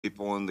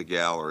people in the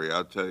gallery.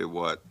 I'll tell you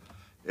what,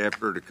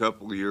 after the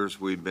couple of years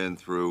we've been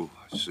through,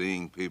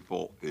 seeing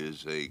people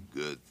is a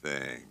good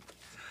thing.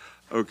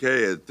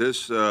 Okay, at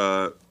this,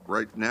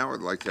 right now,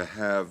 I'd like to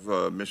have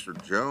Mr.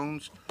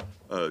 Jones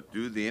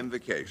do the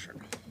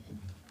invocation.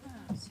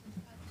 Let's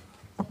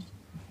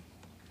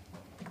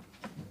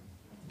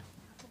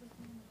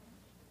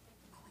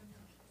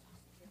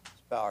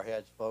bow our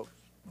heads, folks.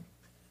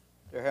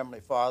 Dear Heavenly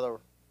Father,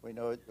 we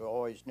know that you're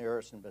always near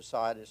us and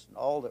beside us in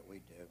all that we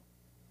do.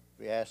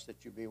 We ask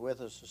that you be with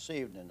us this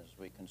evening as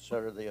we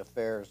consider the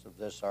affairs of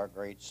this, our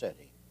great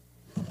city.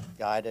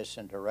 Guide us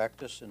and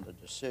direct us in the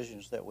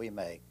decisions that we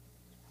make,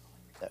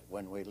 that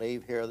when we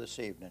leave here this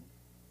evening,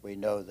 we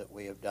know that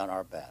we have done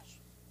our best.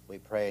 We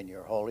pray in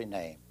your holy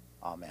name.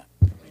 Amen.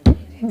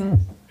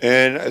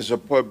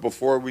 And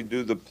before we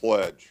do the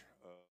pledge,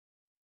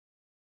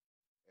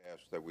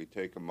 ask that we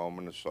take a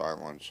moment of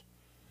silence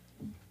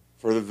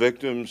for the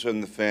victims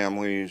and the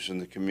families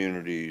and the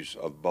communities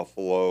of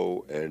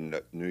Buffalo and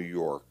New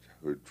York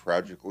who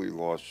tragically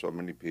lost so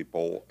many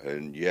people,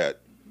 and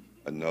yet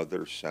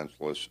another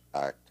senseless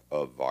act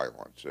of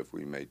violence. If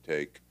we may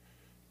take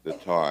the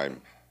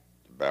time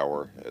to bow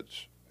our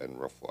heads and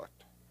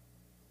reflect.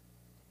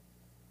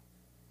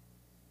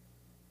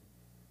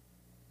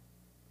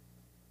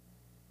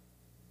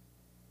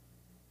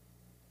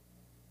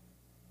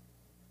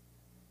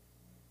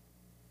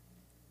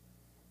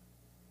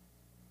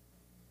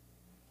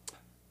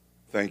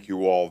 Thank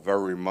you all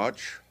very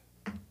much.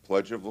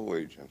 Pledge of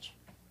Allegiance.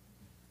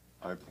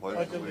 I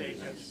pledge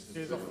allegiance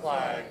to the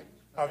flag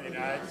of the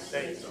United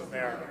States of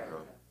America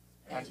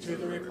and to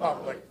the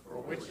republic for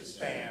which it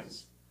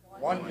stands,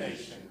 one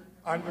nation,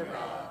 under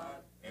God,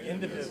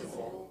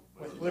 indivisible,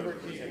 with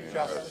liberty and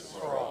justice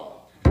for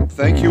all.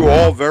 Thank you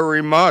all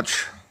very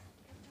much.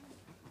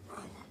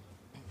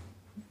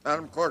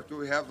 Madam Clerk, do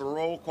we have the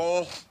roll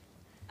call?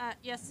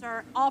 Yes,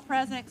 sir. All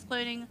present,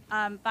 excluding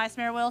Vice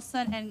Mayor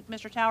Wilson and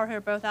Mr. Tower, who are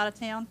both out of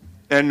town.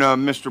 And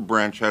Mr.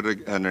 Branch had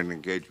an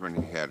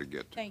engagement he had to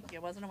get to. Thank you.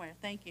 I wasn't aware.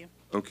 Thank you.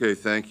 Okay,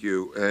 thank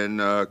you. And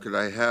could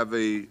I have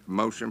a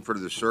motion for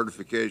the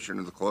certification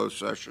of the closed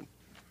session?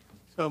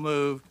 So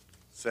moved.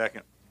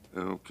 Second.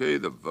 Okay,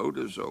 the vote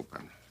is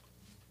open.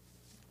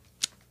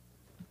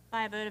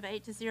 By a vote of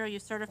 8-0, you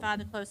certify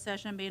the closed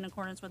session be in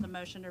accordance with the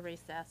motion to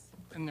recess.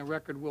 And the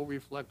record will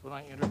reflect when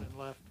I entered and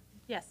left.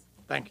 Yes.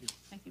 Thank you.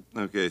 Thank you.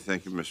 Okay,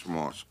 thank you, Mr.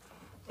 Moss.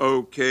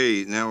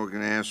 Okay, now we're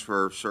going to ask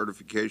for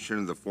certification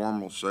of the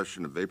formal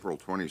session of April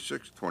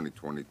 26,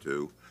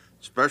 2022,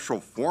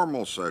 special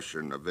formal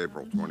session of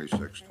April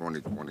 26,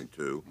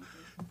 2022,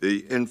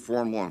 the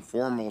informal and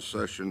formal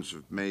sessions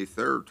of May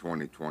 3rd,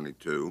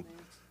 2022,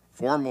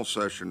 formal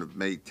session of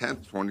May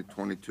 10th,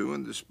 2022,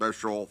 and the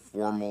special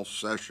formal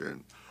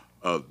session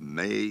of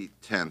May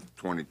 10th,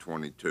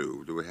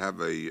 2022. Do we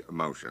have a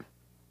motion?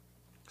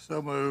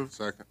 So moved.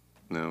 Second.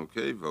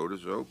 Okay, vote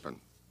is open.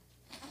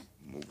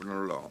 Moving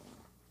along.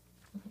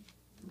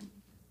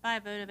 By a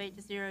vote of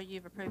 8-0,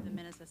 you've approved the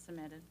minutes as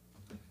submitted.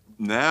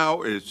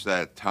 Now it's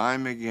that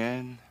time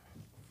again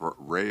for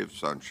Ray of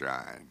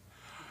Sunshine.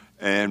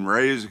 And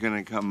Ray is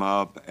going to come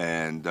up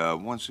and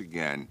once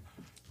again,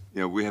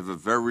 you know, we have a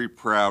very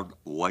proud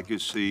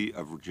legacy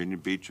of Virginia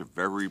Beach, a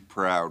very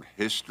proud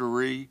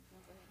history,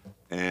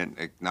 and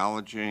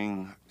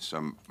acknowledging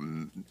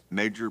some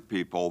major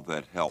people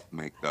that helped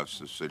make us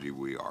the city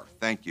we are.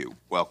 Thank you.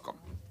 Welcome.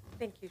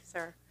 Thank you,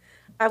 sir.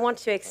 I want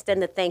to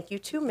extend a thank you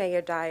to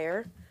Mayor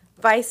Dyer,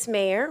 Vice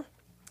Mayor,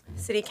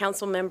 City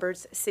Council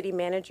members, City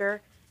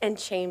Manager, and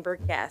Chamber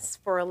guests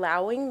for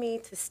allowing me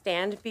to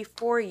stand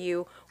before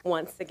you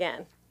once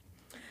again.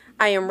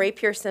 I am Ray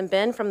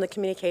Pearson-Ben from the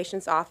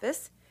Communications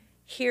Office,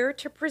 here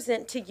to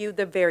present to you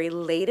the very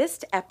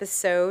latest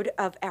episode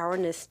of our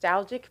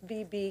Nostalgic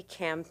VB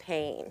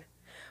campaign.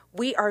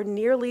 We are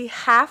nearly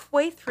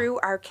halfway through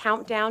our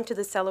countdown to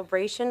the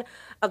celebration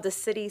of the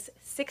city's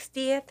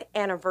 60th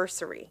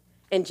anniversary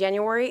in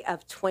January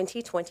of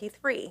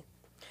 2023.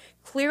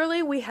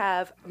 Clearly, we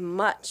have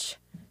much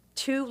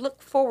to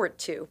look forward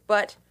to,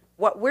 but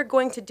what we're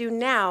going to do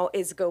now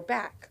is go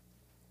back,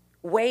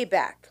 way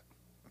back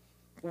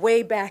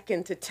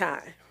into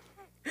time,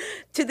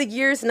 to the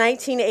years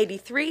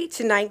 1983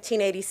 to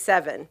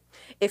 1987.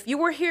 If you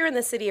were here in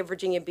the city of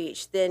Virginia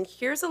Beach, then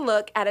here's a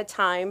look at a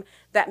time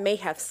that may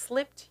have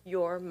slipped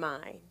your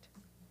mind.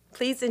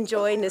 Please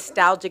enjoy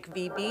Nostalgic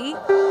VB,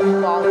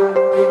 Volume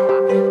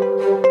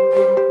 5.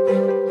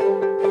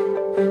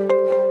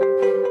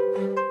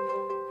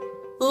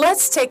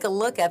 Let's take a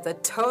look at the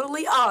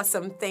totally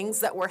awesome things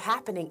that were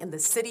happening in the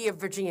city of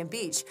Virginia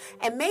Beach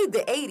and made the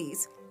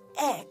 80s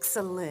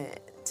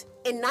excellent.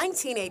 In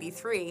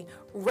 1983,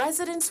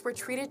 residents were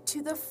treated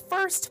to the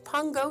first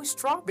Pungo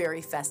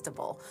Strawberry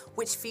Festival,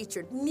 which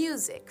featured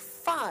music,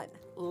 fun,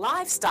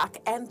 livestock,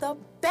 and the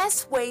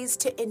best ways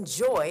to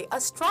enjoy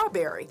a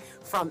strawberry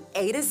from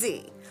A to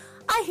Z.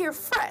 I hear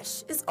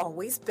fresh is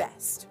always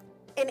best.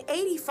 In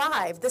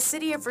 '85, the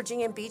City of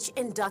Virginia Beach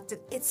inducted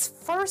its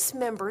first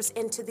members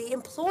into the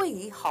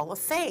Employee Hall of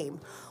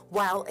Fame,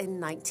 while in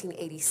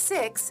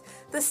 1986,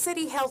 the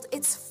city held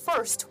its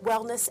first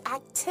Wellness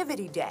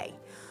Activity Day.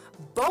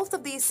 Both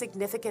of these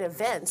significant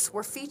events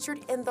were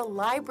featured in the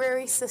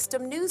library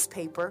system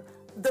newspaper,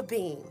 The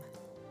Beam.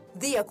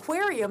 The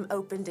aquarium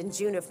opened in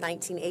June of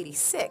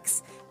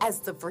 1986 as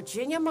the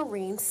Virginia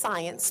Marine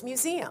Science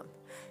Museum.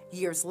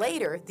 Years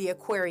later, the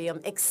aquarium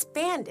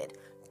expanded,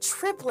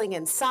 tripling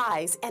in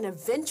size and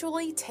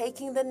eventually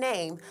taking the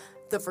name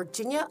the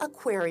Virginia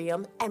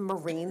Aquarium and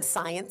Marine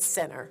Science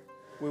Center.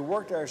 We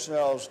worked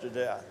ourselves to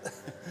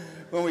death.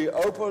 When we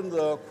opened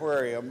the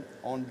aquarium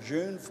on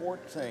June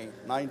 14,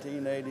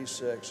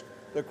 1986,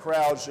 the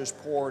crowds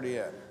just poured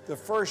in. The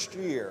first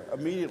year,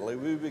 immediately,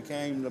 we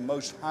became the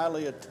most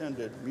highly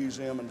attended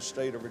museum in the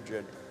state of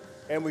Virginia.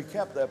 And we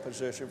kept that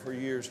position for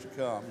years to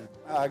come.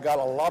 I got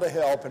a lot of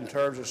help in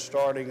terms of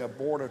starting a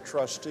board of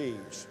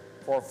trustees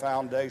for a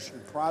foundation,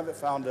 private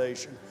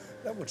foundation,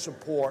 that would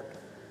support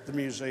the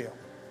museum.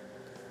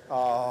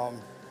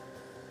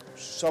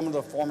 Some of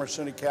the former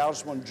city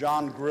councilmen,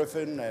 John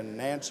Griffin and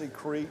Nancy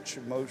Creech,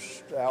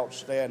 most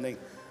outstanding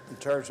in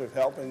terms of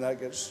helping that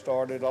get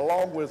started,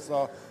 along with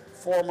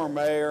former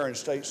mayor and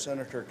state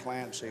senator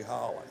Clancy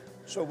Holland.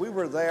 So we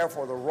were there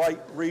for the right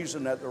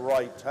reason at the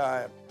right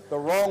time. The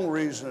wrong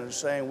reason is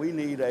saying we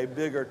need a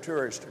bigger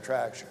tourist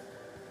attraction.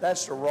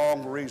 That's the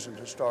wrong reason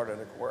to start an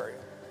aquarium.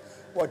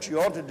 What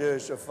you ought to do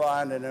is to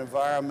find an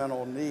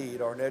environmental need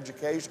or an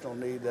educational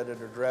need that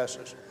it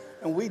addresses.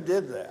 And we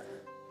did that.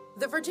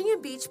 The Virginia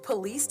Beach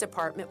Police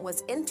Department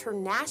was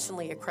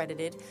internationally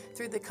accredited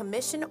through the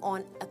Commission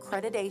on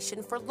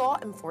Accreditation for Law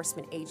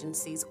Enforcement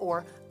Agencies,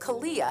 or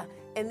CALEA,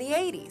 in the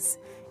 80s,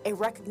 a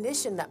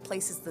recognition that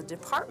places the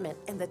department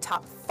in the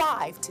top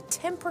 5 to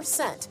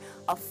 10%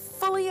 of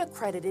fully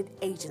accredited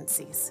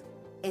agencies.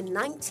 In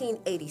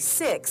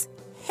 1986,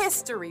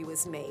 history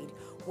was made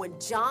when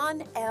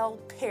John L.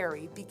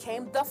 Perry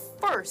became the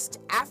first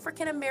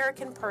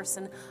African-American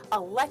person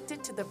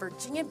elected to the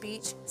Virginia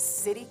Beach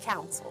City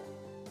Council.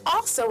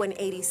 Also in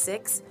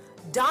 '86,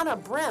 Donna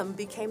Brim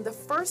became the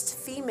first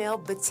female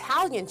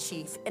battalion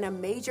chief in a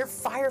major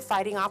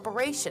firefighting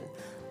operation,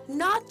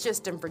 not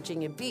just in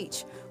Virginia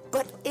Beach,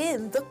 but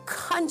in the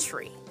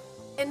country.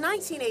 In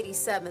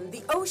 1987,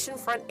 the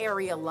Oceanfront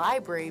Area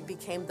Library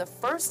became the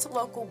first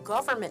local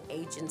government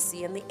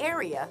agency in the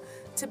area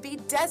to be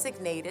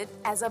designated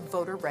as a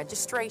voter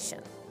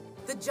registration.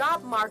 The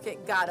job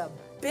market got a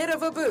bit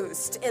of a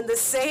boost in the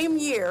same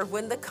year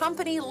when the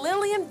company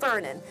Lillian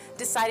Vernon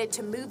decided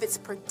to move its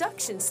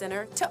production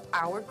center to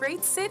our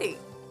great city.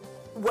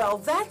 Well,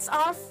 that's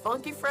our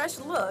funky fresh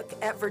look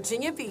at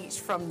Virginia Beach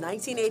from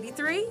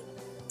 1983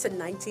 to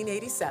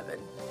 1987.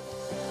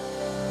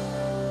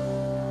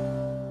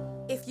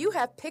 If you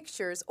have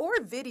pictures or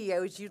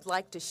videos you'd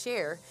like to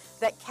share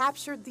that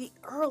captured the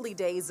early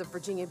days of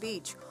Virginia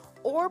Beach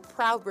or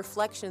proud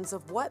reflections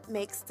of what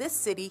makes this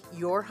city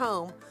your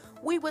home,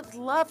 we would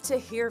love to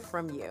hear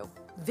from you.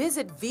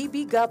 Visit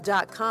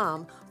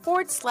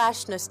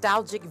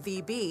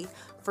vbgov.com/nostalgicvb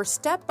for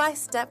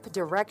step-by-step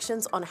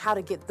directions on how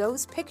to get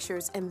those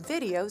pictures and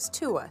videos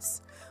to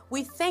us.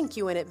 We thank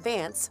you in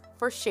advance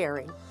for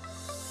sharing.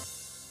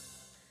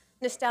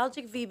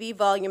 Nostalgic VB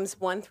Volumes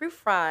 1 through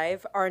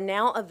 5 are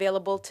now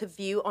available to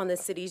view on the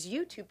city's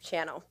YouTube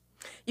channel.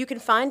 You can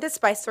find us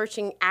by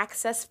searching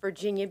Access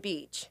Virginia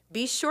Beach.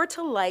 Be sure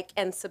to like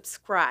and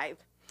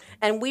subscribe.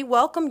 And we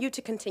welcome you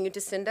to continue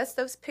to send us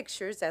those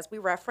pictures, as we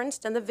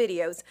referenced, and the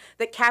videos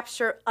that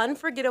capture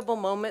unforgettable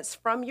moments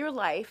from your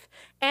life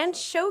and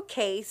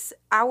showcase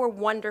our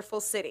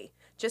wonderful city.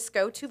 Just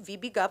go to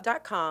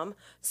vbgov.com,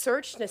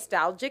 search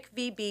Nostalgic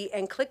VB,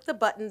 and click the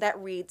button that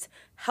reads,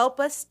 Help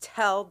Us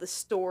Tell the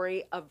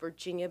Story of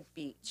Virginia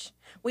Beach.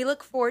 We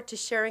look forward to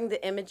sharing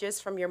the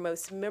images from your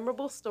most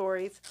memorable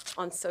stories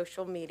on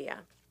social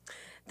media.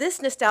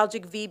 This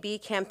Nostalgic VB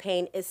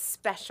campaign is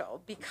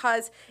special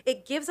because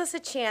it gives us a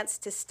chance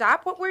to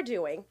stop what we're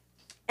doing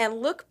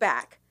and look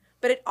back,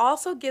 but it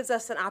also gives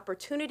us an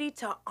opportunity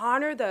to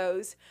honor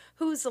those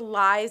whose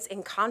lives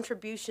and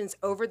contributions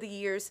over the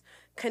years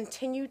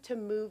continue to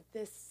move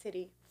this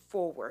city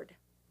forward.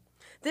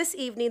 This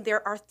evening,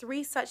 there are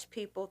 3 such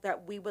people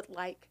that we would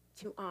like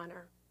to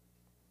honor.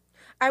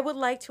 I would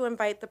like to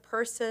invite the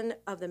person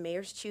of the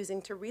mayor's choosing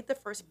to read the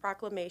first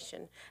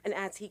proclamation, and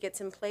as he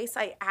gets in place,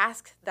 I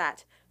ask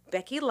that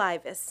Becky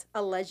Livis,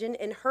 a legend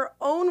in her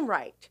own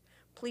right,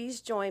 please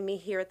join me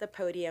here at the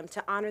podium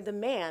to honor the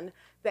man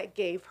that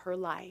gave her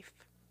life.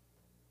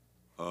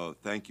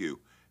 Thank you.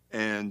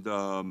 And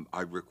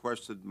I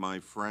requested my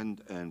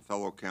friend and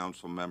fellow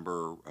council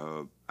member,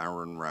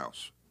 Aaron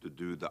Rouse, to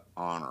do the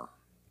honor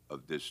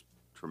of this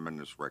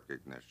tremendous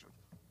recognition.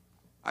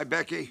 Hi,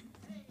 Becky. Hey,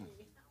 how are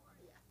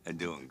you? And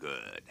doing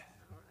good.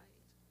 All right.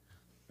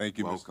 Thank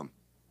you, Welcome.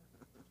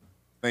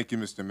 Thank you,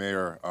 Mr.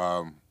 Mayor.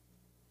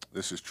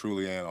 This is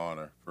truly an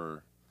honor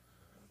for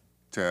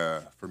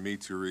me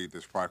to read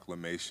this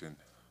proclamation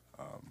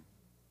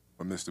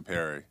from Mr.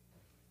 Perry,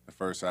 the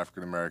first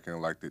African-American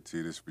elected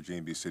to this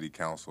Virginia Beach City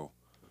Council.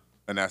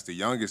 and as the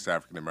youngest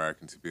African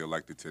American to be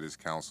elected to this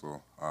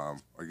council.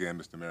 Again,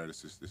 Mr. Mayor,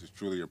 this is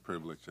truly a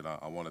privilege, and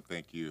I want to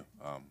thank you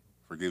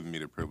for giving me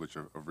the privilege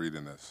of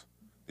reading this,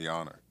 the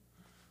honor.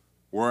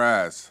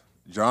 Whereas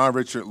John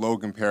Richard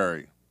Logan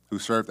Perry, who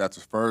served as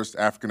the first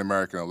African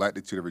American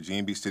elected to the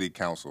Virginia Beach City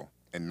Council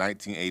in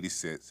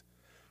 1986,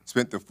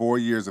 spent the 4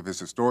 years of his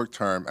historic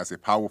term as a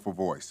powerful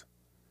voice,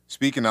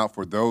 speaking out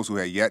for those who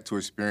had yet to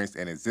experience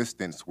an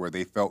existence where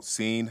they felt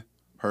seen,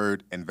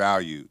 heard, and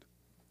valued.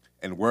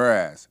 And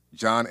whereas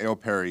John L.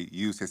 Perry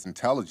used his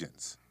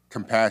intelligence,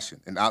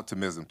 compassion, and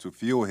optimism to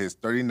fuel his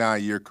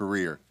 39-year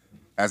career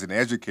as an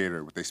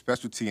educator with a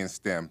specialty in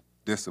STEM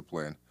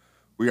discipline,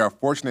 we are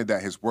fortunate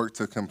that his work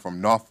took him from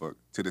Norfolk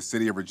to the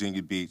city of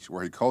Virginia Beach,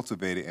 where he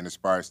cultivated and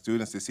inspired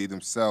students to see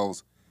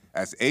themselves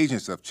as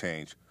agents of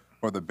change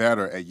for the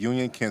better at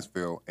Union,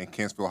 Kentsville, and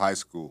Kentsville High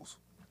Schools.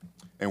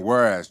 And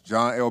whereas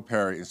John L.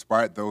 Perry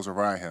inspired those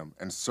around him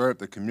and served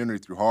the community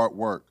through hard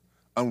work,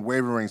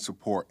 unwavering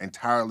support, and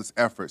tireless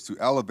efforts to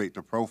elevate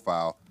the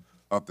profile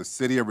of the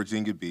city of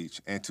Virginia Beach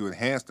and to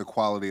enhance the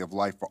quality of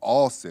life for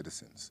all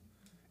citizens.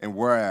 And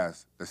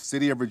whereas the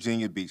city of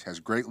Virginia Beach has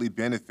greatly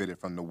benefited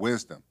from the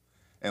wisdom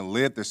and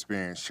lived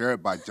experience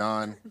shared by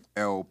John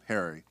L.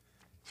 Perry,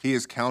 he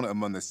is counted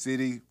among the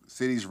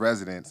city's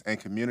residents and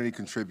community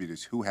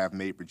contributors who have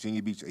made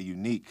Virginia Beach a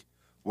unique,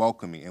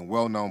 welcoming, and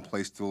well-known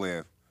place to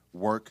live,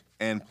 work,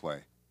 and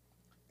play.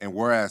 And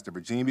whereas the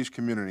Virginia Beach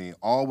community,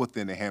 all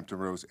within the Hampton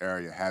Roads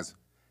area,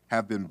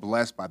 have been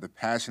blessed by the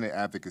passionate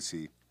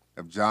advocacy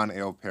of John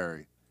L.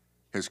 Perry,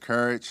 his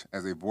courage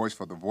as a voice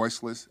for the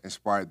voiceless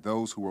inspired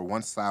those who were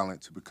once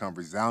silent to become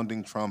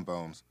resounding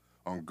trombones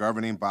on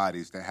governing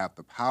bodies that have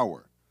the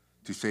power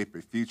to shape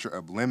a future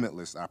of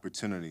limitless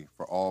opportunity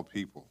for all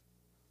people.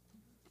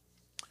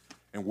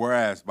 And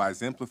whereas by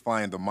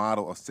exemplifying the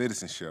model of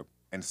citizenship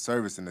and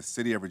service in the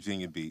city of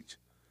Virginia Beach,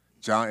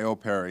 John L.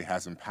 Perry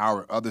has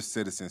empowered other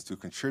citizens to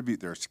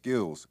contribute their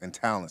skills and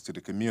talents to the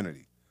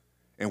community.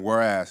 And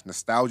whereas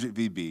Nostalgic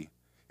VB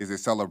is a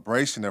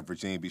celebration of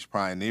Virginia Beach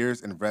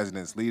pioneers and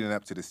residents leading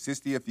up to the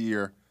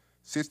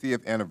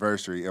 60th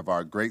anniversary of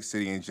our great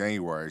city in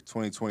January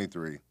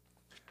 2023.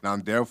 And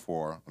I'm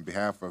therefore, on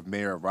behalf of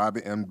Mayor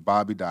Robert M.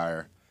 Bobby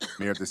Dyer,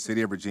 Mayor of the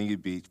City of Virginia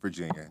Beach,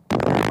 Virginia,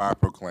 I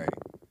proclaim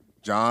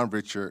John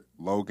Richard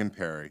Logan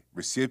Perry,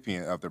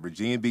 recipient of the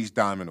Virginia Beach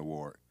Diamond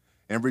Award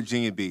in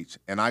Virginia Beach,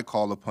 and I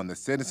call upon the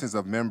citizens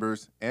of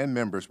members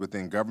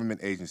within government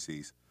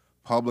agencies,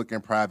 public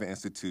and private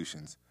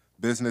institutions,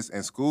 business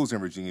and schools in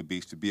Virginia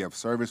Beach to be of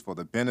service for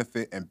the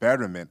benefit and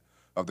betterment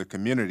of the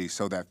community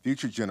so that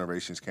future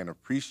generations can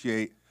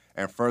appreciate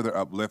and further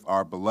uplift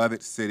our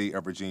beloved city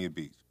of Virginia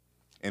Beach.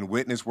 In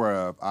witness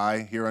whereof, I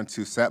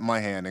hereunto set my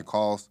hand and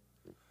cause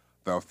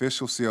the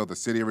official seal of the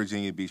city of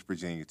Virginia Beach,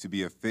 Virginia, to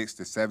be affixed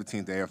the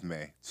 17th day of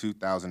May,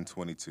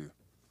 2022.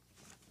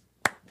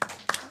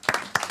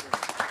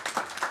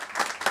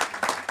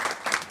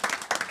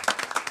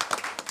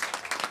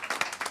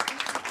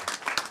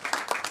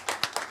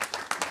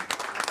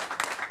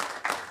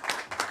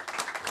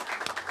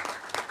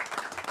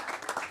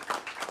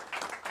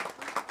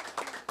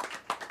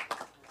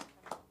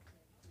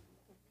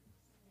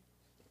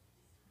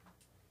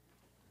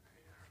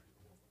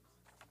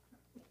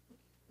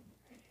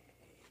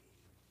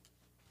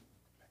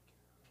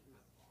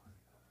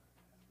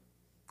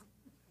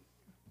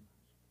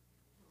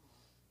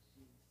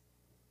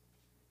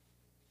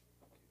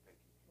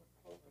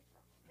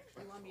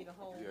 You want me to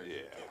hold?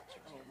 Yeah.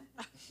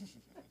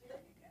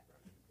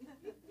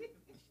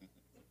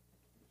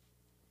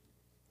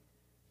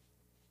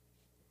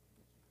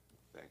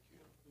 Thank you.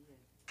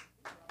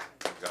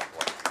 God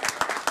bless.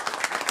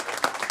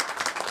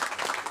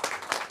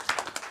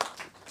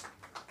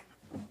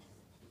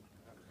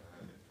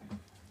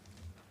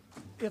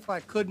 If I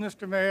could,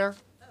 Mr. Mayor,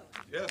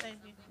 Yes. Thank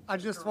you. I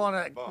just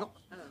want to, Boss.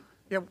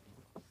 yeah,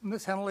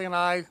 Ms. Henley and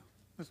I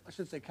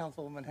should say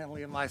Councilwoman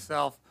Henley and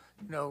myself,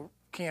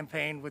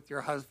 campaigned with your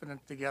husband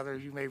and together,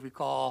 you may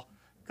recall,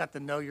 got to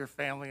know your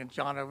family and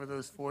John over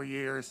those 4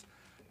 years.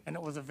 And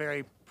it was a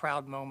very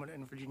proud moment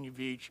in Virginia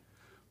Beach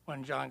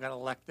when John got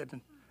elected.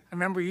 And I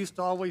remember he used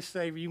to always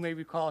say, you may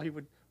recall,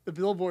 the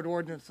billboard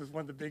ordinance was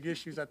one of the big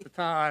issues at the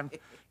time.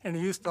 And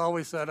he used to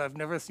always say, I've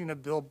never seen a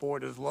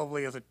billboard as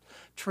lovely as a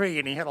tree.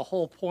 And he had a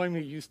whole poem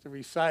he used to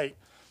recite.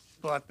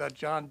 But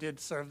John did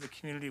serve the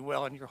community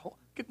well, and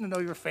getting to know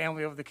your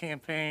family over the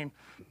campaign,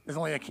 as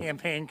only a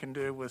campaign can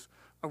do, was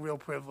a real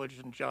privilege,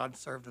 and John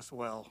served us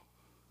well.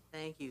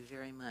 Thank you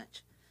very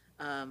much.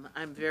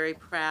 I'm very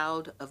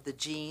proud of the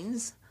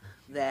genes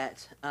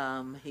that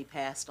he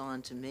passed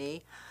on to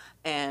me.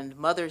 And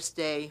Mother's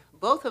Day,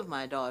 both of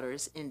my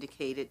daughters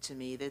indicated to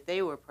me that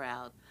they were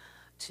proud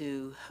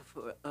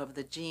of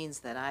the genes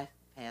that I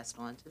passed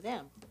on to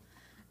them.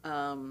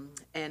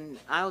 And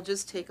I'll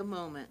just take a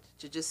moment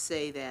to just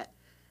say that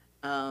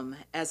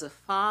as a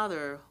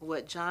father,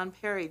 what John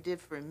Perry did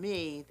for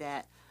me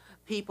that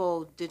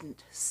people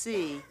didn't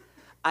see,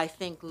 I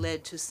think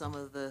led to some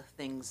of the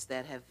things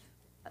that have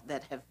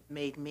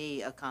made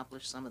me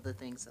accomplish some of the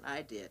things that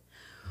I did.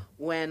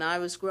 When I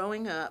was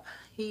growing up,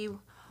 he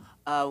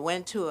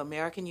went to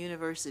American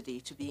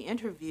University to be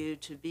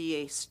interviewed to be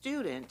a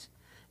student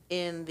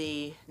in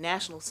the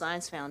National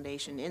Science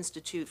Foundation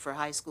Institute for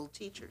High School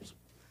Teachers.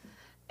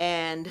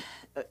 And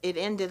it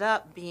ended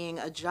up being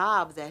a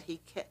job that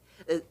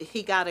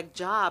he got a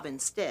job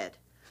instead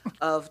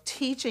of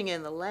teaching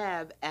in the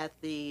lab at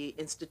the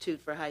Institute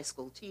for High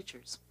School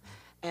Teachers.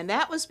 And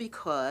that was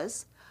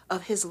because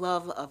of his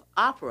love of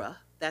opera.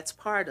 That's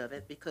part of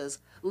it, because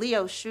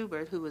Leo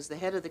Schubert, who was the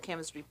head of the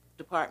chemistry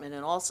department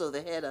and also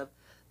the head of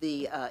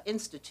the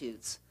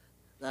institutes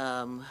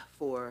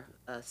for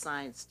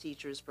science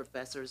teachers,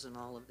 professors, and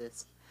all of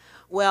this.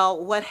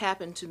 Well, what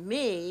happened to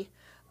me,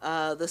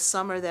 the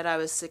summer that I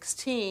was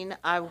 16,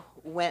 I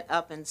went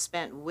up and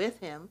spent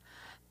with him,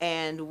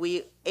 and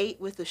we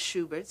ate with the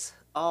Schuberts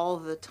all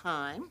the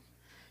time.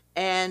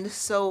 And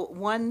so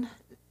one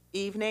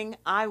evening,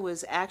 I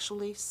was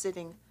actually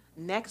sitting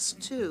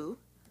next to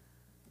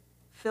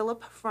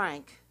Philip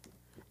Frank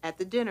at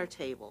the dinner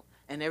table,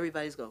 and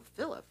everybody's going,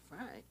 Philip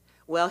Frank?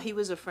 Well, he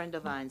was a friend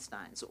of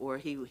Einstein's, or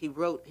he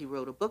wrote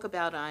a book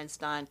about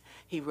Einstein.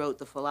 He wrote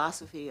The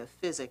Philosophy of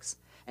Physics,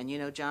 and you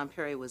know John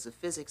Perry was a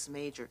physics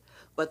major.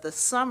 But the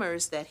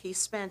summers that he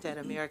spent at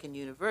American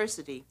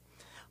University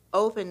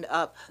opened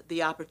up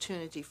the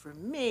opportunity for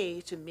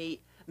me to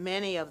meet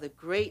many of the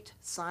great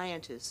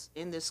scientists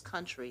in this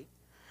country,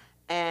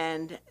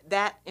 and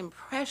that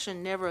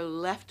impression never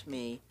left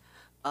me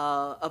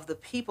of the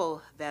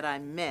people that I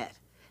met.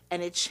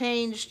 And it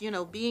changed, you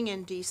know, being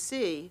in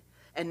D.C.,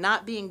 and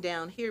not being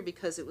down here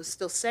because it was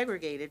still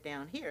segregated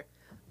down here.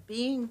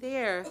 Being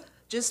there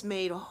just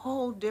made a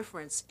whole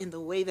difference in the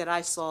way that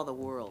I saw the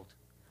world.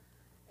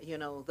 You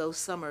know, those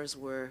summers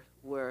were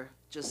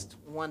just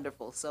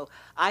wonderful. So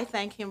I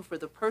thank him for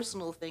the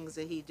personal things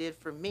that he did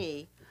for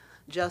me,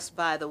 just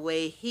by the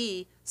way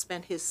he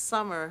spent his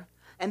summer.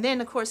 And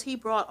then, of course, he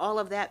brought all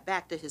of that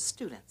back to his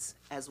students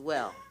as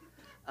well.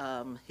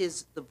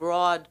 The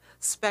broad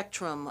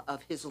spectrum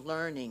of his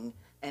learning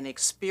and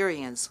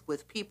experience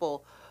with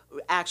people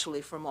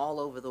actually from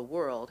all over the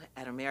world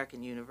at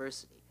American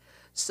University.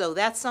 So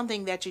that's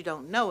something that you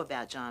don't know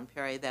about John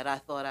Perry that I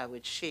thought I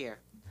would share.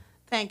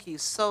 Thank you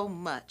so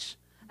much.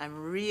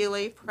 I'm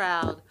really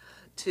proud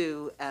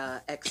to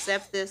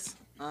accept this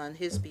on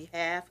his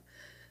behalf.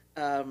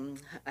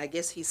 I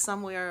guess he's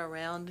somewhere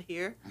around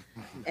here.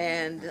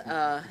 And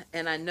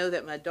I know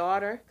that my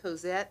daughter,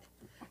 Cosette,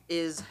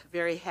 is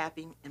very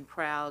happy and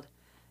proud,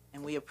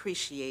 and we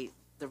appreciate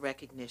the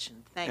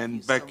recognition. Thank you so much.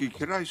 And Becky,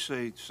 could I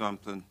say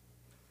something?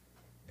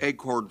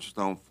 Acorns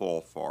don't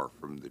fall far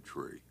from the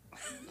tree.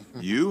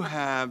 You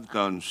have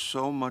done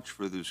so much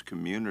for this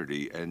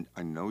community, and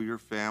I know your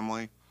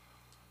family,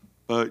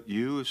 but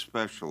you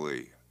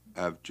especially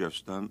have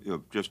just done,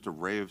 just a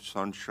ray of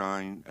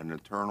sunshine, an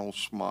eternal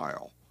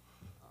smile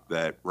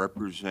that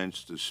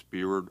represents the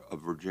spirit of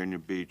Virginia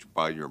Beach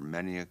by your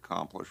many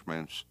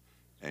accomplishments,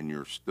 and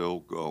you're still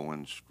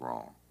going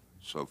strong.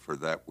 So for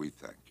that, we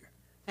thank you.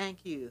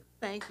 Thank you.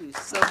 Thank you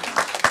so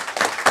much.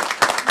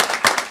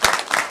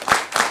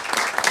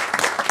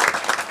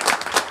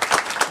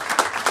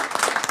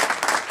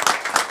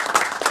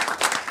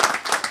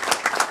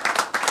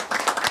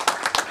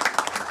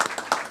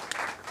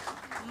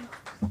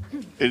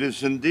 It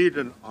is indeed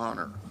an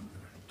honor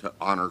to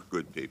honor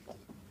good people,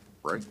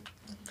 right?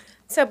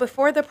 So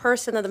before the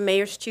person of the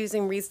mayor's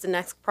choosing reads the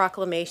next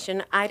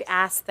proclamation, I'd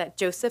ask that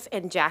Joseph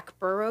and Jack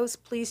Burrows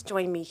please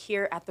join me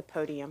here at the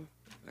podium.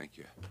 Thank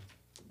you.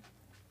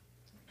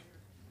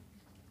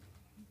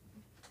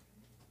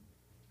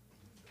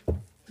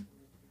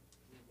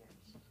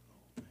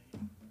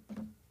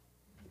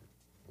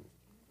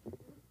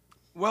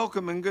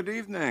 Welcome and good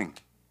evening.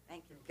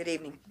 Thank you. Good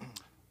evening.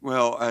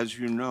 Well, as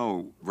you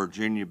know,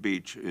 Virginia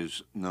Beach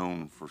is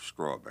known for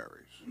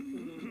strawberries.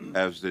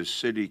 As the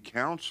city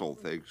council,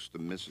 thanks to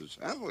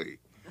Mrs. Helly,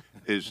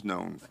 is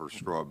known for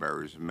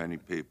strawberries and many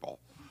people.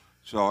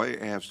 So I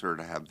asked her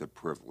to have the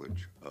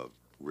privilege of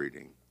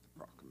reading the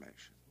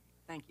proclamation.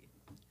 Thank you.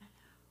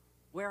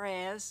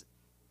 Whereas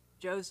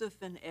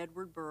Joseph and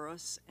Edward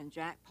Burris and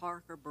Jack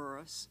Parker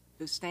Burris,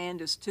 who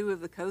stand as two of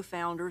the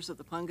co-founders of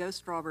the Pungo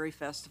Strawberry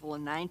Festival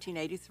in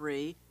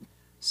 1983,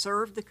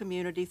 served the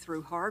community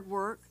through hard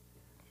work,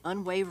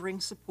 unwavering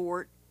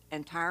support,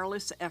 and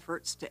tireless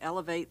efforts to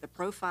elevate the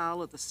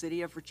profile of the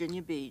city of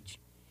Virginia Beach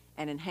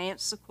and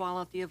enhance the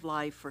quality of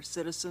life for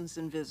citizens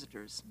and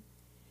visitors.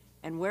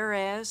 And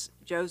whereas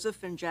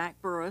Joseph and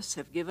Jack Burris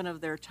have given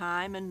of their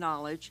time and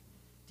knowledge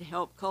to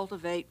help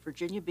cultivate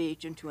Virginia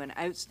Beach into an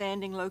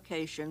outstanding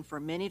location for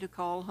many to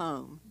call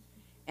home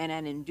and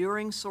an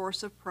enduring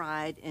source of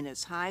pride in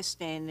its high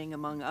standing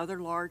among other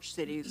large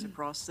cities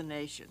across the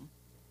nation.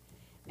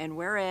 And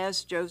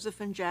whereas Joseph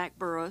and Jack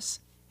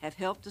Burris have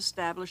helped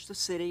establish the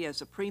city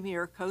as a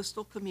premier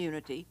coastal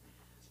community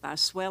by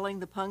swelling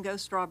the Pungo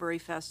Strawberry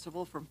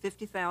Festival from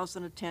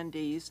 50,000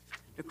 attendees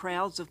to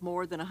crowds of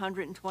more than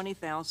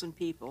 120,000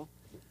 people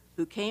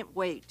who can't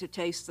wait to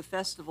taste the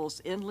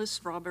festival's endless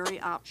strawberry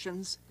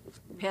options,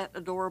 pet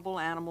adorable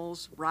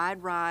animals,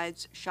 ride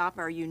rides, shop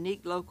our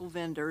unique local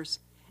vendors,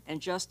 and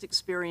just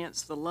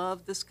experience the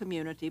love this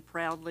community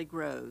proudly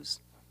grows.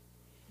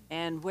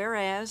 And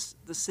whereas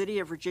the city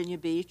of Virginia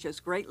Beach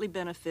has greatly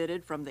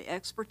benefited from the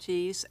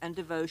expertise and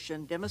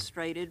devotion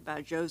demonstrated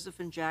by Joseph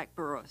and Jack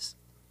Burris,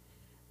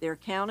 they are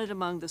counted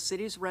among the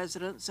city's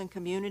residents and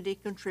community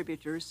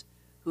contributors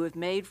who have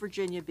made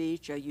Virginia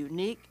Beach a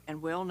unique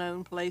and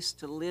well-known place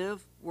to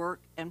live,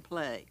 work, and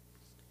play.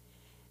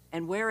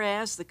 And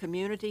whereas the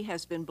community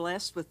has been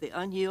blessed with the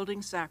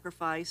unyielding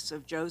sacrifice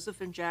of Joseph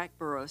and Jack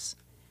Burris,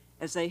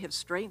 as they have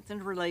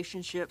strengthened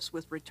relationships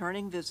with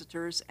returning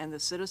visitors and the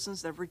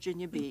citizens of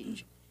Virginia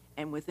Beach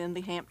and within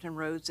the Hampton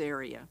Roads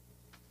area.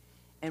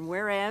 And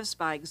whereas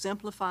by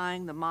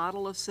exemplifying the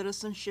model of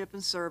citizenship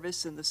and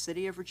service in the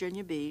city of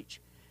Virginia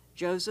Beach,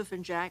 Joseph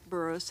and Jack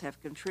Burris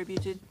have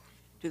contributed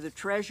to the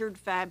treasured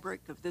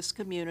fabric of this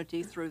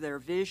community through their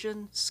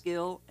vision,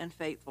 skill, and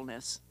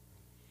faithfulness.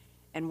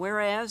 And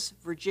whereas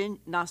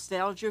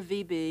Nostalgia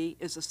VB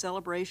is a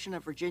celebration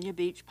of Virginia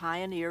Beach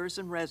pioneers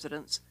and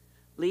residents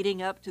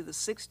leading up to the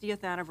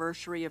 60th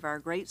anniversary of our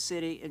great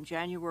city in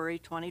January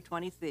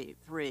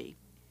 2023.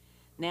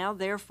 Now,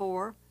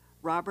 therefore,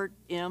 Robert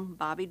M.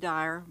 Bobby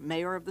Dyer,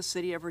 Mayor of the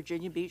City of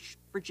Virginia Beach,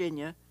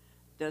 Virginia,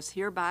 does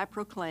hereby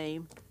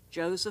proclaim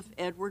Joseph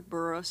Edward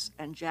Burris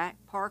and Jack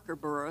Parker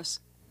Burris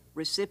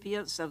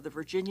recipients of the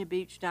Virginia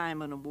Beach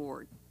Diamond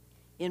Award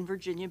in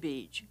Virginia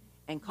Beach,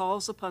 and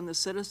calls upon the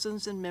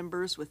citizens and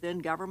members within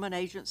government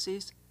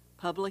agencies,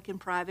 public and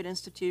private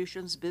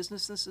institutions,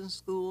 businesses, and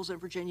schools in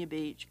Virginia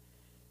Beach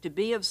to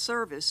be of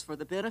service for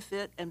the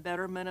benefit and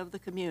betterment of the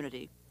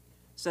community,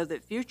 so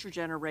that future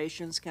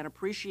generations can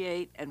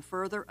appreciate and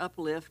further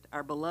uplift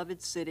our beloved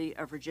city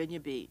of Virginia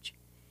Beach.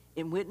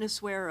 In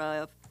witness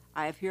whereof,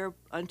 I have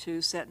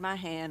hereunto set my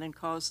hand and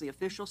caused the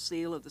official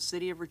seal of the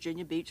city of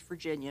Virginia Beach,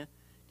 Virginia,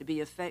 to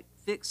be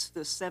fixed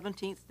the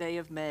 17th day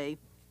of May,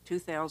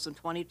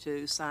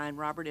 2022, signed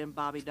Robert M.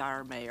 Bobby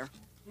Dyer, Mayor.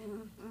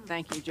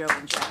 Thank you, Joe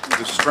and Jack.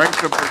 The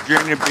strength of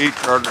Virginia Beach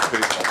are the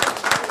people.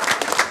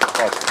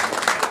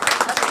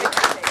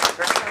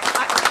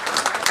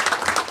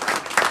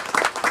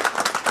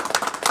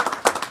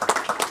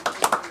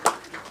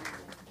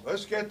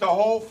 Let's get the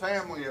whole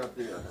family up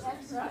here.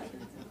 That's right.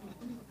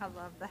 I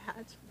love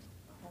that.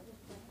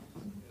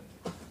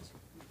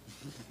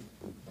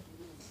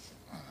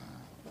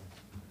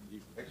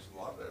 Takes a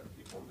lot of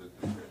people to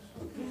do this.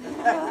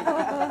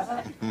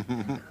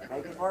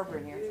 Maybe Barbara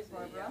in here.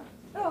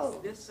 Oh.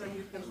 This so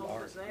you can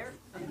hold us there?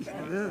 Yeah,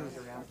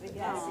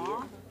 I see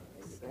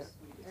it.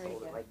 There you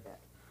go. Like that.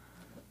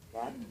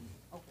 That?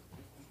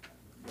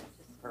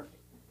 Perfect.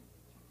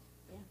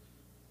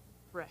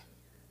 Right.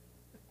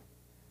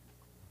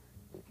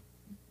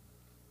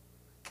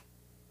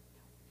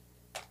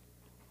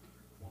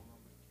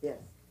 Yes.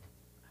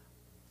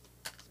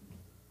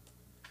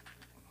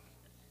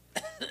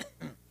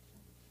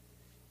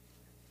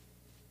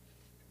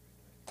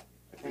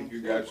 I think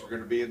you guys are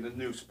going to be in the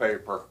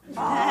newspaper.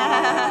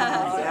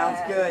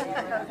 Sounds good.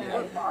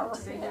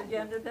 See you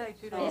again today,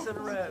 2 days in a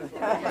row.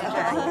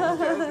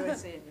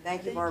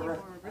 Thank you, Barbara.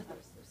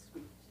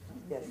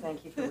 Yes,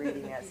 thank you for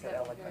reading that so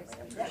eloquently.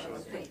 I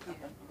appreciate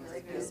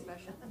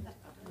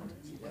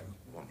it.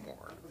 One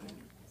more.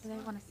 Do they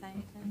want to say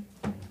anything?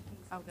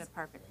 Oh, good,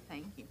 perfect,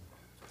 thank you.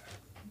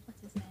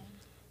 What's his name?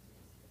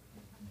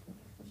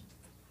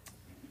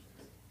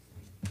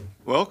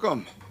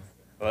 Welcome.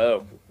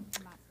 Hello.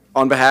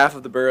 On behalf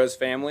of the Burrows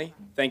family,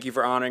 thank you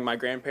for honoring my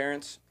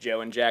grandparents,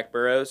 Joe and Jack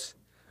Burrows,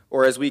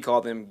 or as we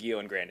call them, Gil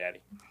and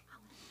Granddaddy.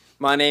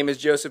 My name is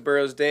Joseph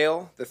Burrows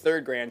Dale, the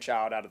third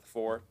grandchild out of the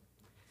four.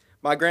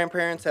 My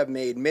grandparents have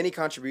made many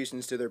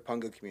contributions to their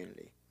Pungo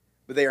community,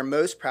 but they are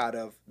most proud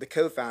of the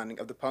co-founding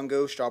of the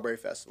Pungo Strawberry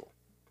Festival.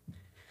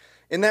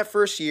 In that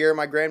first year,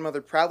 my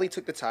grandmother proudly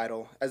took the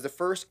title as the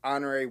first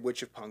honorary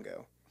witch of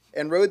Pungo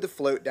and rode the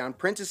float down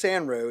Princess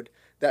Anne Road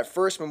that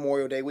first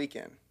Memorial Day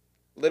weekend.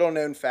 Little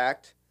known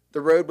fact, the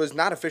road was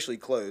not officially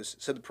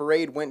closed, so the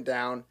parade went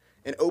down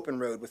an open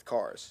road with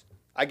cars.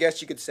 I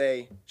guess you could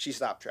say she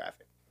stopped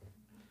traffic.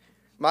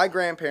 My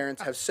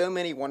grandparents have so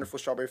many wonderful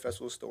Strawberry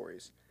Festival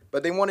stories,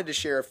 but they wanted to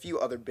share a few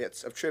other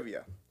bits of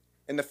trivia.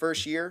 In the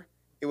first year,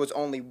 it was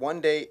only a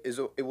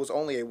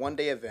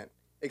one-day event.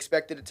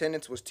 Expected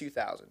attendance was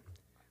 2,000,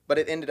 but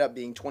it ended up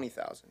being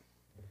 20,000.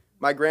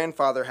 My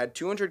grandfather had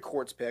 200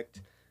 quarts picked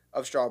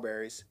of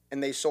strawberries,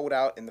 and they sold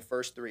out in the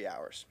first 3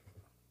 hours.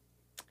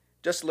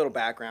 Just a little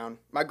background.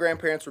 My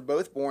grandparents were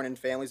both born in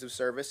families of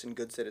service and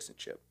good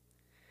citizenship.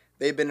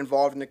 They've been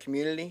involved in the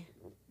community,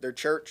 their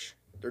church,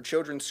 their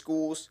children's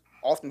schools,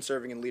 often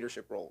serving in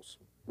leadership roles.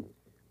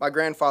 My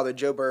grandfather,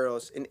 Joe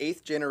Burrows, an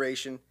 8th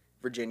generation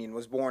Virginian,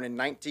 was born in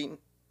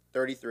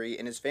 1933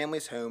 in his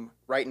family's home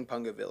right in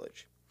Pungo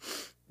Village.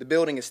 The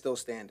building is still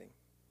standing.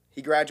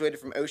 He graduated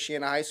from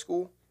Oceana High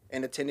School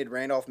and attended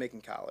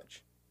Randolph-Macon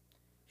College.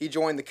 He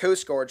joined the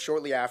Coast Guard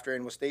shortly after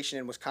and was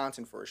stationed in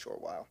Wisconsin for a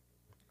short while.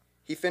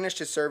 He finished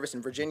his service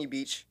in Virginia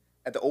Beach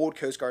at the old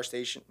Coast Guard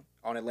station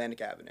on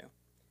Atlantic Avenue.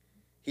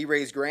 He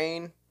raised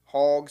grain,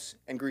 hogs,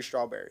 and grew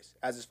strawberries,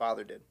 as his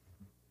father did.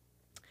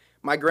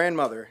 My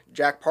grandmother,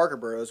 Jack Parker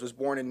Burroughs, was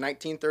born in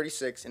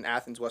 1936 in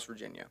Athens, West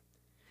Virginia,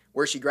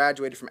 where she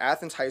graduated from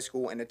Athens High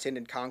School and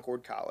attended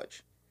Concord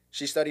College.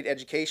 She studied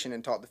education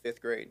and taught the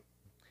 5th grade.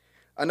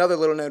 Another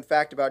little-known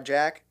fact about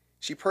Jack,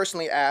 she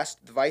personally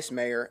asked the vice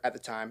mayor at the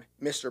time,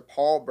 Mr.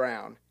 Paul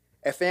Brown,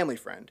 a family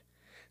friend,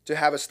 to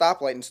have a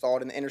stoplight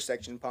installed in the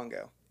intersection in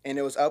Pungo, and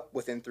it was up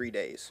within 3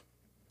 days.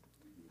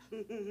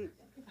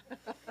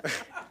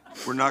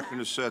 We're not going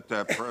to set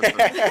that precedent.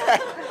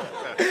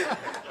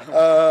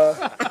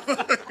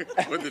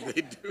 What did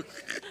they do?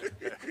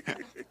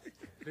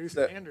 New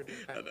standard.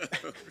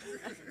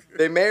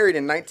 They married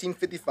in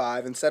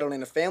 1955 and settled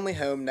in a family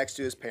home next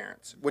to his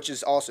parents, which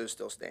is also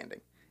still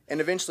standing,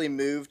 and eventually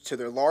moved to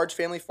their large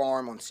family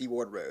farm on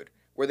Seaward Road,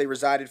 where they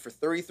resided for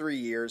 33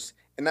 years,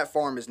 and that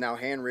farm is now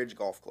Hand Ridge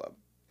Golf Club.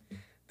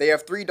 They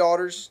have 3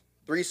 daughters,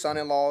 3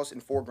 son-in-laws,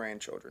 and 4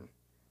 grandchildren.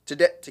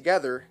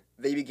 Together,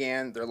 they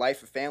began their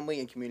life of family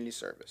and community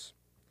service.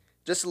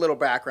 Just a little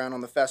background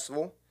on the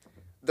festival.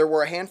 There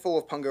were a handful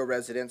of Pungo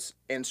residents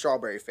and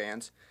strawberry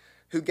fans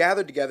who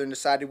gathered together and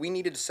decided we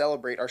needed to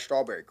celebrate our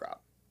strawberry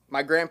crop.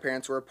 My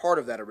grandparents were a part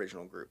of that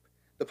original group.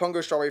 The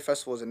Pungo Strawberry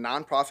Festival is a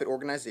nonprofit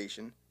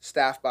organization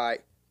staffed by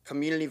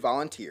community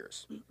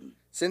volunteers.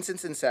 Since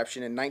its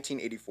inception in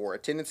 1984,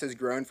 attendance has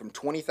grown from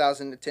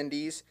 20,000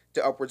 attendees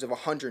to upwards of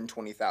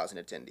 120,000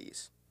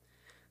 attendees.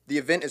 The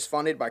event is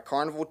funded by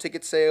carnival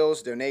ticket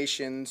sales,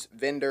 donations,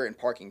 vendor, and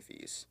parking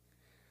fees.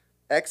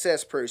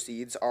 Excess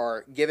proceeds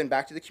are given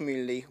back to the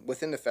community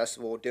within the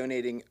festival,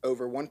 donating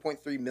over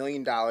 $1.3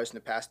 million in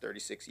the past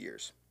 36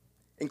 years,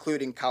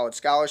 including college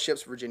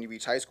scholarships for Virginia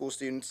Beach High School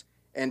students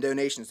and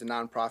donations to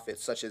nonprofits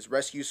such as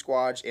Rescue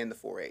Squad and the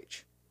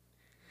 4-H.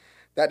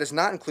 That does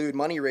not include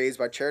money raised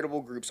by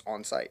charitable groups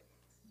on site.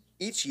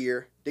 Each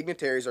year,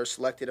 dignitaries are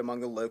selected among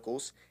the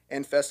locals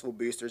and festival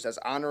boosters as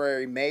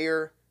honorary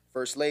mayor,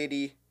 first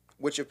lady,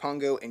 Witch of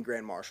Pungo, and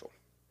grand marshal.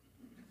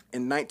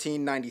 In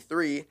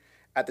 1993,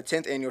 at the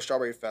 10th Annual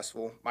Strawberry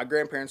Festival, my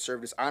grandparents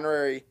served as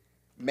honorary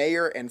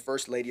mayor and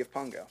first lady of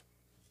Pungo.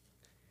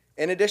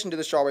 In addition to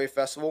the Strawberry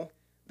Festival,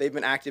 they've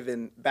been active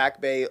in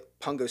Back Bay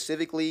Pungo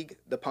Civic League,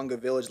 the Pungo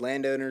Village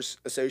Landowners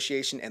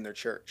Association, and their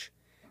church,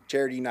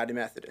 Charity United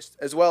Methodist,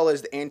 as well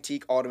as the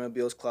Antique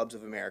Automobiles Clubs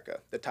of America,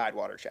 the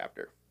Tidewater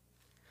chapter.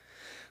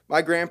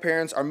 My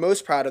grandparents are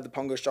most proud of the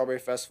Pungo Strawberry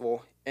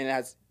Festival, and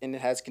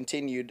it has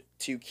continued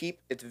to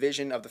keep its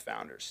vision of the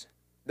founders.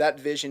 That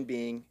vision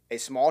being a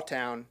small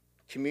town,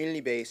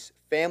 community-based,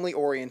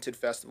 family-oriented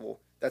festival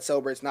that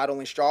celebrates not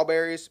only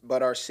strawberries,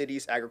 but our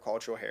city's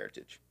agricultural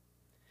heritage.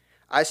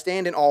 I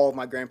stand in awe of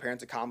my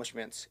grandparents'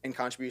 accomplishments and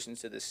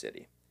contributions to this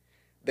city.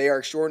 They are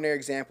extraordinary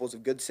examples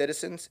of good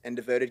citizens and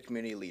devoted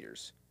community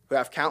leaders who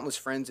have countless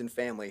friends and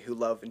family who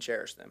love and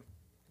cherish them.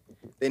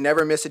 They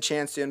never miss a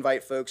chance to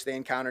invite folks they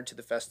encountered to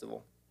the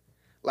festival.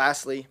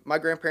 Lastly, my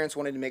grandparents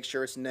wanted to make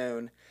sure it's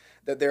known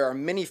that there are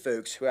many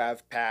folks who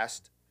have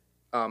passed,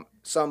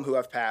 some who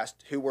have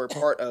passed, who were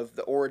part of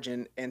the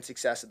origin and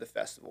success of the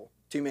festival,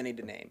 too many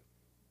to name.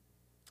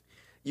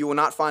 You will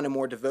not find a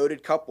more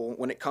devoted couple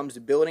when it comes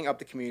to building up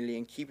the community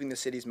and keeping the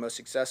city's most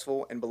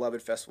successful and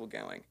beloved festival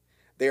going.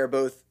 They are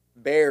both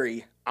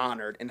very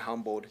honored and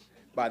humbled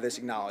by this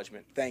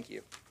acknowledgement. Thank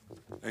you.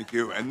 Thank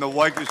you. And the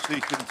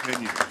legacy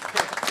continues.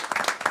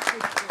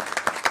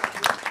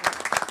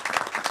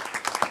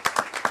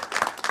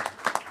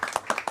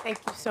 Thank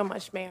you so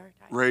much, Mayor.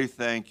 Ray,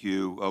 thank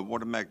you.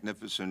 What a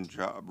magnificent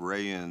job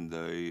Ray and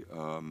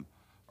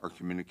our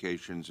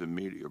communications and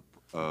media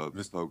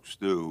folks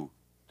do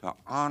to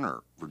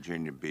honor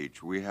Virginia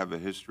Beach. We have a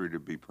history to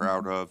be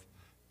proud of,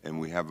 and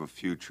we have a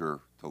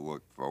future to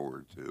look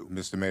forward to.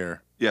 Mr.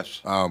 Mayor.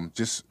 Yes.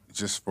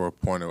 Just for a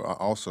point of,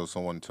 also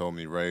someone told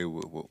me Ray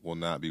will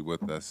not be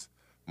with us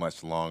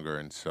much longer,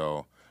 and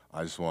so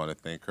I just want to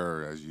thank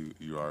her, as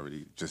you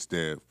already just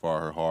did,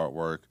 for her hard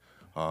work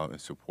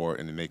and support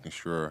and making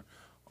sure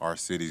our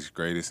city's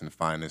greatest and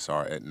finest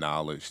are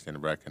acknowledged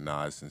and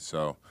recognized. And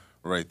so,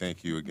 Ray,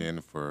 thank you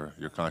again for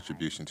your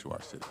contribution to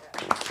our city.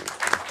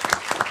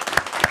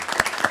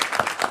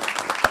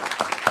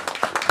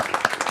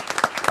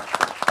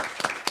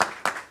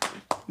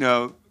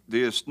 No,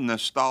 the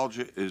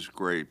nostalgia is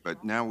great,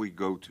 but now we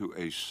go to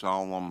a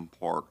solemn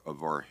part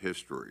of our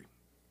history.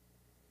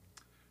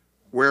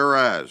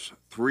 Whereas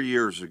 3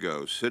 years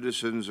ago,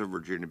 citizens of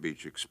Virginia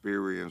Beach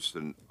experienced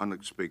an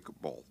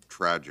unspeakable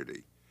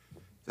tragedy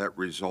that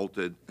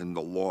resulted in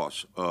the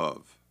loss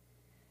of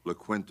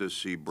LaQuinta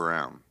C.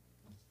 Brown,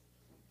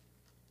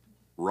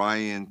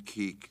 Ryan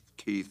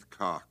Keith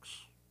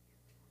Cox,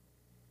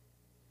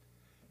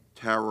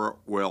 Tara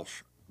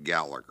Welsh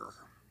Gallagher,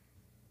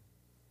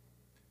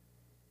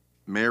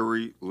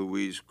 Mary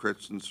Louise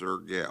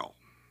Kritzenser Gale,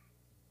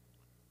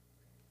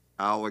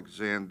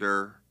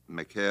 Alexander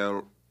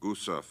Mikhail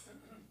Gusov,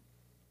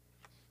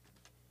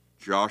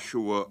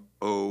 Joshua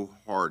O.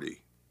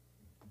 Hardy,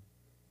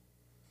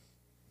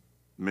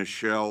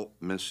 Michelle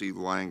Missy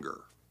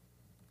Langer,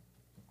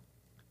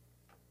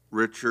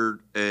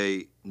 Richard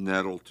A.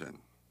 Nettleton,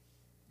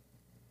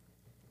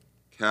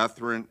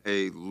 Catherine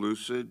A.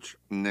 Lusage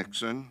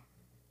Nixon,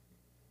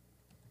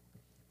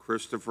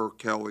 Christopher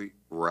Kelly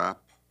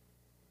Rapp,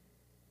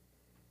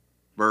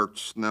 Bert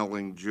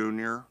Snelling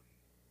Jr.,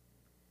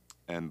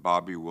 and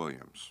Bobby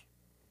Williams.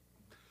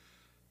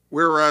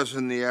 Whereas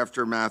in the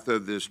aftermath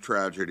of this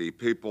tragedy,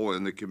 people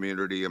in the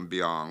community and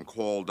beyond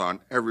called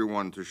on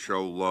everyone to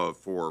show love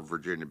for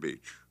Virginia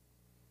Beach.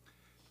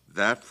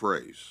 That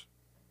phrase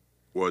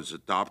was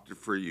adopted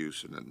for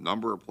use in a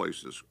number of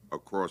places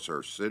across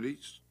our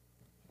cities,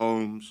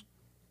 homes,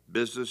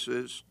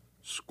 businesses,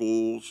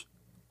 schools,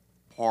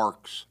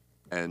 parks,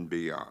 and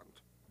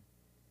beyond.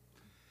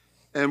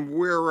 And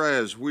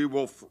whereas we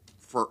will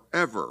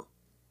forever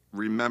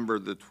remember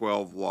the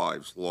 12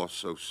 lives lost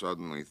so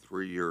suddenly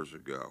 3 years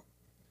ago,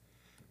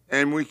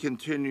 and we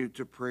continue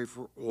to pray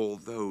for all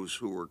those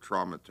who were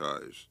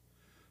traumatized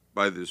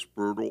by this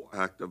brutal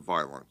act of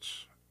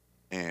violence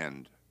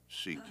and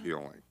seek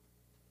healing.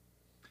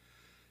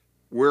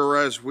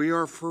 Whereas we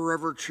are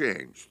forever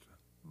changed,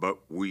 but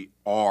we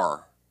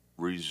are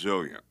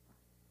resilient.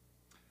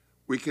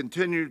 We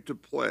continue to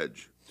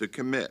pledge, to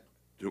commit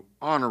to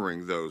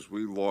honoring those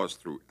we lost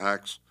through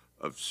acts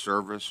of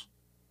service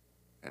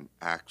and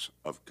acts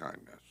of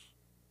kindness.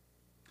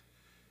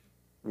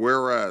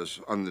 Whereas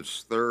on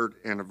this third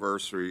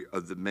anniversary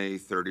of the May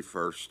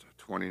 31st,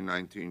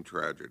 2019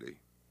 tragedy,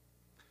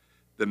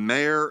 the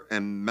mayor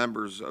and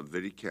members of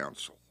City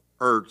Council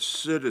urge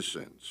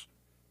citizens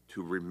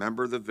to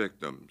remember the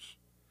victims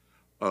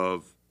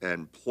of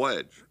and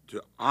pledge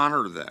to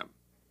honor them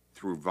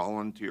through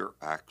volunteer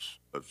acts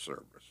of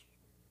service.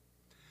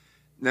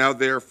 Now,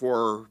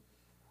 therefore,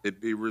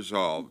 it be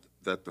resolved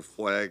that the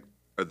flag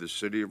of the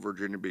City of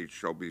Virginia Beach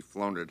shall be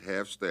flown at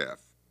half-staff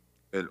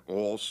in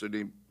all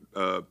city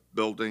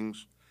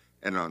buildings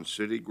and on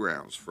city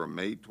grounds from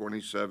May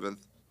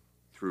 27th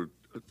through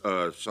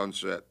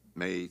sunset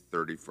May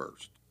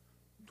 31st,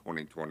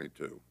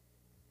 2022.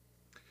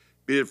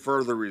 Be it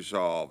further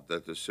resolved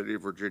that the City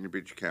of Virginia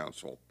Beach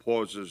Council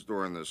pauses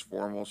during this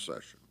formal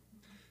session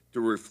to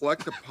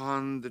reflect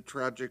upon the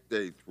tragic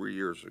day 3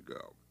 years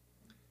ago,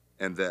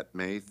 and that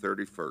May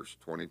 31st,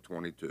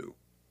 2022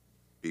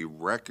 be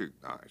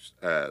recognized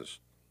as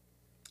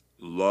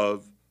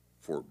Love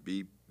for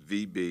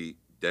VB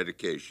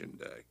Dedication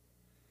Day,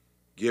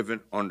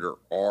 given under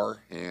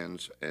our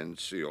hands and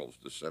seals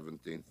the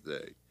 17th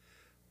day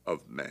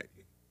of May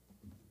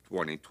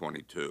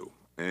 2022.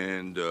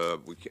 And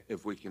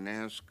if we can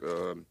ask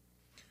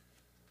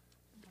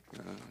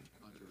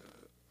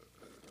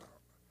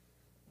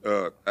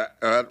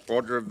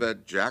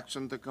Audra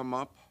Jackson to come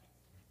up.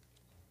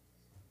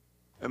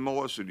 And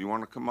Melissa, do you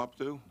want to come up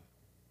too?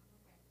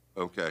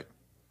 Okay.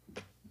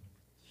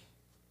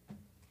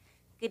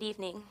 Good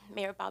evening,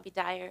 Mayor Bobby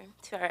Dyer,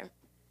 to our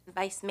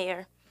Vice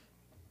Mayor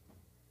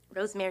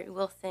Rosemary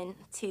Wilson,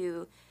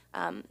 to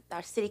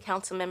our City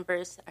Council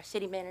members, our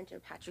City Manager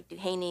Patrick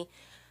Duhaney,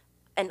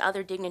 and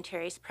other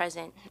dignitaries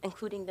present,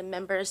 including the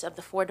members of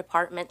the 4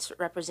 departments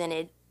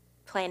represented: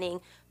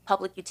 Planning,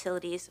 Public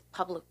Utilities,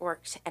 Public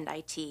Works, and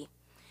IT.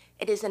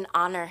 It is an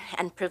honor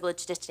and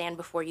privilege to stand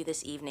before you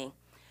this evening.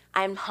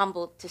 I am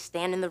humbled to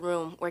stand in the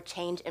room where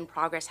change and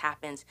progress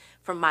happens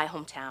from my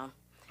hometown.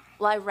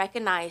 While I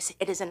recognize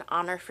it is an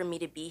honor for me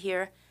to be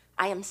here,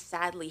 I am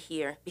sadly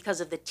here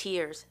because of the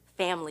tears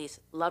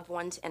families, loved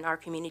ones in our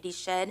community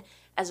shed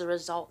as a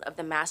result of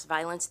the mass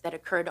violence that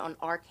occurred on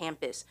our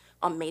campus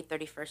on May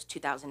 31st,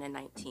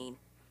 2019.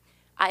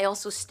 I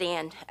also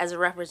stand as a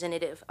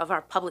representative of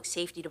our Public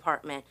Safety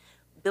Department,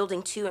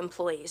 Building 2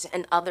 employees,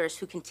 and others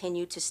who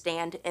continue to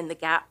stand in the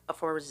gap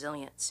for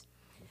resilience.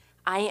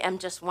 I am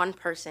just one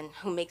person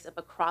who makes up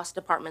a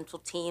cross-departmental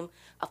team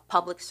of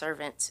public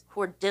servants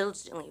who are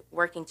diligently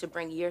working to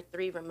bring Year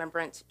 3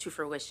 remembrance to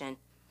fruition.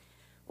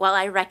 While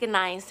I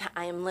recognize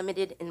I am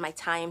limited in my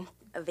time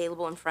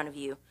available in front of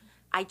you,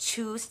 I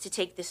choose to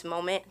take this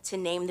moment to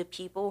name the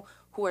people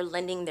who are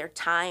lending their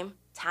time,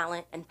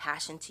 talent, and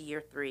passion to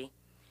Year 3.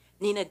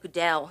 Nina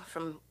Goodell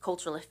from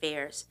Cultural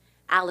Affairs,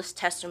 Alice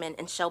Testerman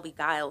and Shelby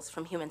Giles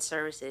from Human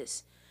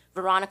Services,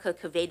 Veronica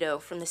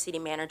Quevedo from the City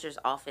Manager's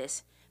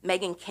Office,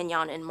 Megan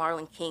Kenyon and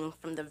Marlon King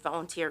from the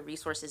Volunteer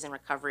Resources and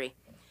Recovery,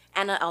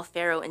 Anna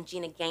Alfaro and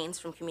Gina Gaines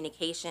from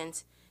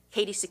Communications,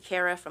 Katie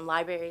Sequeira from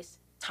Libraries,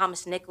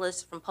 Thomas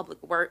Nicholas from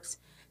Public Works,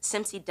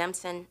 Simpsy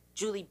Dempson,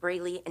 Julie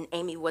Braley and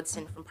Amy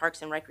Woodson from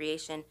Parks and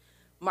Recreation,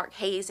 Mark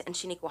Hayes and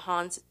Shaniqua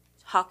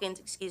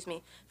Hawkins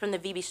from the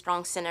VB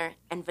Strong Center,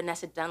 and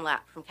Vanessa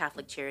Dunlap from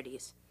Catholic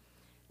Charities.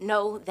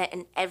 Know that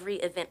in every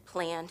event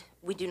planned,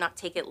 we do not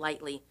take it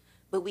lightly,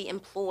 but we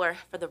implore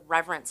for the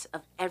reverence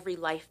of every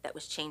life that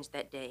was changed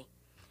that day.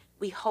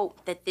 We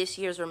hope that this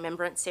year's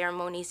remembrance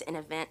ceremonies and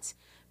events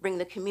bring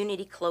the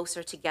community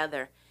closer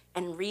together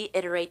and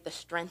reiterate the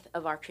strength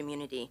of our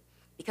community,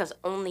 because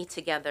only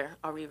together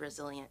are we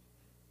resilient.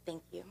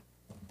 Thank you.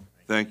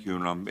 Thank you,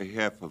 and on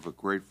behalf of a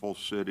grateful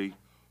city,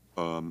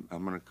 I'm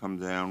going to come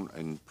down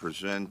and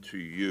present to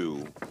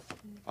you,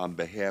 on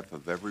behalf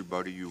of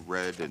everybody you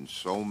read and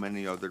so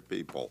many other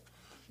people,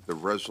 the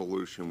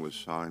resolution was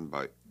signed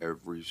by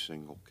every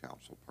single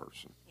council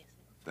person. Yes.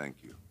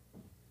 Thank you.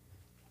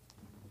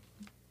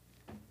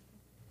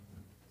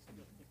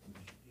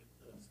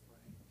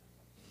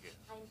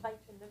 invite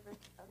your members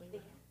of the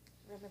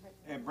Remembrance.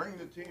 And bring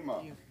the team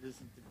up. Thank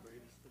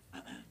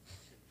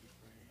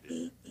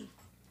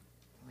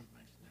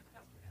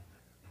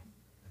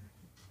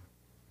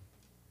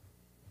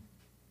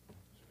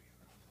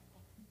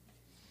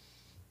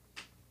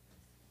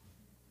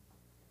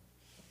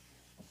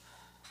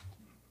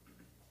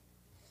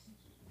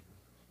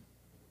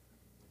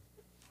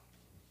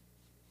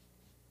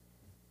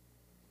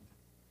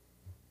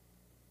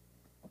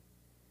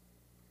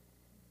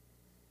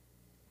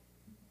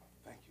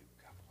you.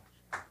 God bless you.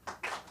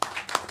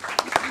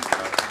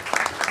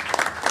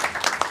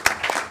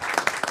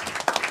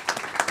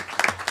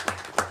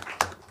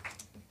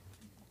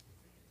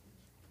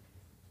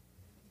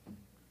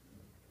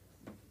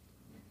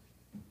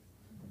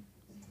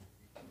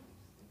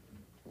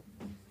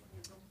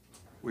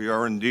 We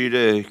are indeed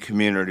a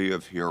community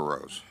of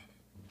heroes.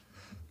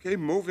 Okay,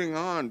 moving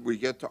on, we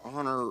get to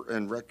honor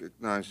and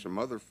recognize some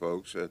other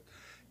folks,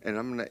 and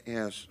I'm going to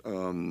ask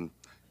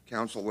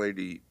Council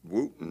Lady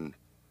Wooten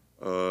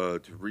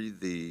to read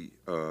the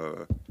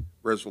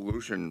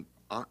resolution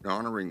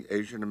honoring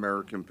Asian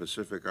American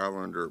Pacific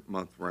Islander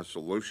Month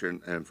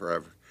resolution, and for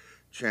have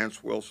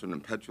Chance Wilson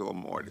and Petula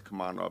Moy to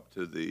come on up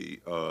to the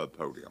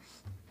podium.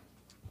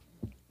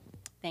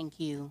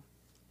 Thank you.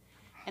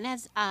 And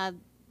as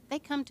they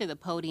come to the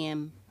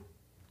podium,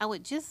 I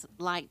would just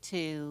like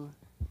to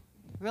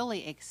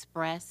really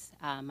express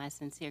my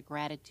sincere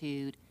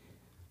gratitude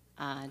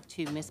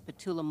to Ms.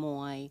 Petula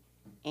Moy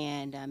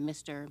and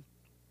Mr.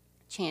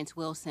 Chance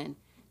Wilson.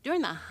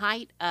 During the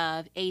height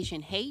of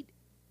Asian hate,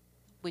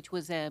 which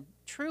was a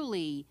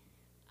truly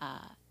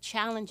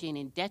challenging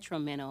and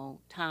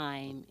detrimental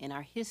time in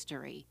our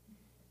history,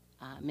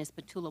 Ms.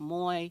 Petula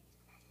Moy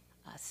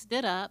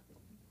stood up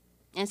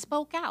and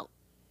spoke out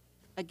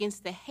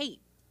against the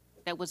hate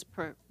that was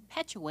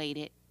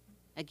perpetuated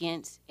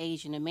against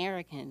Asian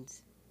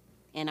Americans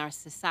in our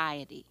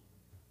society.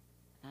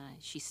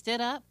 She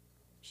stood up,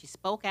 she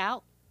spoke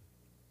out.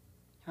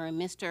 Her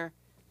and Mr.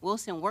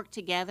 Wilson worked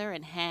together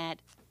and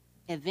had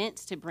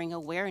events to bring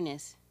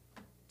awareness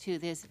to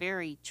this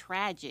very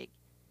tragic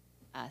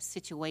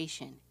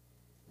situation.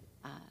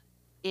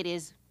 It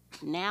is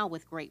now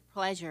with great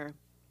pleasure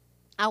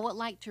I would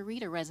like to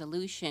read a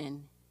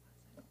resolution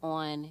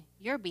on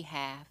your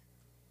behalf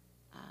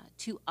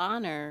to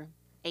honor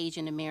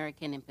Asian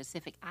American and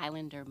Pacific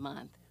Islander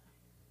Month,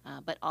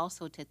 but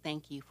also to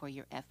thank you for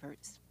your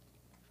efforts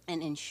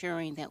in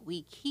ensuring that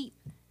we keep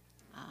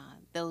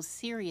those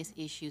serious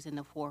issues in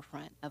the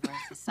forefront of our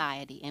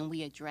society and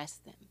we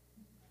address them.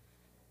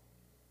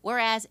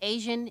 Whereas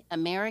Asian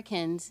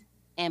Americans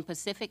and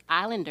Pacific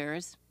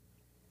Islanders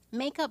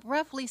make up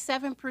roughly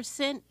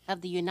 7% of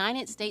the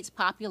United States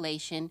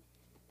population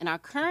and are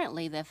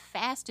currently the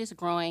fastest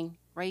growing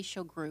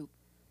racial group.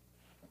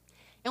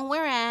 And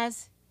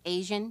whereas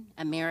Asian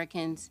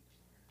Americans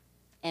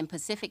and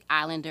Pacific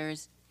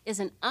Islanders is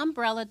an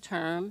umbrella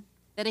term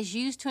that is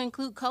used to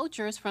include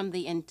cultures from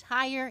the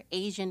entire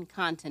Asian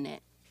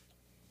continent.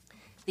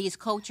 These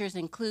cultures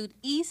include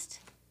East,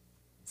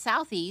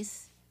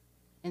 Southeast,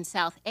 and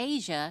South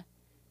Asia,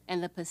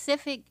 and the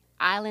Pacific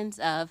islands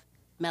of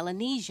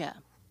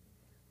Melanesia,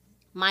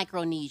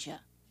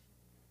 Micronesia,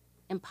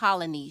 and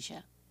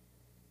Polynesia.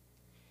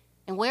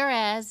 And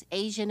whereas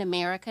Asian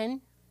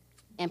American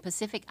and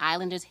Pacific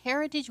Islanders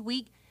Heritage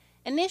Week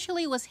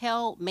initially was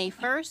held May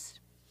 1st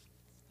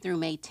through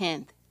May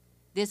 10th,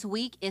 this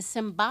week is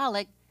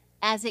symbolic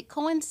as it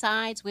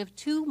coincides with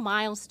two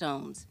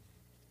milestones.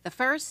 The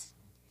first,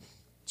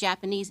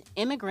 Japanese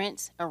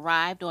immigrants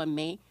arrived on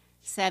May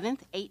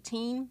 7th,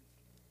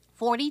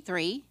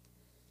 1843,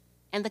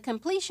 and the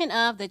completion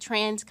of the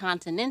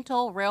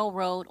Transcontinental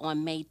Railroad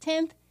on May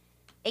 10th,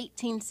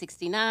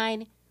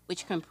 1869,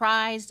 which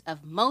comprised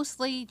of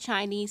mostly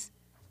Chinese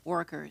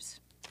workers.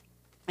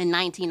 In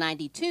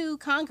 1992,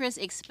 Congress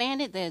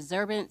expanded the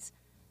observance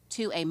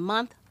to a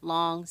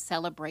month-long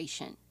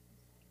celebration.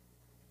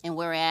 And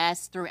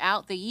whereas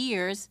throughout the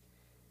years,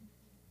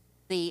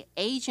 the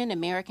Asian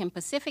American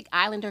Pacific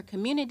Islander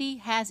community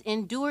has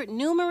endured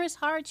numerous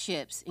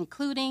hardships,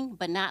 including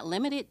but not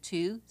limited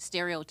to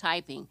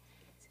stereotyping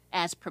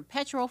as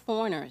perpetual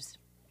foreigners,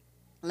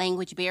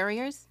 language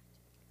barriers,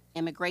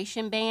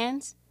 immigration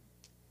bans,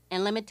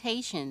 and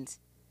limitations,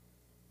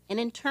 and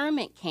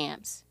internment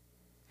camps,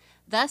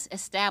 thus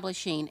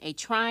establishing a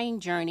trying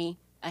journey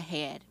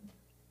ahead.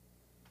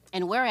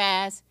 And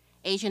whereas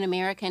Asian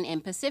American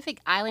and Pacific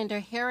Islander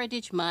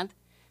Heritage Month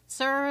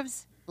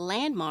serves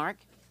landmark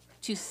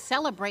to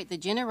celebrate the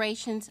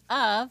generations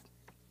of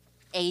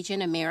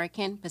Asian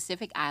American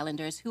Pacific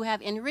Islanders who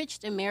have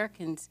enriched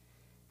Americans'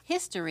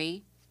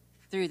 history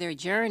through their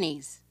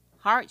journeys,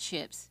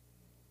 hardships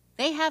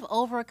they have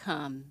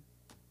overcome,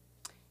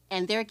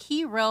 and their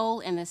key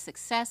role in the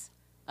success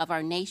of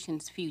our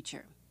nation's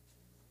future.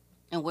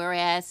 And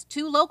whereas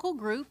two local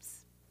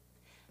groups,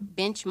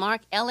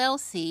 Benchmark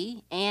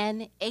LLC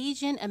and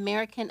Asian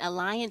American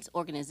Alliance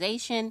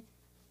Organization,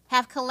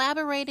 have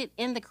collaborated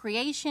in the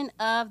creation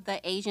of the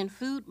Asian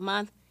Food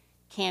Month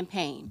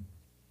campaign.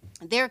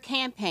 Their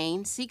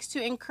campaign seeks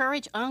to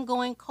encourage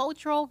ongoing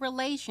cultural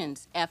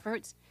relations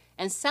efforts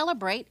and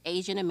celebrate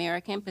Asian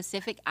American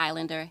Pacific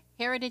Islander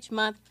Heritage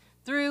Month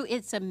through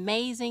its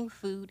amazing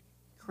food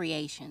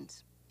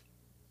creations.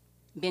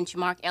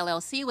 Benchmark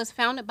LLC was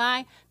founded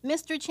by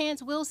Mr.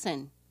 Chance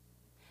Wilson.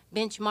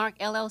 Benchmark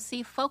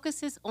LLC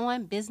focuses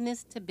on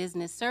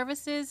business-to-business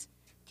services,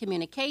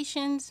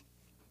 communications,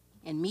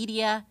 and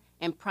media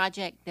and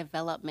project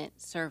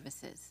development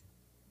services.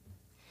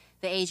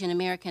 The Asian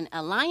American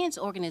Alliance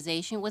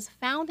organization was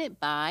founded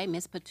by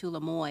Ms.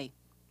 Petula Moy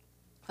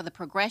for the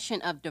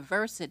progression of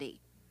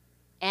diversity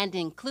and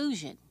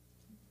inclusion.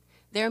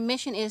 Their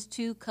mission is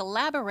to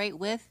collaborate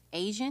with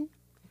Asian,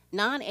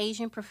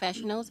 non-Asian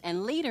professionals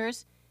and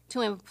leaders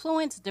to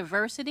influence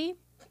diversity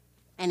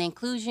and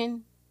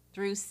inclusion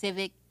through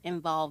civic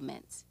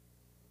involvements.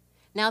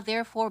 Now,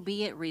 therefore,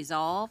 be it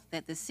resolved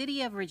that the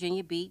City of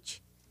Virginia Beach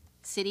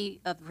City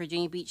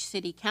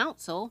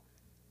Council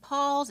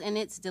pause in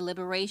its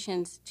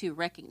deliberations to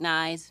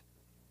recognize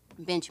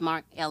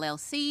Benchmark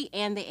LLC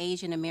and the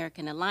Asian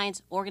American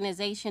Alliance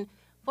organization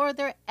for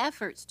their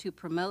efforts to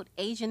promote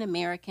Asian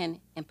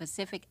American and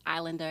Pacific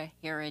Islander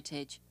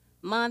Heritage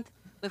Month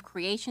with the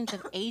creation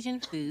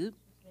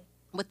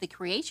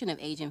of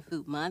Asian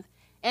Food Month,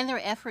 and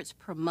their efforts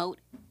promote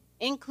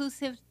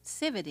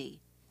inclusivity,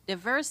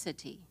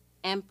 diversity,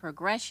 and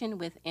progression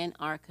within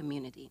our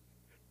community.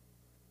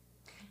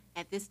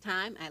 At this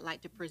time, I'd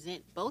like to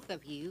present both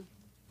of you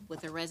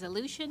with a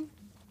resolution,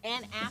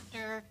 and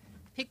after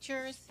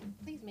pictures,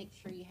 please make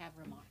sure you have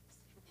remarks.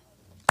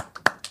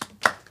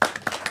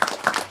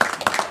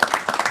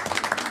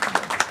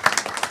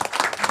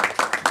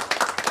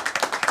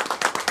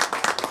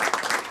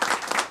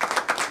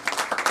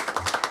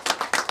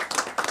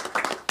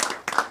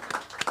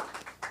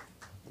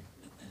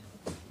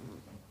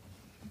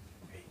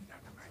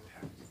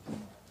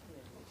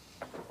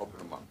 Open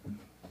them up.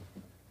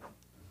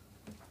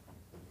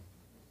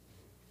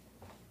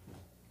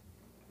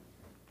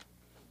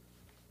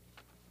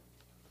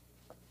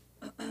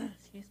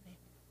 Excuse me.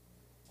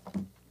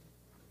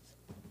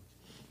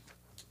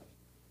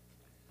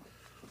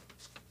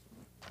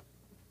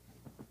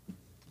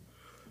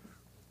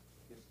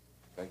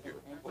 Thank you.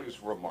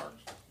 Please,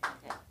 remarks.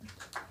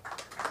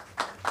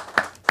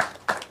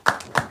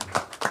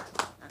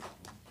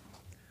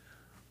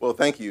 Well,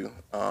 thank you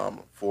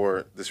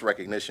for this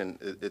recognition.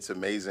 It's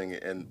amazing,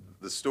 and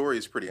the story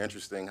is pretty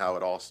interesting how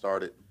it all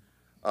started.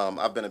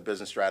 I've been a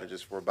business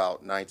strategist for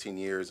about 19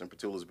 years, and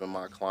Petula's been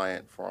my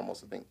client for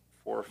almost, I think,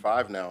 4 or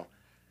 5 now.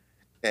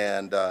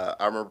 And I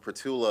remember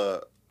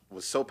Petula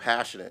was so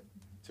passionate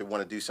to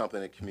want to do something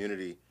in the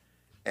community,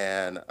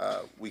 and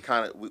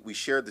we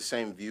shared the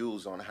same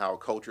views on how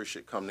culture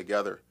should come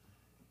together.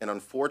 And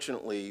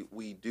unfortunately,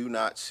 we do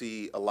not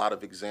see a lot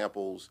of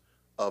examples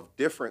of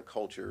different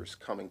cultures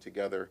coming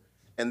together,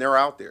 and they're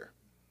out there.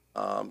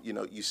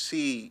 You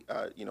see,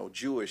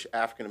 Jewish,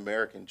 African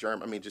American,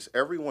 German. I mean, just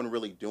everyone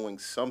really doing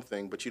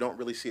something, but you don't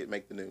really see it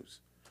make the news.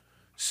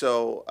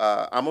 So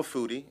I'm a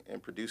foodie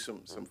and produce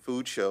some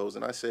food shows,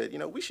 and I said,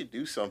 we should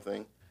do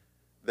something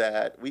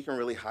that we can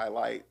really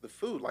highlight the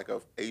food, like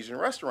a Asian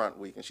Restaurant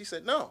Week. And she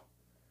said, no,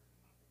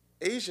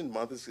 Asian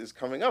Month is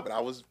coming up, and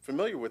I was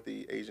familiar with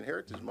the Asian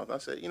Heritage Month. I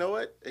said, you know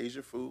what,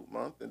 Asian Food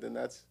Month, and then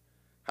that's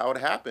how it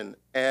happened.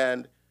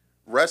 And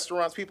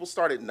restaurants, people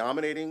started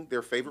nominating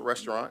their favorite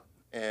restaurant,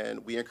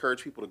 and we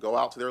encouraged people to go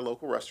out to their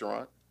local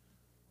restaurant.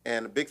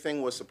 And the big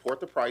thing was support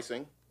the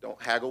pricing. Don't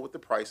haggle with the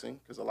pricing,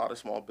 because a lot of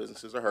small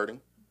businesses are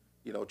hurting.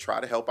 Try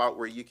to help out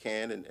where you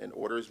can and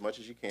order as much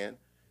as you can.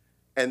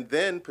 And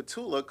then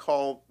Petula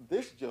called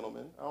this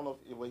gentleman, I don't know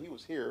if he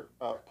was here,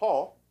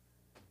 Paul,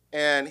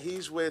 and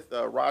he's with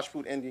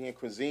Rajput Indian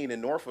Cuisine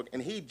in Norfolk,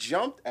 and he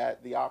jumped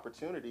at the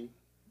opportunity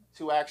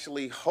to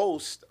actually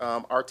host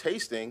our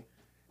tasting.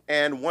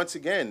 And once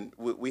again,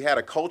 we had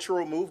a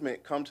cultural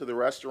movement come to the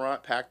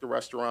restaurant, pack the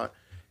restaurant,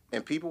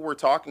 and people were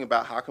talking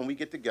about how can we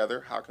get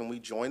together, how can we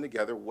join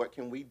together, what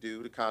can we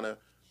do to kind of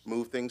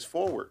move things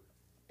forward.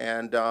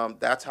 And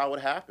that's how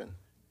it happened.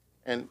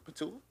 And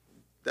Petula,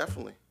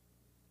 definitely.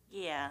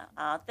 Yeah,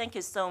 thank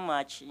you so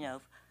much,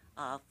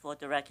 for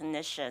the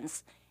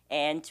recognitions.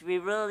 And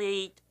we're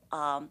really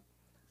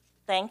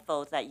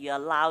thankful that you're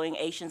allowing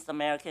Asian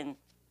American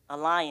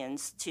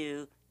Alliance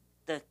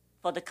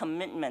for the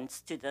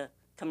commitments to the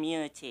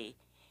community.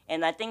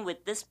 And I think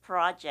with this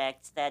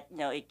project that,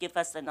 it gives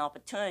us an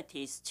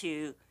opportunities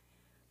to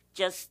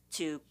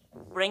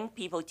bring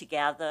people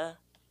together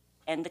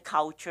and the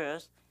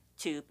cultures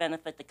to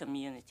benefit the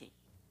community.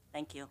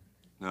 Thank you.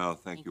 No,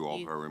 thank you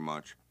all very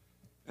much.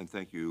 And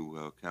thank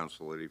you,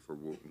 Council Lady, for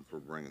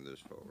bringing this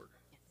forward.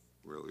 Yes.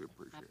 Really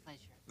appreciate it. My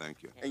pleasure.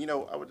 Thank you. And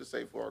I would just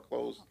say before I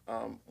close,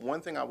 one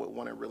thing I would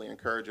want to really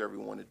encourage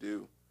everyone to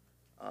do,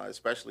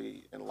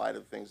 especially in light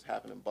of things that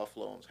happen in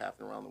Buffalo and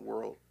happening around the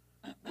world,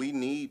 we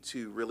need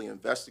to really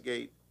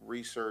investigate,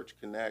 research,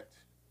 connect,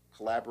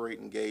 collaborate,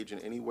 engage in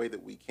any way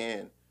that we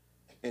can,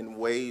 in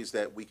ways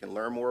that we can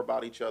learn more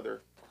about each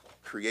other,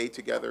 create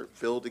together,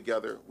 build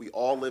together. We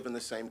all live in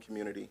the same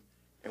community,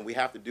 And we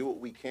have to do what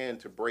we can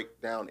to break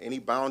down any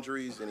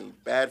boundaries, any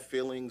bad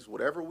feelings,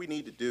 whatever we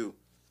need to do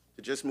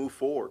to just move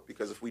forward.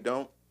 Because if we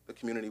don't, the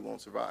community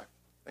won't survive.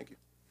 Thank you.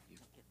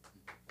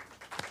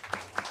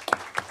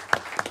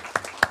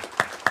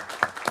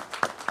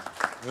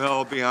 Well,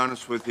 I'll be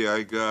honest with you,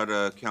 I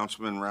got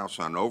Councilman Rouse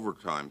on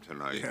overtime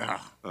tonight. Yeah.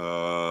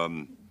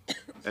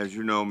 As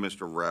you know,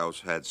 Mr. Rouse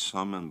had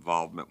some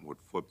involvement with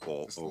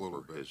football Just a little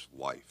over bit. his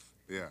life.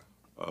 Yeah.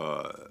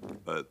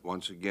 But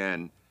once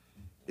again,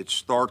 it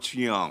starts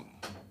young.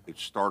 It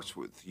starts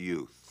with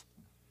youth.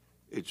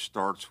 It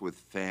starts with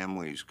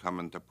families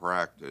coming to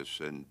practice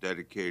and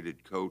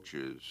dedicated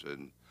coaches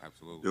and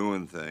Absolutely.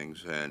 doing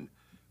things. And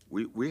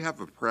we have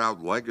a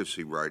proud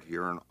legacy right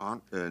here.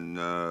 And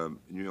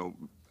you know,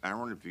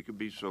 Aaron, if you could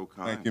be so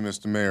kind. Thank you,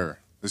 Mr. Mayor.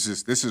 This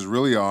is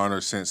really an honor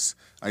since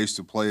I used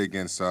to play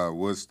against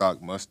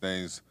Woodstock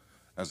Mustangs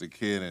as a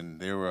kid, and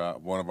they were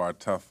one of our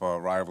tough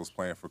rivals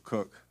playing for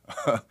Cook,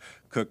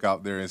 Cook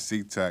out there in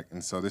SeaTech.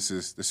 And so this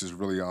is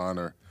really an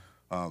honor.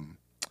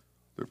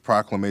 The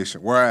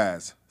proclamation.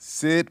 Whereas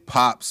Sid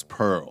Pops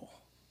Pearl,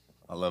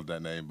 I love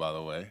that name, by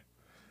the way.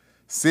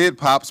 Sid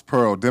Pops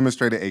Pearl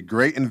demonstrated a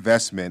great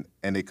investment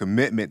and a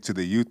commitment to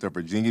the youth of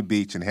Virginia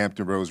Beach and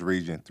Hampton Roads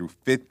region through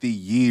 50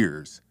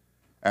 years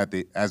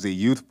as a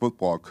youth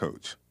football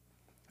coach.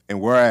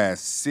 And whereas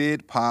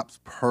Sid Pops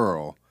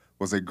Pearl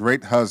was a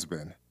great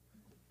husband,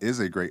 is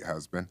a great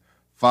husband,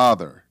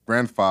 father,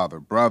 grandfather,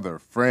 brother,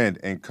 friend,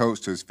 and coach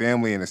to his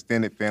family and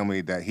extended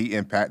family that he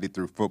impacted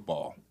through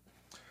football.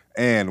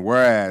 And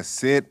whereas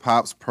Sid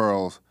Pops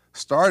Pearl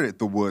started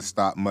the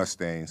Woodstock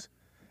Mustangs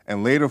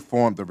and later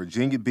formed the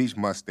Virginia Beach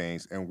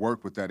Mustangs and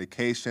worked with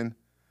dedication,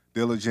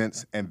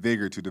 diligence, and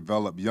vigor to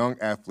develop young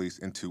athletes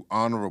into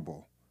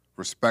honorable,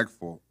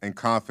 respectful, and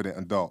confident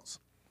adults.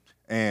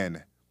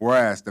 And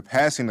whereas the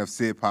passing of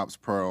Sid Pops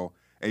Pearl,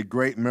 a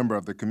great member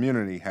of the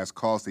community, has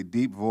caused a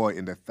deep void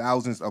in the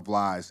thousands of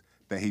lives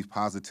that he's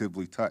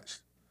positively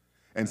touched.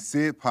 And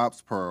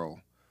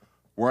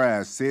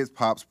whereas Sid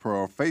Pops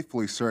Pearl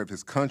faithfully served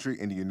his country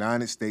in the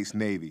United States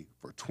Navy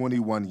for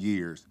 21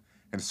 years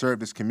and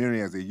served his community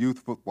as a youth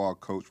football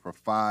coach for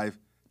 5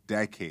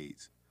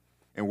 decades.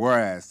 And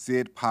whereas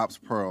Sid Pops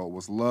Pearl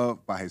was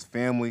loved by his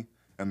family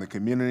and the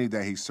community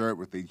that he served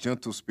with a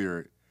gentle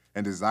spirit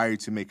and desire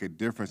to make a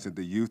difference in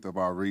the youth of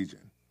our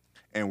region.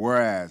 And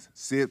whereas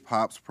Sid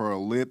Pops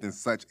Pearl lived in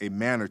such a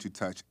manner to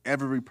touch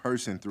every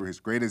person through his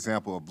great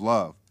example of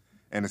love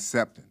and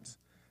acceptance.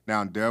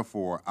 Now, and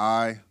therefore,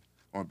 I,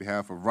 on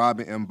behalf of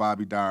Robin M.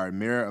 Bobby Dyer,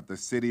 Mayor of the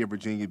City of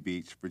Virginia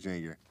Beach,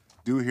 Virginia,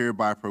 do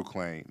hereby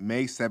proclaim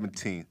May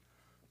 17th,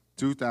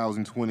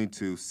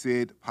 2022,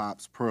 Sid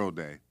Pops Pearl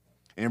Day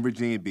in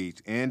Virginia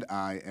Beach, and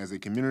I, as a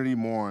community,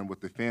 mourn with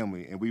the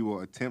family, and we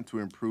will attempt to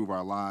improve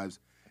our lives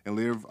and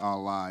live our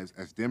lives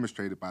as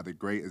demonstrated by the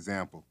great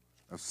example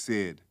of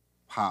Sid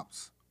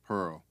Pops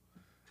Pearl.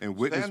 And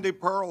witness, Sandy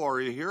Pearl, are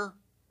you here?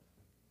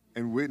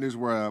 and witness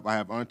whereof I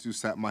have unto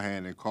set my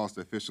hand and caused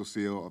the official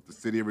seal of the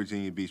City of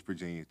Virginia Beach,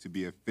 Virginia, to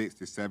be affixed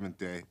the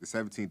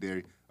 17th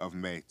day of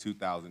May,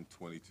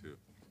 2022.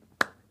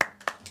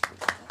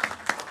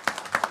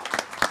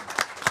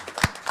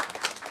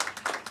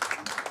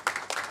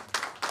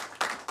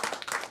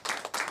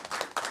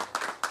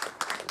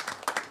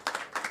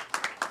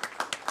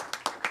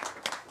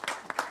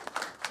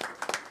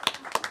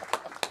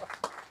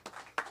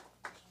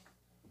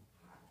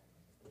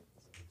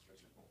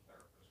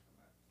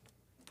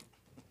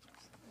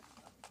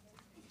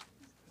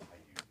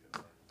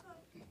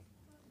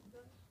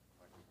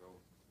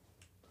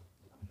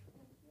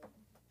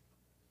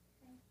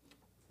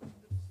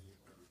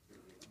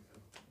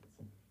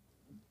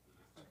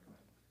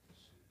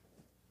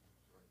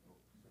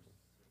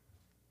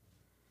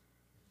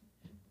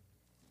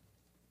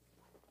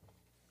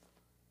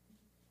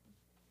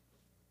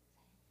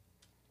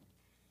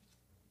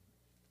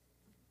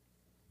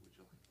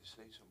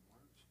 Say some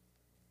words.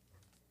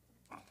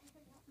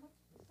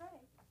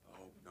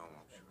 Oh, no, I'm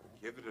sure.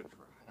 Give it a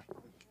try.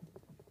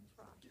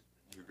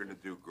 You're going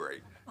to do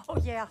great. Oh,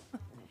 yeah.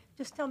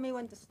 Just tell me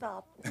when to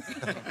stop.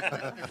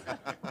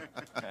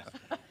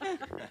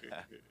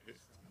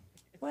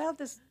 Well,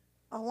 there's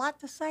a lot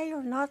to say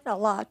or not a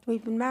lot.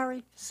 We've been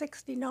married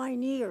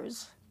 69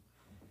 years.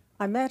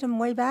 I met him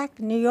way back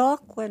in New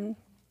York when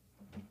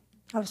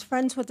I was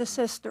friends with his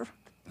sister.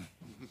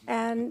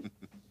 And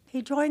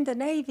he joined the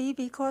Navy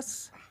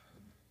because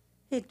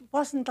he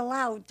wasn't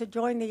allowed to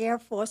join the Air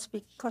Force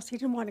because he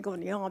didn't want to go in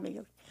the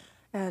Army.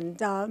 And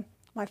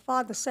my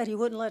father said he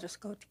wouldn't let us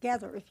go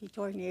together if he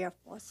joined the Air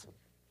Force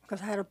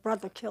because I had a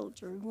brother killed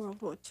during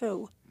World War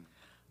II.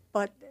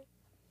 But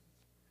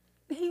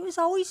he was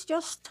always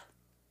just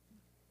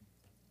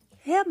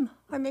him.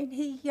 I mean,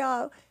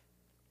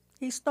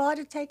 he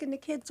started taking the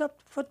kids up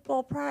to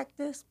football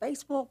practice,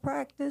 baseball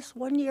practice.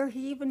 One year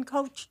he even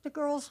coached the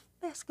girls'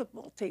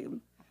 basketball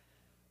team.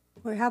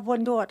 We have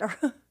one daughter.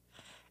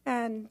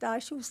 And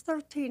she was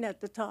 13 at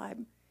the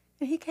time.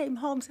 And he came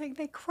home saying,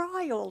 they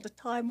cry all the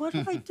time. What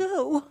do I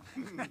do?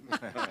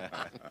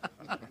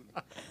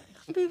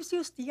 He was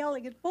used to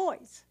yelling at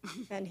boys,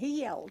 and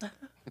he yelled.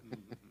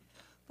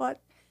 but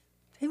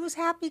he was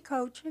happy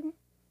coaching.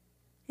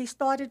 He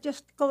started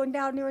just going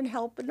down there and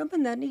helping them,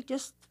 and then he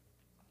just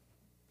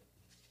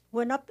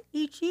went up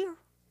each year.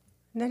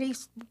 And then he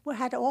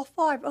had all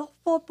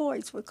four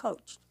boys were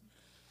coached.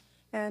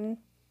 And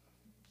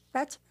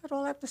that's about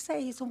all I have to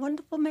say. He's a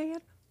wonderful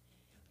man.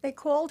 They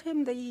called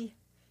him the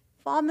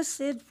Farmer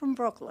Sid from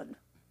Brooklyn.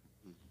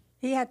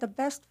 He had the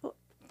best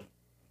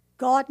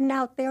garden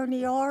out there in the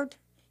yard.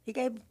 He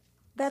gave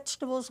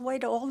vegetables away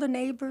to all the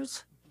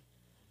neighbors.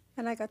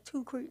 And I got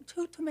two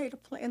tomato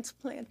plants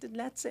planted, and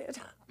that's it.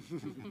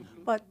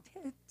 But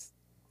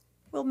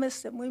we'll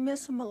miss him. We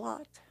miss him a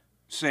lot.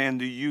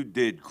 Sandy, you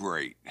did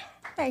great.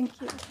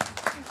 Thank you.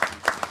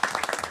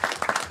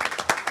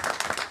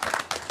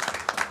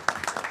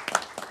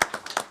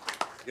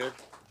 Good.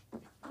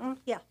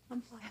 Yeah,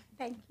 I'm fine.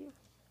 Thank you.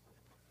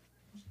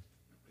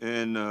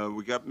 And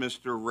we got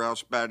Mr.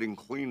 Rouse batting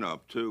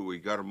cleanup, too. We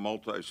got a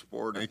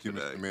multi-sport today. Thank you,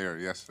 Mr. Mayor.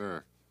 Yes,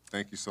 sir.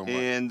 Thank you so much.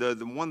 And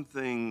the one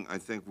thing I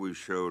think we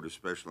showed,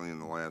 especially in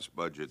the last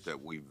budget, that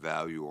we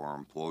value our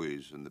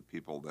employees and the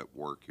people that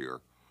work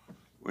here.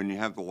 When you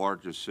have the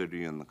largest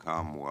city in the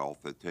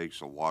Commonwealth, it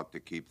takes a lot to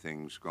keep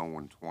things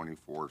going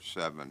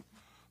 24/7.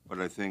 But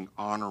I think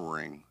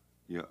honoring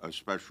a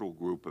special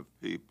group of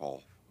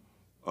people,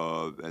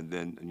 and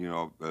then,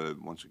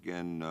 once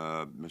again,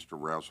 Mr.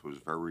 Rouse was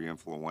very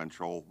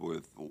influential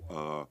with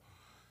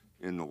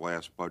in the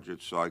last budget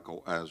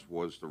cycle, as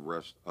was the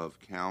rest of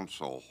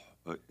council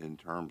in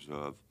terms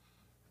of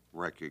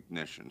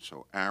recognition.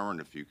 So,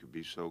 Aaron, if you could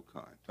be so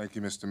kind. Thank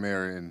you, Mr.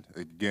 Mayor, and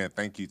again,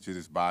 thank you to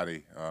this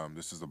body.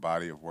 This is a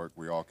body of work.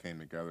 We all came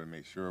together to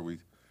make sure we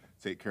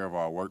take care of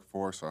our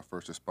workforce, our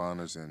first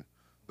responders, and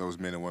those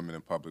men and women in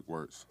public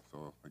works.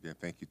 So, again,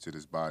 thank you to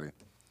this body.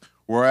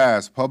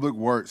 Whereas public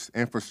works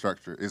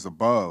infrastructure is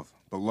above,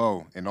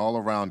 below, and all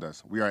around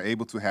us, we are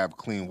able to have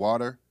clean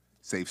water,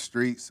 safe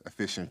streets,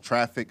 efficient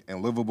traffic,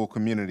 and livable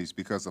communities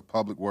because of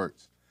public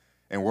works.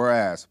 And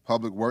whereas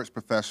public works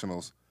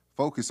professionals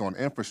focus on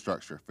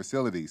infrastructure,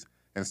 facilities,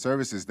 and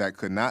services that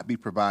could not be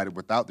provided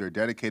without their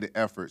dedicated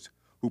efforts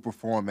who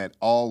perform at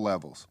all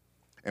levels.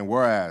 And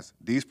whereas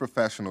these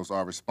professionals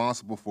are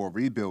responsible for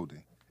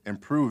rebuilding,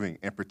 improving,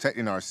 and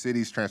protecting our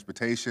city's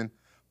transportation,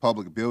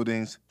 public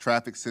buildings,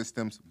 traffic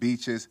systems,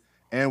 beaches,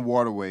 and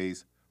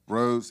waterways,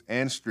 roads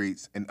and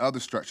streets, and other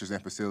structures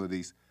and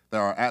facilities that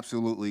are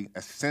absolutely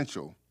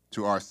essential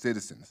to our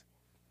citizens.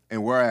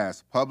 And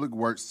whereas public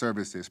works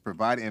services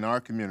provided in our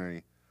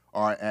community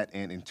are at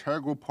an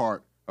integral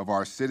part of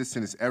our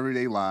citizens'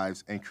 everyday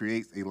lives and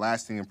creates a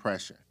lasting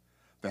impression.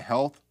 The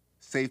health,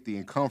 safety,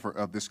 and comfort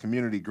of this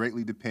community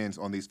greatly depends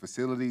on these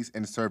facilities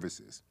and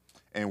services.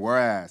 And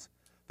whereas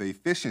the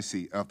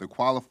efficiency of the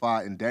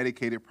qualified and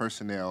dedicated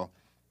personnel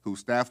who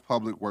staff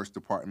public works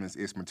departments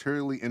is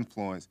materially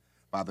influenced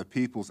by the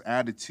people's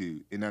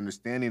attitude and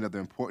understanding of the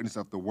importance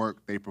of the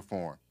work they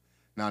perform.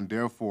 Now,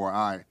 therefore,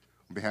 I,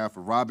 on behalf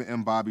of Robin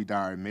M. Bobby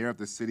Dyer, Mayor of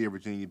the City of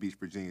Virginia Beach,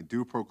 Virginia,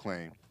 do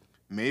proclaim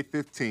May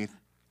 15th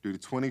through the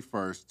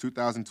 21st,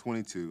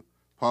 2022,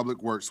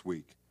 Public Works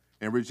Week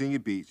in Virginia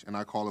Beach, and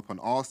I call upon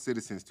all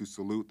citizens to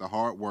salute the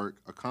hard work,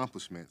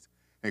 accomplishments,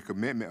 and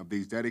commitment of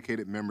these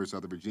dedicated members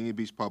of the Virginia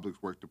Beach Public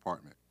Works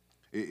Department.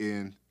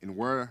 In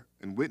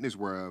witness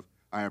whereof,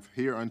 I have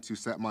hereunto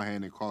set my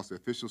hand and caused the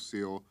official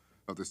seal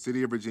of the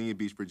City of Virginia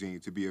Beach, Virginia,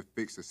 to be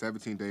affixed the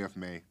 17th day of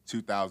May,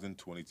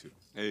 2022.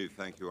 Hey,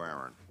 thank you,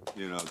 Aaron.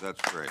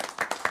 That's great.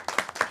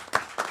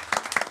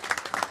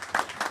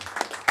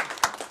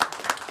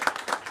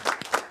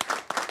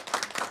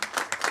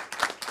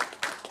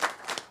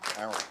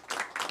 Aaron.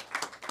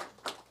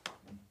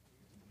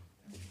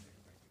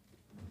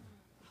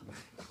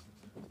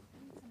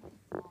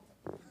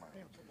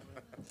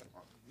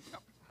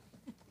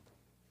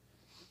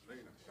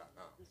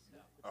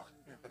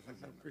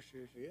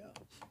 Appreciate you, yeah.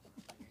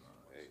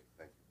 Hey,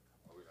 thank you.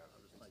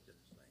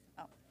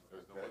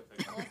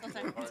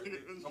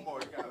 Come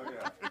on, you got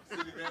it.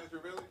 City manager,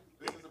 really?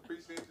 This is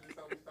appreciation. This is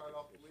how we start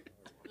off the week.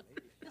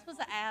 This was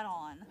an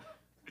add-on.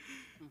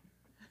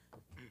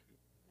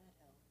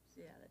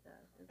 Yeah, that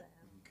does. Does that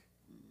help?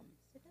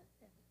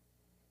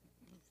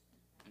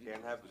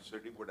 Can't have the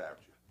city without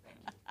you.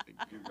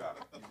 You got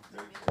it.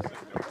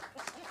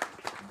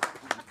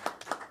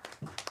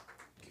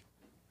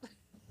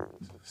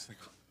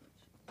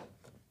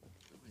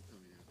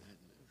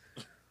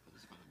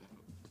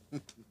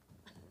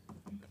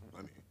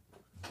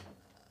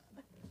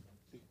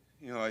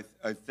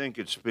 I think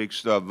it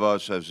speaks of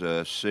us as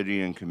a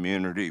city and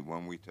community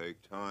when we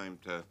take time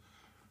to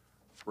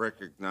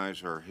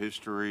recognize our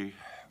history,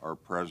 our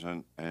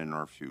present, and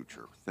our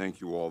future.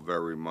 Thank you all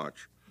very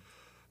much.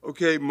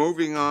 Okay,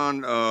 moving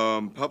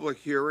on, public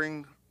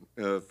hearing.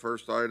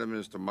 First item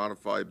is to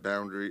modify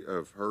boundary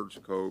of Herds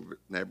Cove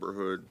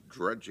Neighborhood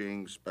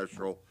Dredging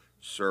Special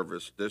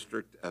Service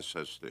District,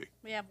 SSD.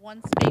 We have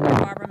one speaker,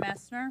 Barbara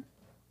Messner.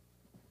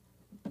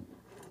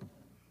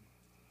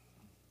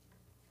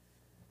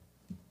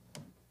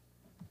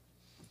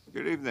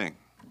 Good evening.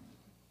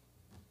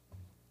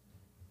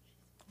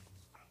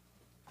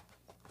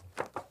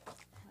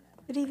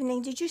 Good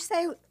evening. Did you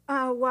say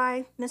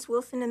why Miss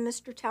Wilson and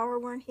Mr. Tower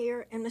weren't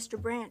here, and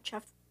Mr. Branch.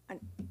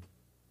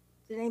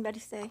 Did anybody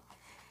say?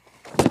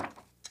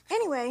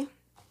 Anyway,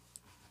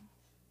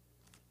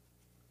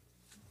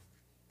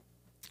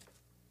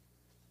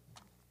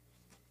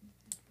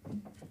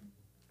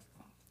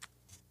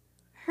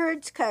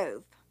 Heard's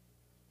Cove.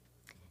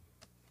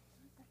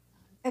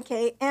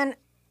 Okay, and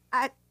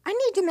I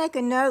need to make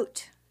a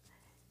note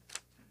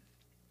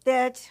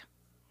that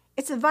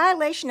it's a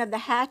violation of the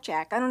Hatch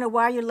Act. I don't know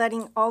why you're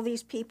letting all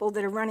these people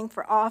that are running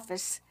for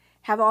office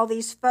have all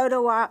these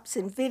photo ops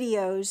and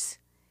videos.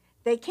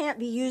 They can't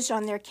be used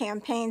on their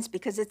campaigns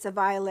because it's a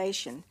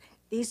violation.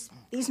 These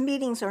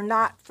meetings are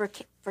not for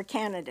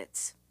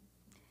candidates.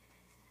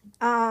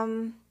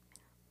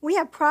 We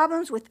have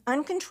problems with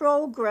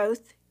uncontrolled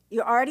growth.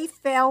 You already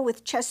fail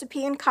with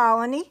Chesapeake and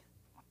Colony.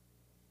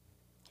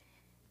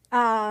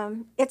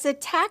 It's a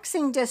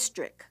taxing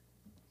district.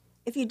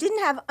 If you didn't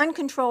have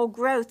uncontrolled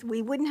growth,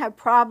 we wouldn't have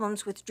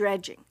problems with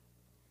dredging.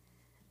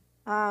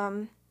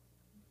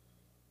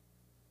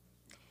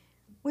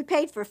 We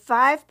paid for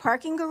 5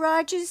 parking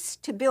garages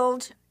to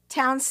build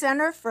town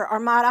center for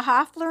Armada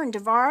Hoffler and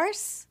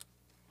DeVaris.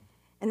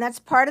 And that's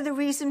part of the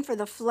reason for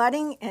the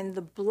flooding and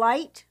the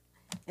blight.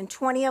 In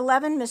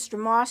 2011, Mr.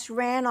 Moss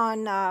ran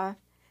on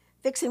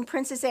fixing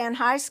Princess Anne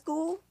High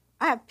School.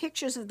 I have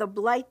pictures of the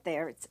blight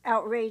there. It's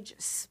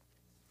outrageous.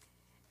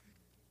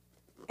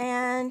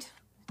 And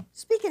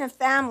speaking of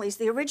families,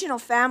 the original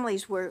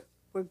families were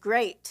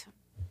great.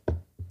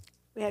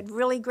 We had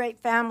really great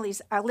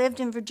families. I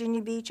lived in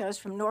Virginia Beach. I was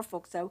from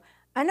Norfolk, so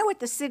I know what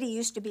the city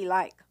used to be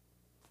like.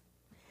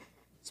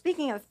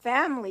 Speaking of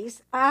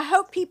families, I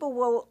hope people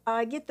will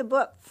get the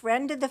book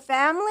Friend of the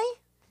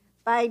Family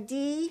by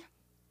D.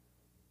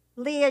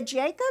 Leah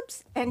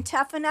Jacobs and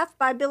Tough Enough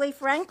by Billy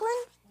Franklin,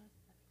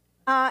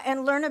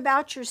 and learn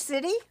about your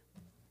city.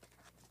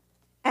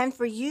 And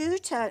for you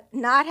to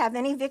not have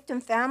any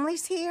victim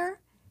families here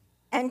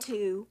and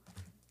to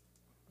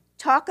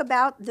talk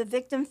about the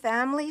victim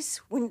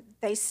families when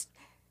they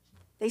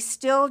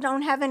still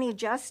don't have any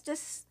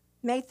justice,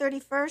 May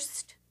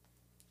 31st.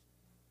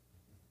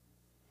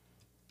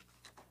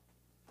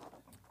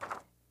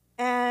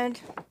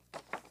 And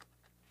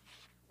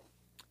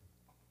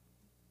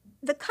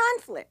the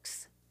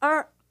conflicts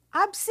are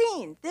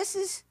obscene. This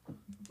is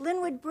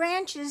Linwood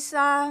Branch's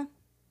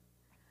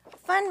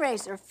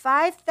fundraiser,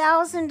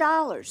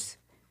 $5,000.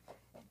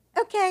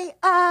 Okay,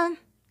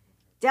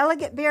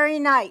 Delegate Barry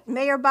Knight,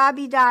 Mayor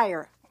Bobby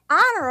Dyer,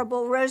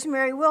 Honorable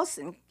Rosemary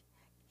Wilson,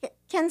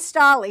 Ken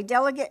Stolley,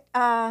 Delegate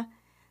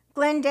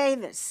Glenn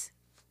Davis,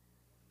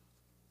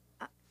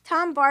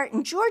 Tom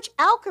Barton, George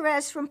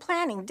Alcaraz from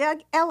Planning,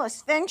 Doug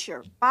Ellis,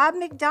 Venture, Bob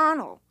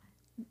McDonald,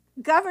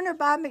 Governor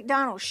Bob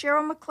McDonald,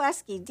 Cheryl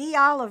McCleskey, Dee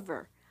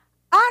Oliver,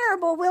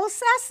 Honorable Will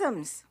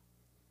Sessoms,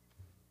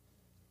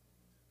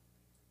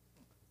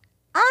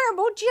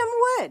 Honorable Jim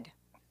Wood,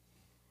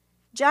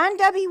 John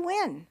W.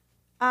 Wynn,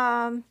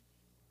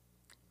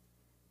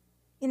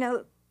 you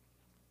know,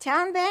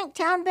 Town Bank,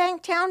 Town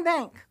Bank, Town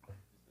Bank.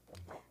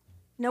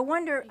 No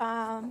wonder.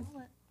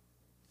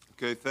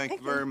 Okay, thank you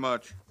very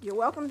much. You're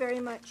welcome very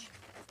much.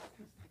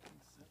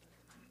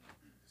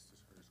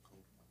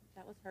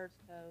 That was Heard's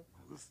Cove.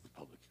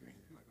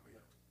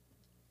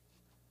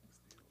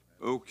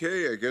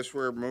 Okay, I guess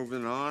we're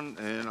moving on,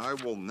 and I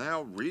will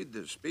now read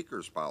the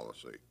speaker's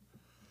policy.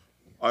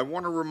 I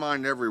want to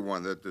remind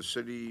everyone that the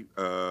City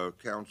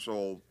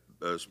Council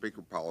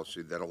speaker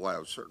policy that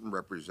allows certain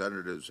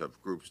representatives of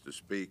groups to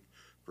speak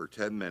for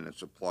 10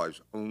 minutes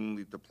applies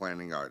only to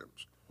planning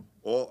items.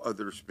 All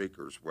other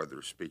speakers,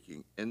 whether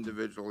speaking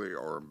individually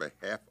or on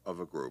behalf of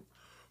a group,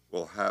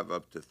 will have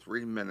up to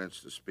 3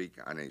 minutes to speak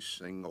on a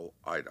single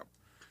item.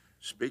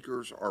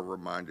 Speakers are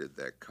reminded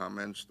that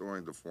comments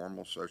during the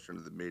formal session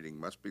of the meeting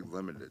must be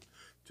limited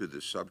to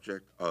the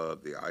subject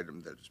of the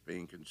item that is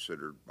being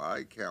considered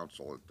by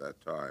council at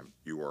that time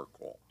you are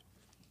called.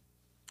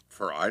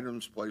 For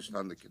items placed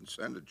on the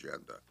consent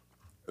agenda,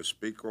 a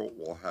speaker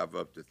will have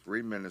up to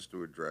 3 minutes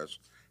to address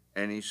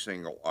any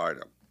single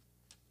item.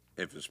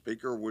 If a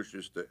speaker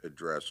wishes to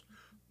address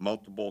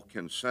multiple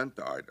consent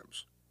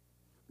items,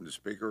 the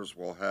speakers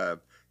will have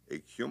a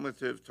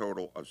cumulative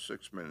total of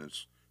 6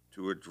 minutes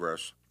to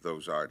address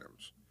those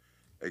items.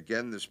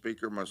 Again, the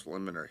speaker must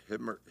limit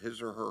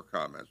his or her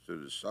comments to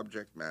the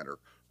subject matter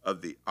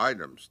of the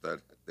items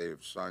that they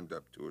have signed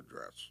up to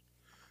address.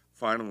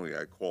 Finally,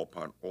 I call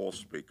upon all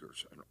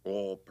speakers and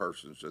all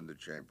persons in the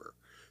chamber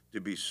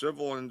to be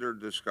civil in their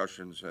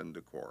discussions and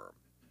decorum.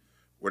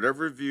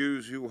 Whatever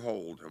views you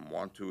hold and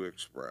want to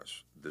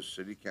express, the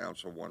City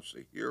Council wants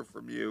to hear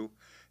from you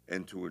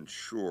and to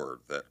ensure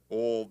that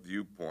all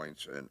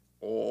viewpoints and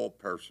all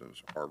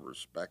persons are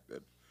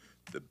respected.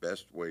 The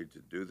best way to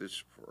do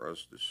this for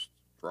us to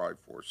strive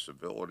for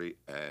civility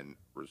and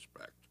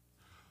respect.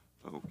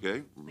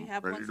 Okay, We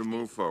have ready one to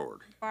move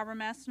forward. Barbara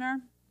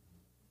Messner.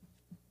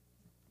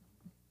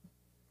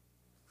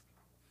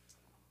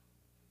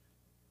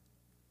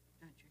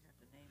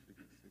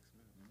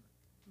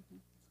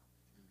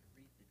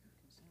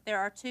 There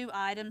are 2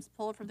 items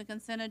pulled from the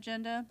consent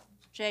agenda.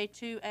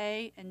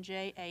 J2A, and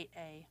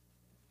J8A.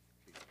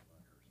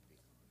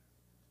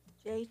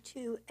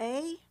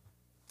 J2A.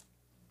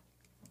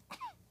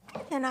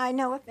 Can I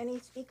know if any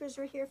speakers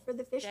are here for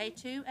the fishing?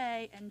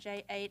 J2A and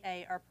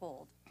J8A are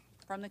pulled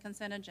from the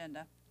consent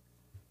agenda.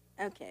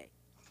 Okay.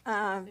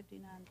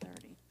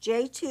 5930.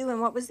 J2,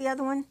 and what was the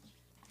other one?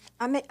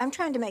 I'm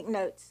trying to make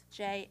notes.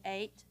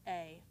 J8A.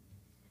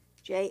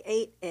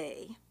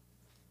 J8A.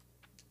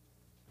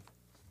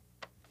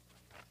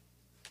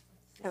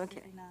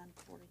 Okay.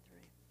 5943.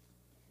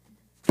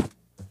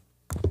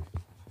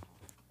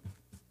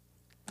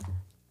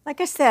 Like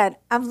I said,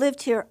 I've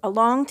lived here a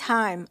long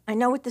time. I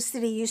know what the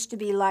city used to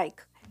be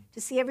like.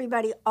 To see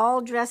everybody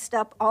all dressed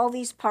up, all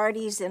these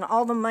parties, and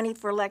all the money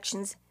for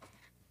elections,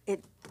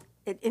 it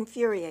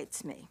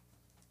infuriates me.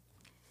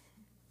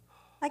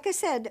 Like I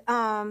said,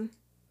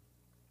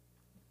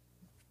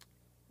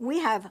 we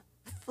have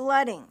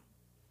flooding.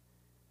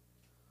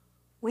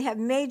 We have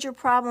major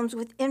problems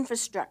with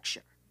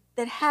infrastructure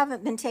that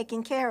haven't been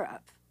taken care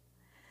of.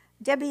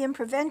 Debbie and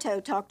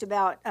Prevento talked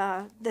about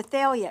the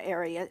Thalia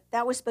area.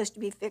 That was supposed to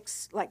be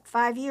fixed like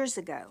 5 years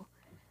ago.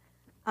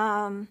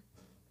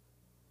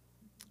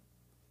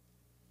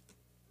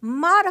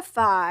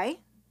 Modify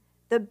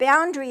the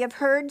boundary of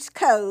Hurd's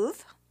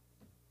Cove.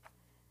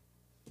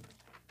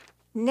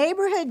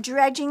 Neighborhood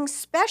Dredging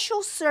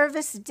Special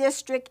Service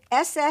District,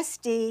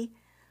 SSD,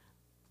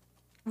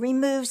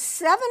 removes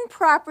 7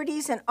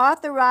 properties and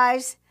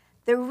authorize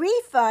the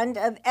refund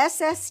of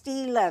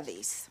SSD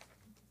levies.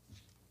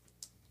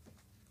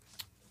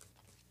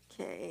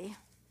 Okay.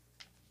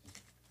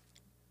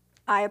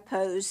 I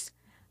oppose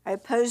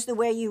the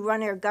way you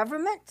run our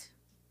government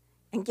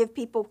and give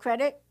people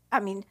credit. I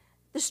mean,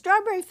 the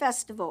Strawberry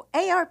Festival,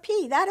 ARP,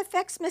 that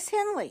affects Miss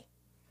Henley.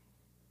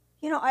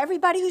 You know,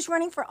 everybody who's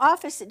running for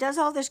office that does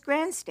all this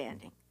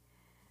grandstanding.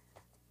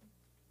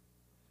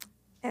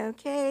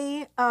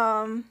 Okay,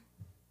 5.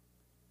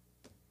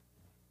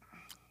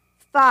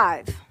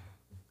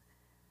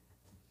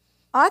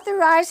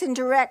 Authorize and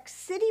direct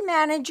city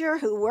manager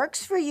who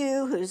works for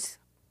you, who's,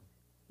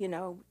 you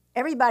know,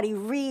 everybody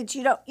reads,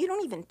 you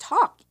don't even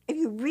talk. If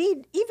you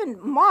read, even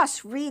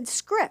Moss reads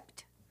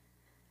script.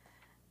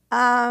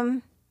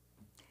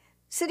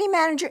 City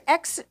manager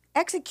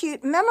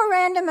execute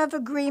memorandum of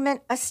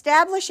agreement,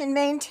 establish and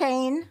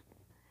maintain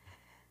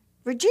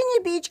Virginia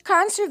Beach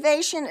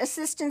Conservation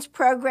Assistance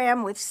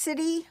Program with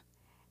City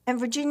and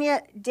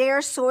Virginia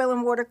Dare Soil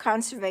and Water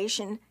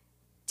Conservation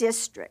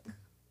District.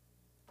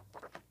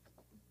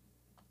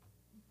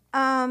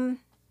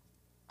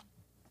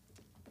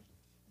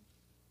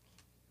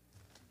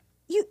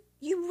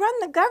 You run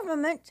the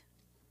government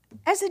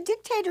as a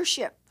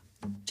dictatorship.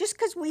 Just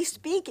because we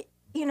speak,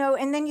 you know,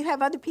 and then you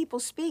have other people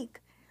speak.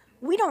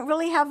 We don't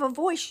really have a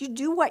voice. You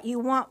do what you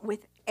want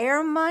with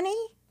air money,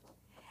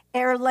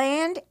 air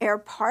land, air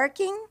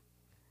parking,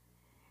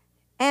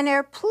 and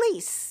air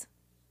police.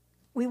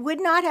 We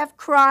would not have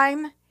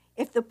crime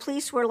if the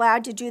police were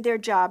allowed to do their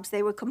jobs.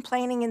 They were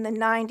complaining in the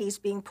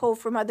 90s being pulled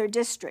from other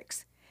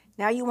districts.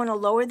 Now you want to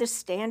lower the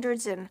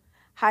standards and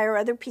hire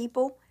other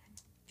people?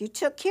 If you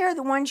took care of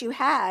the ones you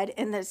had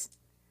and the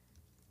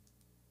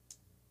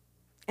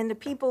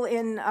people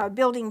in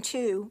Building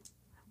 2,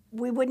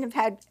 we wouldn't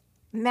have had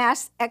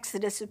mass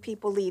exodus of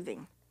people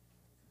leaving.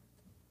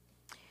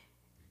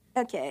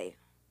 Okay.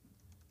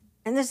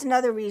 And this is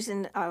another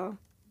reason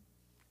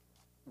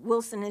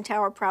Wilson and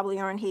Tower probably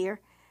aren't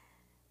here.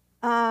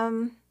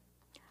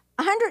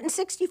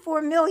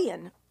 $164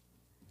 million.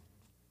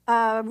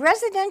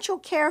 Residential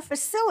care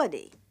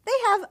facility. They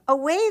have a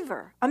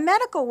waiver, a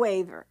medical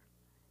waiver.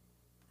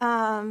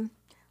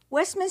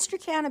 Westminster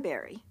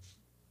Canterbury.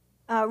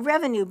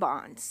 Revenue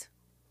bonds.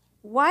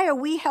 Why are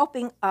we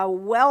helping a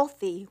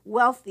wealthy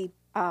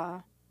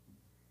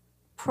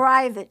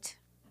private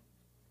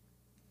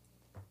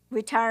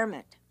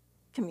retirement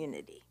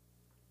community?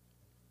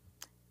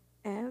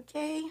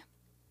 Okay.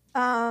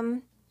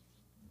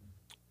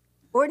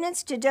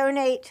 Ordinance to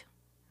donate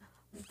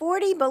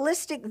 40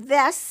 ballistic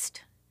vests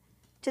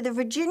to the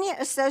Virginia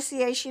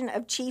Association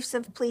of Chiefs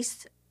of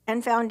Police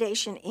and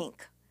Foundation, Inc.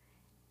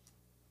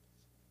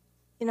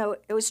 You know,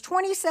 it was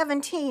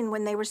 2017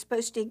 when they were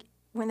supposed to,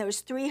 when there was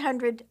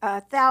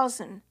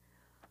 300,000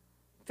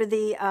 for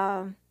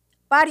the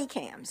body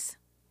cams.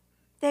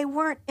 They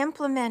weren't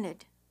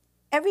implemented.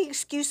 Every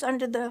excuse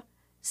under the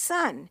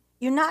sun.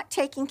 You're not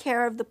taking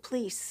care of the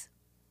police.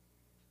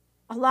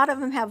 A lot of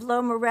them have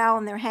low morale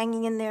and they're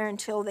hanging in there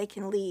until they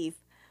can leave.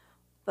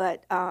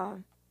 But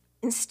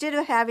instead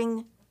of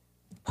having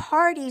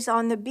parties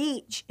on the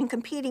beach and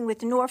competing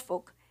with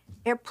Norfolk,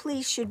 our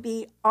police should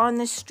be on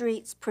the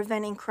streets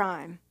preventing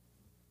crime.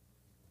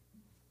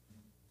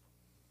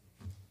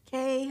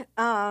 Okay.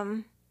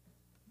 I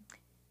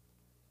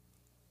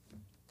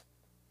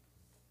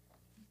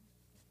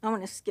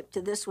want to skip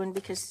to this one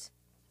because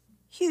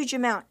huge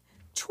amount.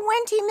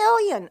 20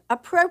 million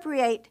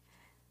appropriate,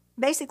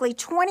 basically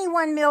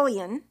 21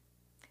 million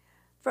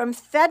from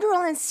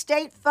federal and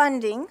state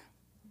funding,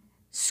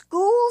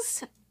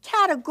 schools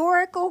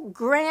categorical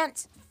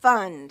grant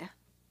fund.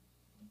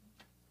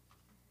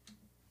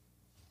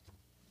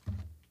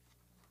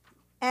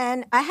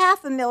 and a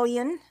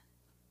 $500,000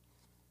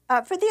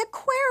 for the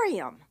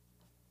aquarium.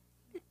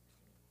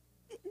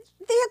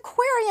 The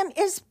aquarium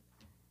is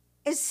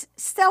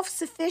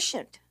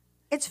self-sufficient.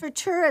 It's for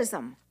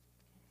tourism.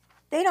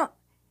 They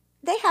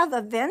have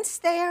events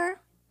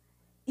there.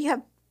 You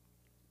have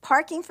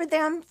parking for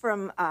them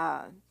from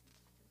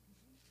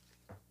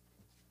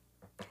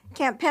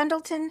Camp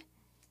Pendleton.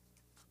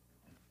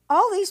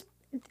 All these,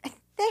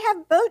 they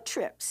have boat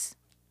trips.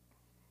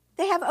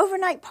 They have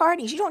overnight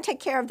parties. You don't take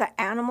care of the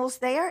animals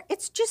there.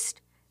 It's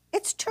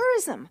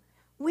tourism.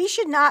 We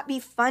should not be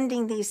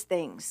funding these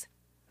things.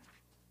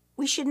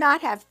 We should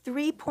not have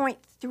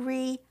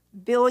 $3.3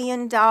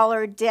 billion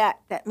debt.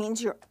 That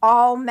means you're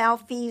all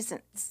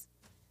malfeasance,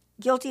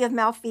 guilty of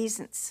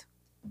malfeasance.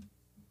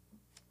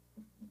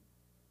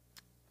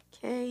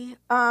 Okay.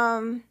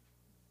 And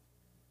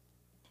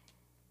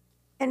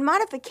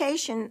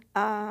modification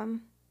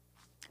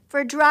for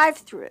a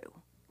drive-through.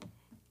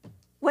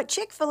 What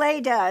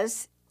Chick-fil-A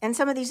does and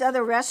some of these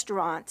other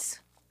restaurants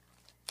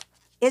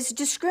is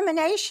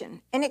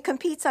discrimination, and it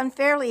competes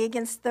unfairly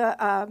against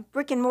the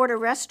brick-and-mortar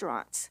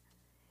restaurants.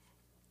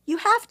 You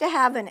have to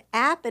have an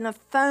app and a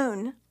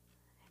phone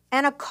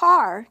and a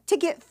car to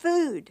get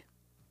food.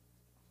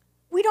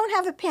 We don't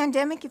have a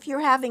pandemic if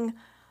you're having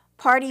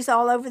parties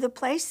all over the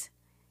place.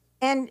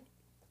 And,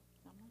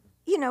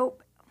 you know,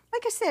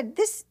 like I said,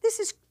 this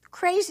is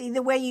crazy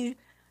the way you,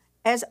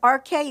 as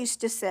RK used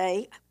to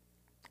say,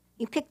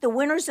 you pick the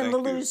winners and the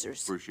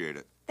losers. Appreciate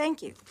it.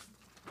 Thank you.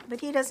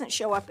 But he doesn't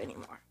show up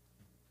anymore.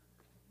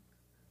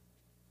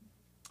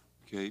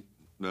 Okay,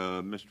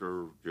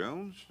 Mr.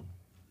 Jones,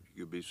 if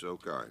you'd be so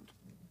kind.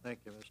 Thank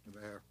you, Mr.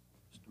 Mayor.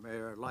 Mr.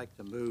 Mayor, I'd like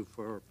to move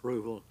for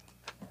approval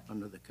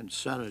under the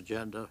consent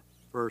agenda,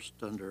 first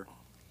under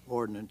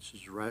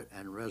ordinances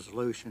and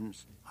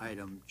resolutions,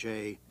 item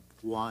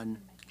J1,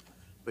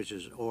 which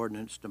is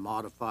ordinance to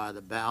modify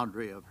the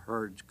boundary of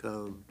Herds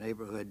Cove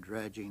Neighborhood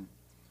Dredging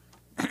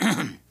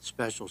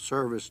Special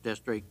Service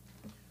District.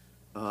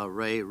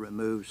 Ray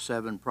removed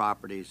 7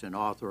 properties and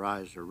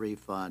authorized a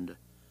refund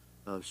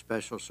of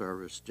Special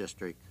Service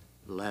District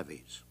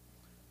levies.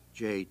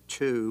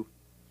 J2,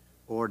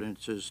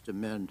 ordinances to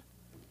amend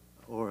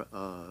or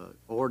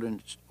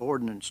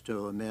ordinance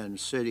to amend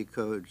City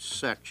Code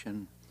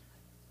Section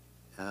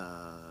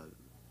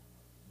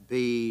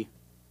B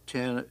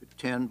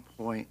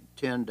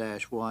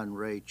 10.10-1,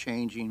 Ray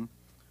changing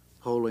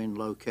polling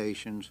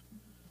locations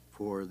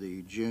for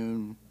the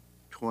June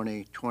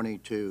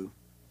 2022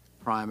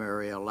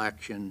 primary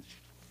election,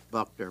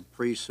 Buckner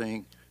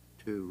Precinct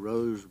to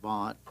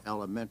Rosemont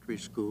Elementary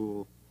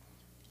School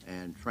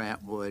and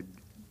Trentwood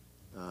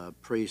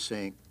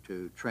Precinct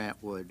to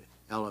Trentwood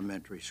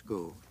Elementary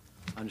School.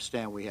 I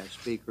understand we have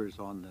speakers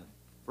on the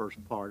first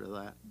part of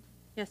that.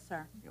 Yes,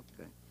 sir.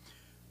 Okay.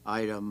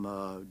 Item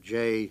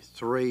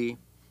J3,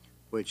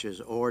 which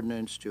is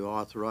ordinance to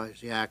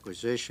authorize the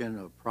acquisition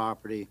of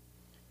property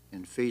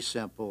in fee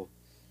simple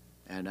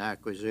and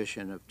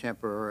acquisition of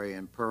temporary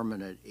and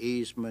permanent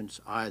easements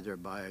either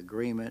by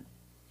agreement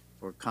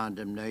or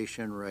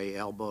condemnation, Ray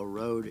Elbow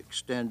Road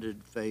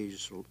Extended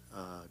Phase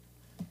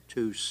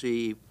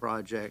 2C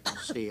Project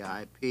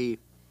CIP,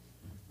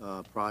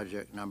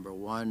 project number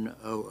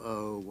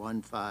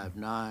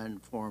 100159,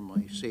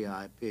 formerly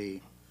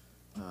CIP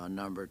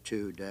number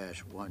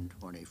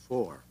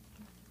 2-124.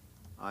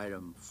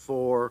 Item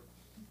 4,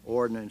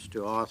 ordinance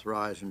to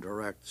authorize and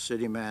direct the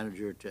city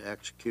manager to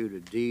execute a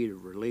deed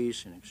of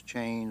release and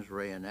exchange,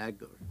 Ray and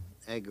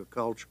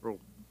Agricultural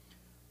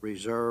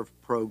Reserve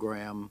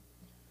Program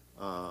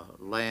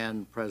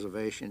land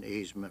preservation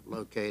easement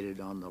located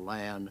on the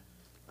land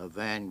of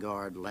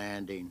Vanguard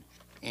Landing,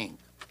 Inc.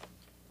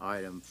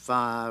 Item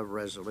 5,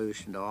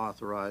 resolution to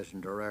authorize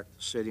and direct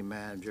the city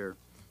manager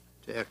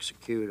to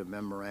execute a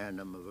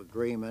memorandum of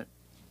agreement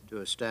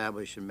to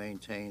establish and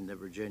maintain the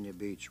Virginia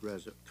Beach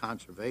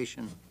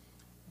Conservation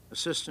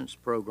Assistance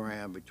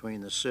Program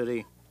between the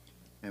city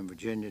and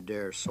Virginia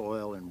Dare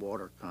Soil and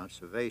Water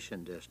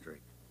Conservation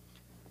District.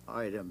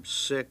 Item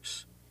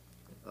 6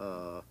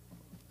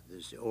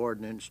 is the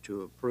ordinance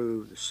to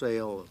approve the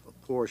sale of a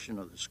portion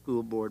of the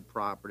school board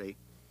property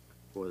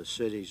for the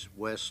city's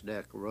West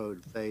Neck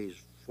Road Phase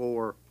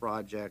 4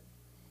 project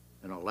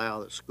and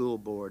allow the school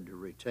board to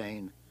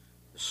retain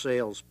the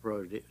sale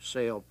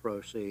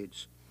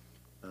proceeds.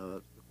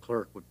 The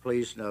clerk would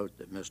please note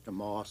that Mr.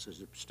 Moss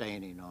is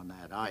abstaining on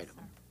that item.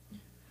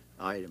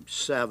 Item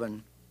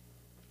 7,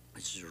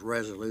 this is a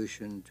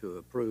resolution to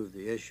approve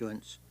the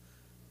issuance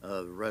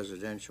of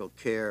residential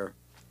care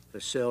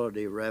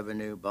facility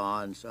revenue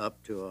bonds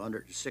up to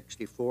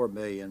 $164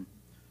 million,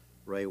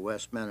 Ray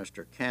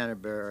Westminster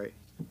Canterbury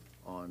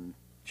on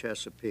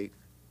Chesapeake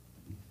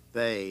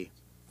Bay,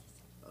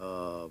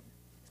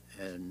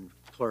 and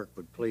clerk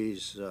would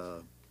please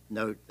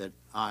note that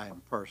I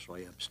am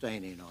personally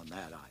abstaining on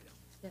that item.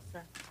 Yes,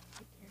 sir.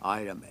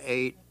 Item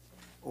 8,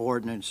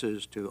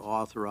 ordinances to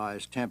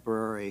authorize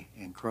temporary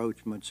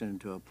encroachments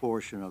into a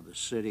portion of the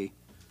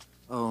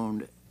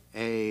city-owned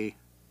A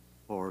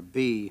or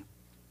B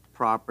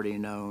property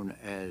known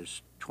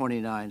as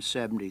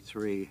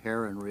 2973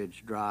 Heron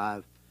Ridge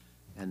Drive,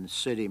 and the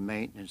city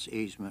maintenance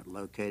easement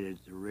located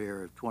at the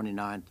rear of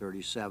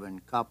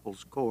 2937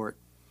 Couples Court,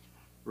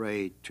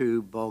 Ray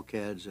 2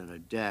 bulkheads and a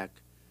deck,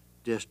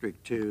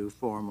 District 2,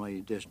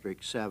 formerly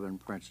District 7,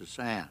 Princess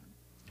Anne.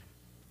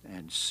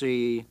 And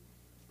C,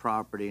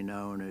 property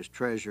known as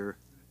Treasure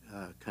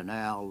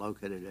Canal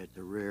located at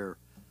the rear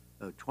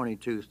of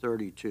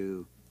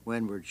 2232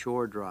 Windward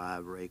Shore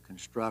Drive, Ray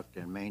construct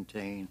and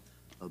maintain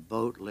a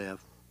boat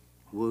lift,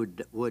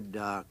 wood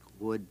dock,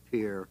 wood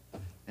pier,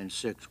 and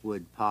 6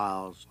 wood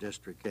piles,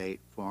 District 8,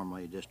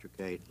 formerly District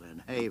 8,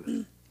 Lynn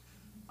Haven.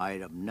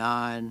 Item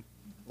 9,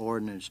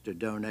 ordinance to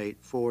donate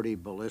 40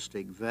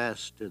 ballistic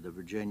vests to the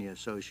Virginia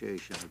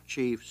Association of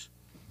Chiefs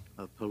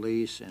of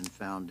Police and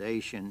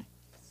Foundation,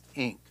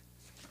 Inc.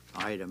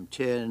 Item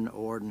 10,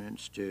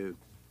 ordinance to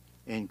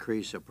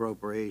increase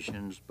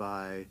appropriations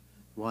by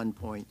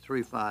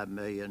 $1.35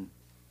 million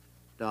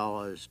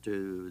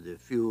to the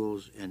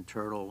Fuels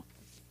Internal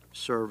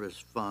Service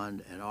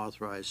Fund and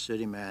authorize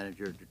city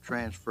manager to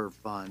transfer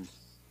funds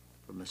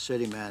from the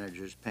city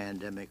manager's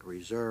pandemic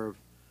reserve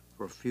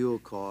for fuel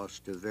costs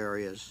to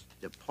various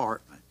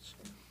departments.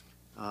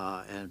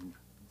 And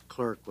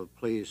clerk will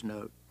please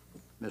note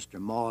Mr.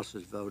 Moss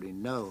is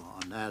voting no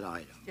on that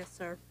item. Yes,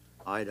 sir.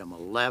 Item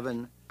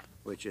 11,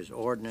 which is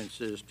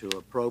ordinances to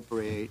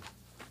appropriate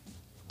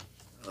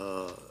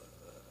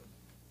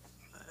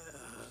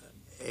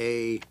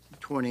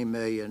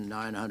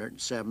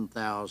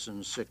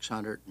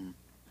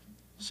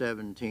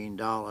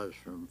 $20,907,617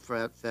 from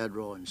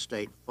federal and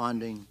state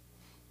funding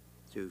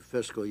to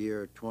fiscal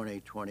year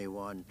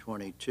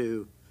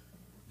 2021-22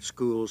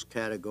 schools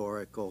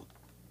categorical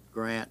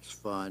grants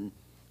fund.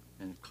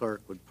 And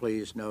clerk would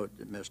please note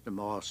that Mr.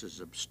 Moss is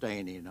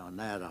abstaining on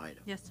that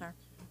item. Yes, sir.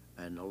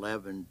 And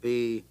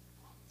 11B,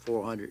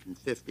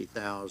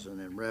 $450,000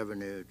 in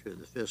revenue to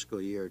the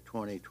fiscal year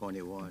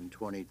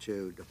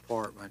 2021-22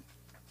 Department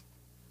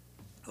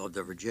of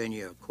the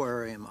Virginia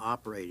Aquarium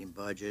operating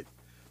budget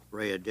for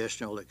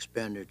additional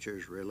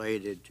expenditures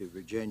related to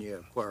Virginia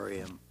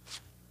Aquarium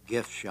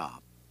gift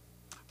shop.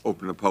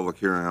 Open the public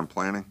hearing on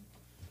planning.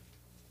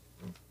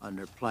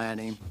 Under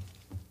planning,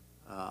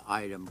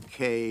 item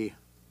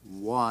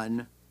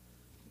K1,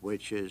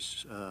 which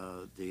is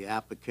the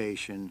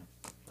application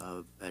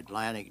of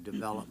Atlantic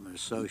Development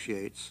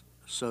Associates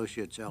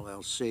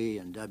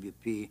LLC and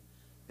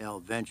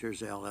WPL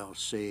Ventures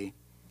LLC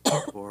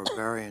for a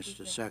variance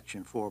to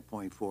section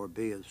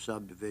 4.4B of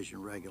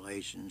subdivision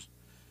regulations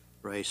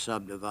for a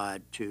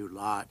subdivide 2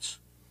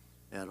 lots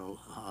at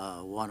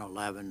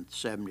 111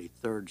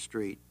 73rd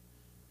Street,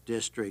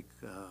 District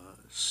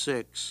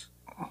 6,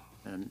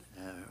 and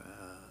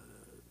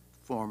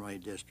formerly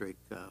District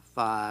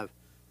 5,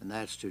 and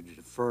that's to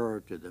defer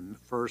to the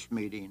first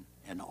meeting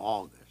in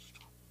August.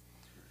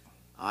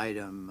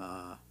 Item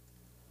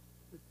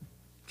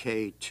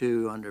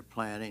K2 under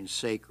planning,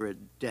 Sacred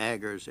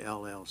Daggers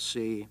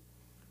LLC,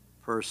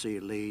 Percy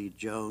Lee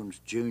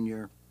Jones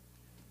Jr.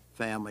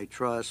 Family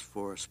Trust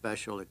for a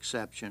special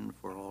exception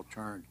for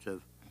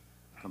alternative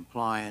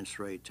compliance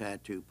rate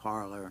tattoo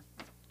parlor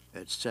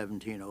at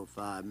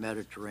 1705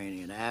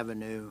 Mediterranean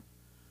Avenue,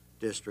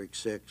 District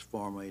 6,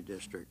 formerly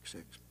District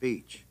 6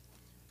 Beach.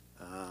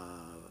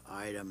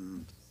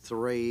 Item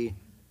 3,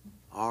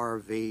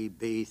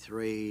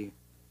 RVB3,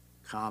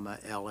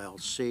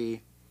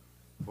 LLC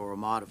for a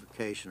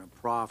modification of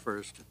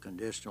proffers to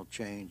conditional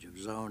change of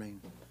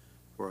zoning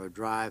for a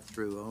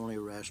drive-through only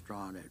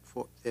restaurant at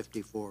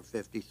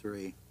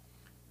 5453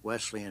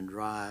 Wesleyan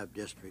Drive,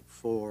 District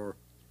 4,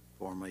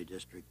 formerly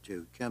District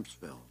 2,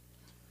 Kempsville.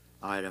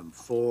 Item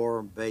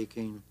 4,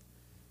 Baking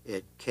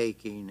It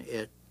Caking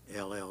It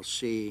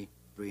LLC,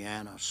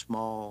 Brianna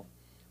Small,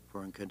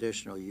 for a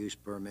conditional use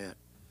permit,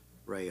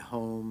 Ray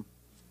Home,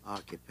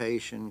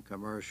 occupation,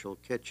 commercial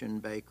kitchen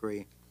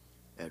bakery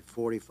at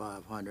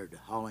 4500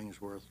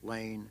 Hollingsworth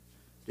Lane,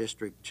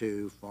 District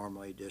 2,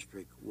 formerly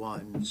District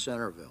 1,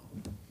 Centerville.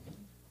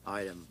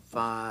 Item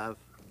 5,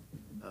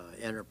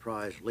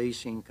 Enterprise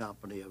Leasing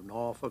Company of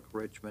Norfolk,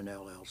 Richmond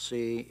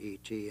LLC,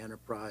 ET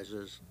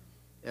Enterprises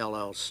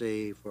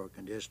LLC for a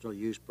conditional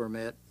use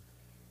permit,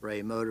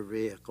 Ray Motor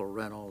Vehicle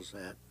Rentals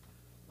at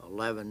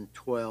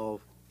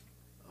 1112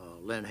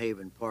 Lynn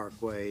Haven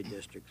Parkway,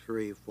 District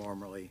 3,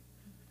 formerly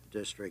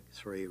District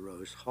 3,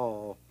 Rose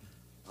Hall.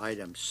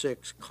 Item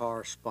 6,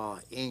 Car Spa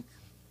Inc.,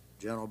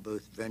 General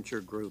Booth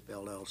Venture Group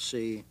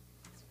LLC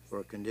for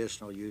a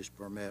conditional use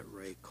permit,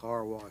 Ray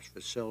Car Wash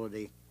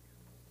Facility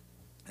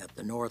at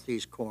the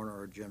northeast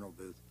corner of General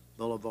Booth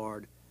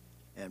Boulevard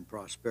and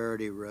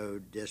Prosperity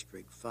Road,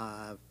 District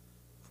 5,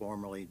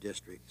 formerly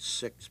District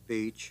 6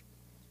 Beach.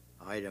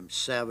 Item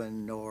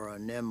 7, Nora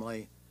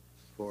Nimley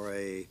for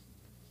a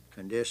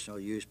conditional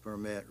use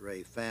permit,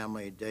 Ray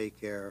Family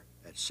Daycare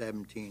at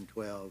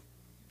 1712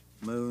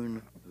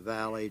 Moon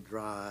Valley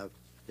Drive,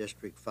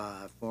 District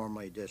 5,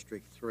 formerly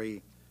District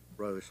 3,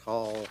 Rose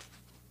Hall.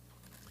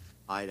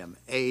 Item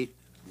 8,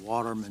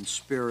 Waterman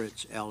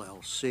Spirits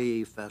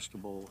LLC,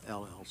 Festival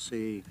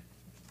LLC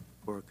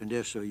for a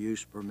conditional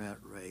use permit,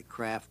 Ray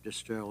Craft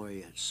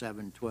Distillery at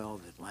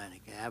 712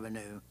 Atlantic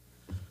Avenue,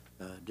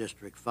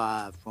 District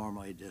 5,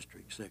 formerly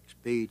District 6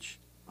 Beach.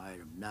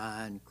 Item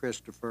 9,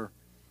 Christopher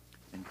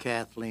and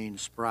Kathleen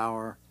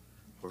Sprower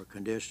for a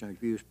conditional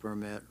use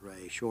permit,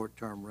 Ray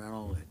short-term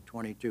rental at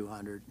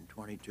 2200 and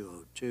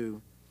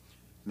 2202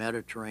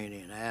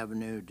 Mediterranean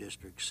Avenue,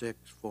 District 6,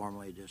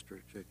 formerly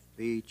District 6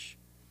 Beach.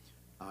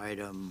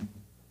 Item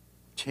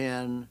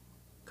 10,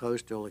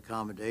 Coastal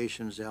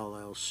Accommodations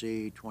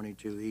LLC,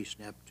 22 East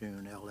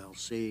Neptune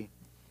LLC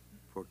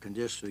for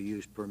conditional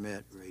use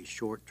permit, Ray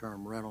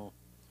short-term rental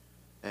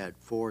at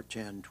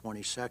 410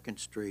 22nd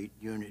Street,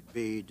 Unit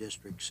B,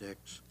 District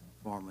 6,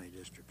 formerly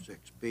District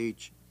 6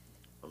 Beach.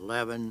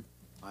 11,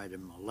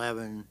 item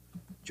 11,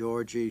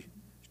 Georgie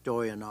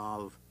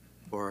Stoyanov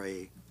for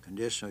a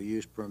conditional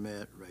use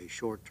permit, Ray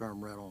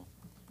short-term rental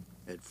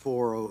at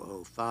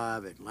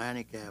 4005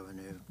 Atlantic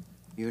Avenue,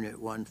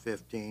 Unit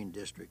 115,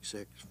 District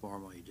 6,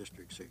 formerly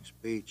District 6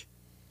 Beach,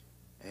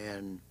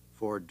 and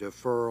for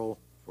deferral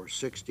for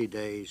 60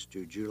 days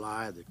to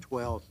July the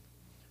 12th,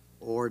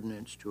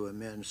 ordinance to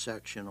amend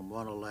Section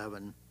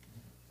 111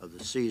 of the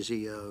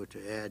CZO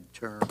to add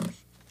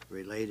terms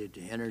related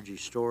to energy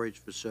storage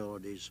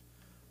facilities,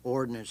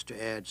 ordinance to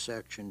add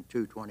Section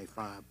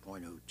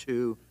 225.02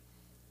 to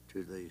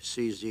the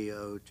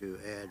CZO to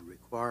add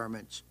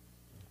requirements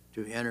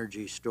to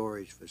energy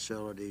storage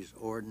facilities,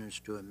 ordinance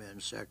to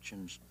amend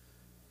Sections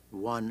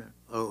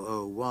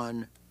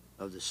 1001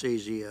 of the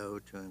CZO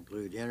to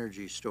include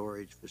energy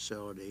storage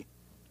facility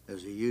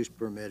as a use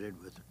permitted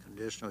with a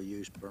conditional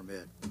use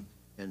permit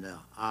in the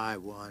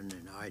I-1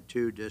 and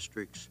I-2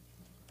 districts,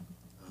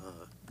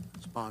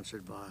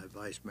 sponsored by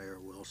Vice Mayor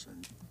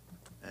Wilson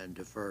and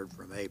deferred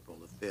from April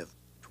the 5th,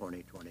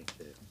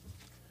 2022.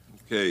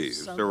 Okay,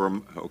 is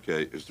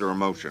there a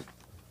motion?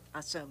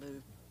 I so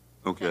move.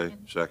 Okay,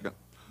 second.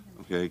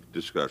 Okay,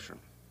 discussion.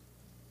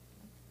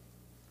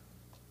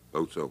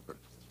 Vote's open.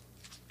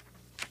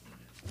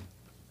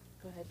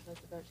 Go ahead, close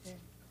the vote, Chair.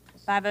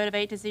 By a vote of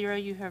 8 to 0,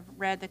 you have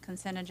read the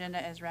consent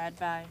agenda as read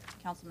by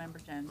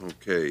Councilmember Jones.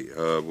 Okay,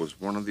 was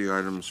one of the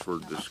items for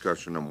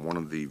discussion on one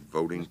of the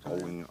voting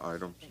polling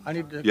items? I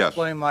need to Yes.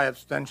 explain my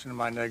abstention and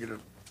my no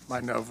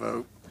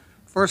vote.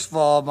 First of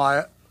all,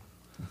 my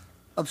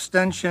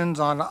abstentions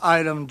on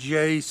item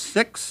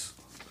J6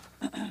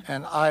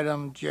 and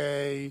item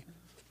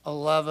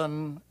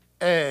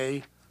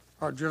J11A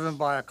are driven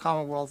by a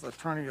Commonwealth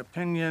attorney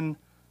opinion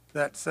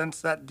that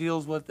since that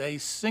deals with a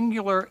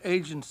singular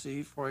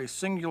agency for a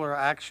singular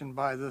action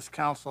by this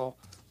council,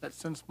 that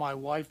since my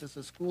wife is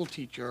a school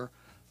teacher,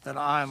 that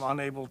I'm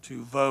unable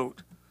to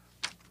vote.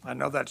 I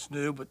know that's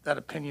new, but that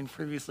opinion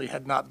previously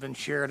had not been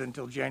shared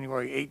until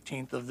January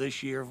 18th of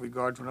this year with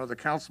regard to another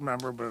council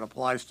member, but it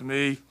applies to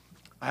me.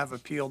 I have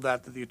appealed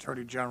that to the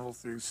Attorney General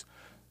through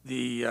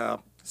the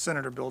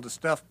Senator Bill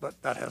DeSteff,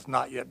 but that has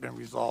not yet been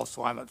resolved,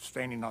 so I'm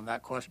abstaining on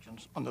that question,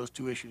 on those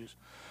two issues.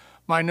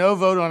 My no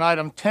vote on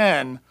item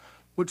 10,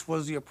 which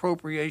was the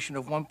appropriation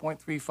of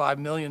 $1.35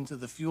 million to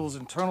the Fuels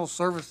Internal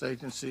Service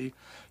Agency.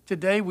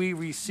 Today we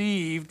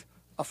received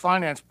a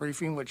finance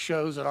briefing which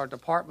shows that our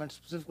departments,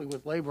 specifically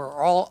with labor,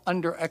 are all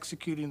under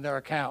executing their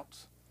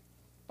accounts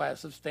by a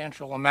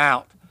substantial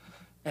amount.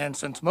 And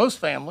since most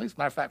families,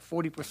 matter of fact,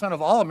 40%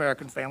 of all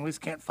American families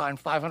can't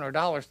find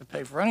 $500 to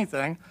pay for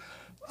anything,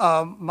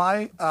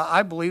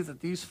 I believe that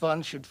these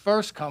funds should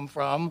first come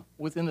from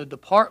within the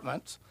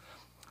departments.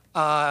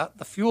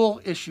 The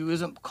fuel issue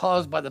isn't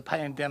caused by the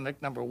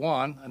pandemic, number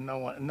one, and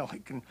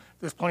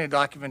there's plenty of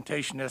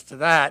documentation as to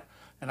that,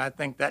 and I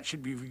think that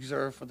should be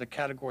reserved for the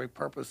category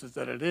purposes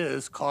that it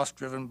is, cost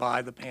driven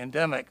by the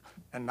pandemic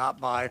and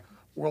not by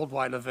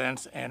worldwide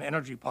events and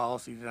energy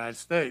policy in the United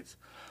States.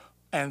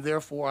 And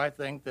therefore, I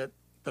think that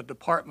the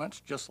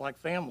departments, just like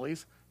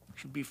families,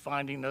 should be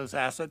finding those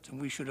assets, and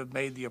we should have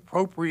made the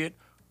appropriate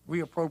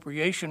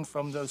reappropriation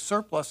from those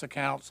surplus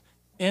accounts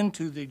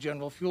into the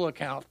general fuel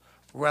account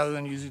rather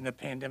than using the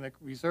pandemic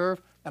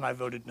reserve, and I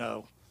voted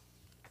no.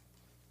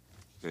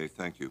 Okay,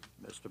 thank you.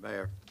 Mr.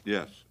 Mayor?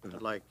 Yes.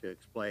 I'd like to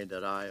explain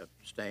that I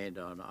abstained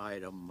on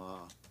item,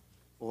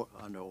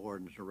 under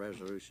ordinance and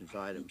resolutions,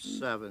 item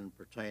 7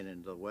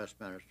 pertaining to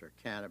Westminster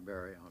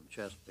Canterbury on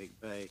Chesapeake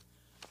Bay,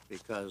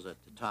 because at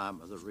the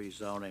time of the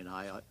rezoning,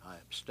 I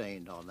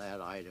abstained on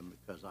that item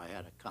because I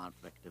had a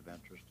conflict of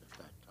interest at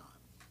that time.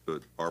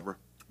 Good. Barbara?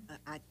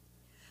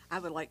 I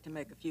would like to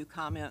make a few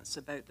comments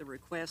about the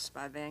request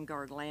by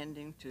Vanguard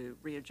Landing to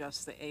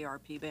readjust the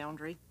ARP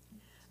boundary.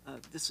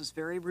 This was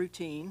very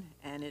routine,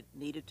 and it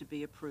needed to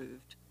be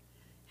approved.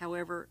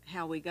 However,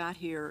 how we got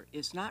here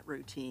is not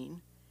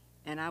routine,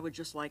 and I would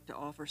just like to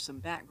offer some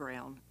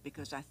background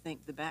because I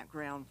think the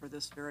background for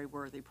this very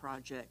worthy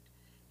project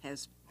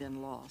has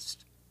been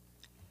lost.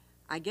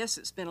 I guess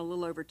it's been a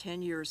little over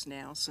 10 years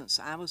now since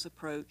I was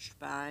approached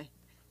by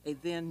a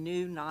then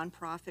new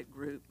nonprofit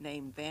group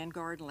named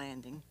Vanguard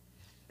Landing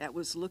that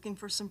was looking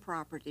for some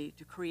property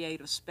to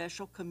create a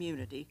special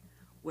community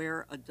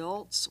where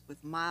adults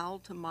with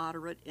mild to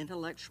moderate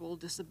intellectual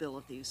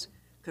disabilities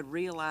could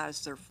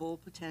realize their full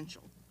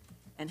potential.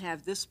 and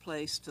have this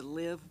place to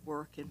live,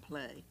 work, and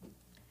play.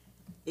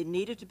 It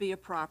needed to be a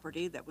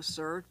property that was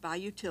served by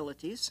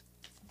utilities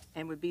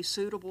and would be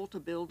suitable to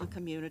build a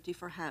community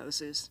for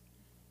houses,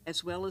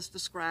 as well as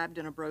described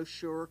in a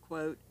brochure,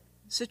 quote,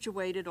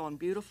 situated on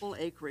beautiful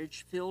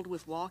acreage filled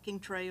with walking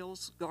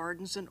trails,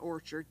 gardens, and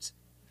orchards,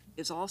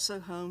 is also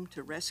home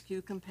to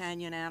rescue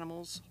companion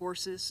animals,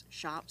 horses,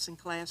 shops, and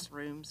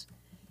classrooms,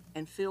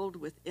 and filled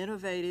with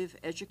innovative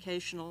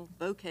educational,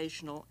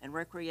 vocational, and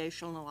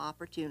recreational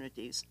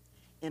opportunities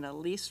in a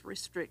least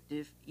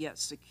restrictive yet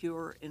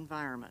secure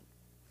environment.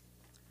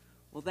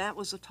 Well, that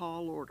was a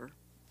tall order,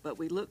 but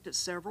we looked at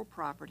several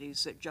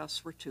properties that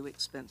just were too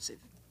expensive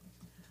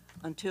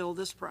until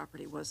this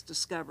property was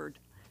discovered,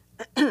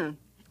 and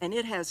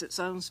it has its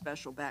own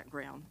special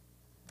background.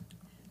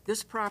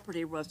 This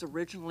property was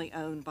originally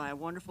owned by a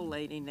wonderful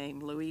lady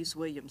named Louise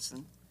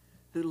Williamson,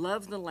 who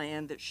loved the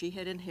land that she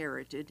had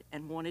inherited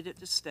and wanted it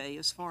to stay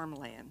as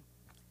farmland.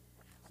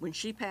 When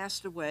she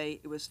passed away,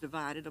 it was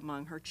divided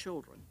among her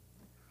children.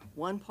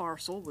 One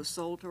parcel was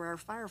sold to our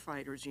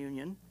firefighters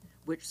union,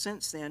 which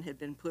since then had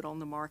been put on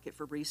the market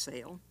for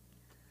resale.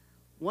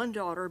 One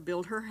daughter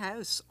built her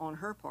house on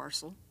her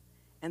parcel,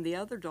 and the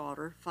other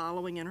daughter,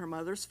 following in her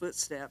mother's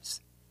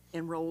footsteps,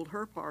 enrolled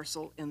her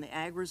parcel in the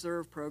Ag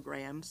Reserve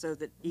program so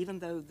that even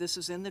though this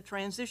is in the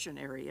transition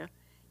area,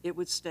 it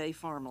would stay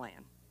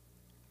farmland.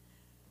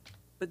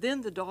 But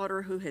then the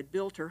daughter who had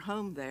built her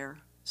home there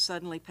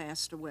suddenly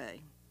passed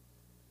away.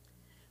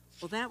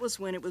 Well, that was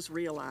when it was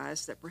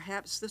realized that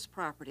perhaps this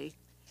property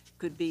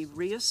could be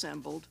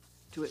reassembled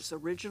to its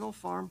original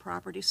farm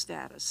property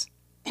status.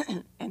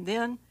 And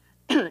then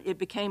it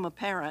became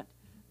apparent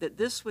that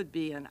this would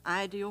be an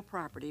ideal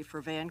property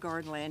for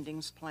Vanguard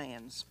Landing's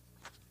plans.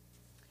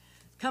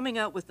 Coming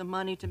up with the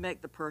money to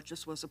make the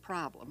purchase was a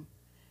problem,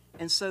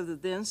 and so the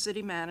then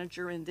city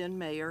manager and then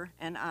mayor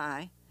and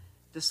I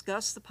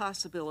discussed the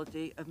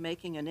possibility of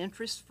making an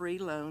interest-free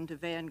loan to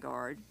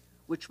Vanguard,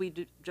 which we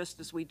do just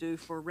as we do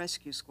for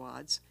rescue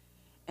squads,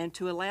 and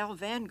to allow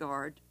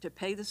Vanguard to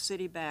pay the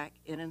city back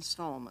in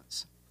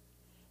installments.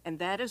 And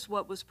that is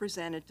what was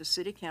presented to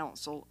City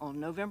Council on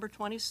November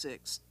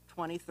 26,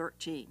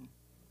 2013.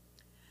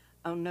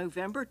 On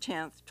November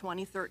 10,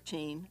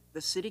 2013, the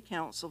City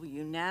Council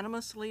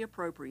unanimously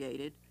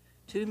appropriated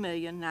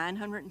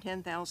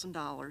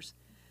 $2,910,000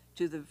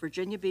 to the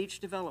Virginia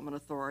Beach Development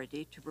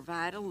Authority to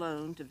provide a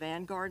loan to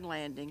Vanguard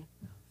Landing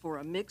for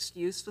a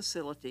mixed-use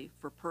facility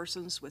for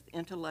persons with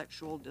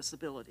intellectual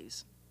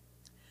disabilities.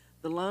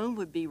 The loan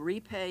would be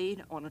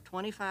repaid on a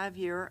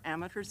 25-year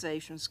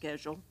amortization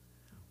schedule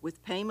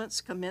with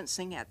payments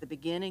commencing at the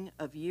beginning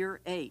of year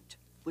 8,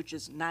 which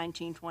is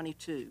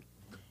 2022,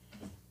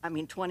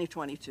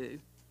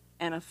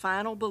 and a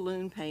final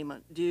balloon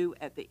payment due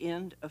at the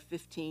end of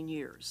 15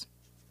 years.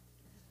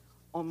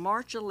 On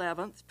March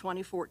 11,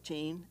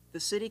 2014, the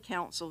City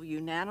Council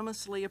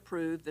unanimously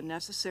approved the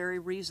necessary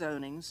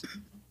rezonings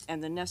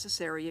and the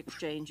necessary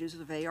exchanges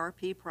of ARP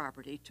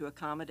property to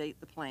accommodate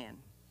the plan.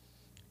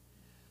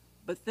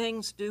 But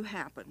things do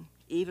happen,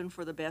 even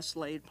for the best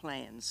laid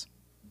plans.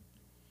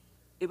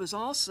 It was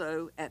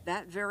also at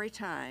that very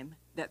time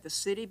that the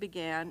city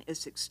began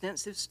its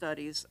extensive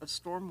studies of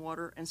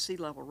stormwater and sea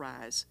level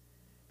rise,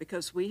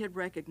 because we had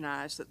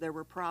recognized that there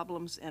were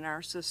problems in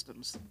our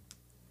systems.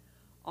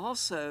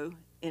 Also,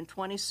 in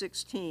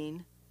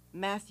 2016,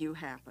 Matthew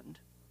happened.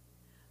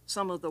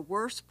 Some of the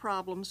worst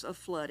problems of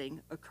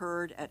flooding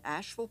occurred at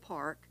Asheville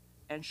Park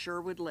and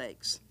Sherwood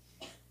Lakes.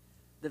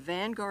 The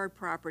Vanguard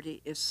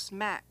property is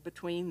smack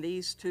between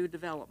these two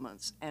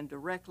developments and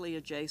directly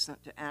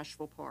adjacent to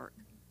Asheville Park.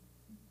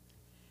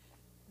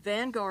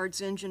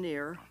 Vanguard's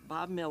engineer,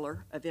 Bob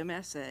Miller of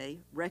MSA,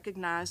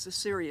 recognized the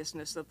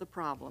seriousness of the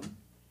problem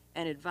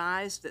and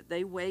advised that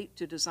they wait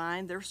to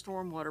design their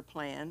stormwater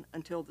plan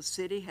until the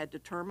city had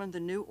determined the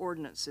new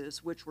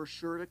ordinances which were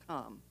sure to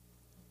come.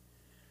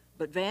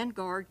 But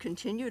Vanguard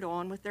continued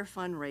on with their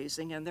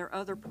fundraising and their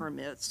other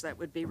permits that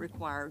would be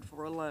required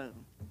for a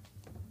loan.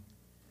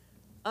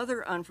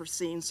 Other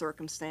unforeseen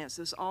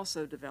circumstances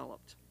also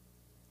developed.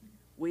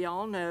 We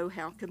all know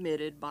how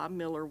committed Bob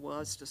Miller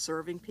was to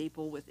serving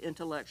people with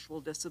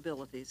intellectual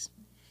disabilities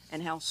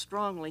and how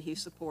strongly he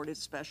supported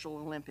Special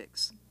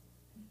Olympics.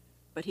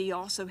 But he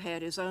also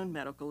had his own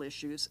medical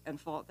issues and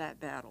fought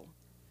that battle.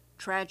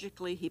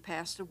 Tragically, he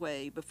passed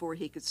away before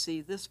he could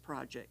see this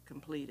project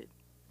completed.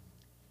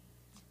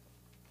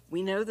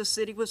 We know the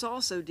city was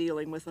also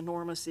dealing with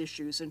enormous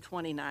issues in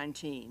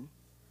 2019,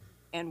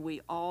 and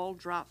we all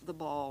dropped the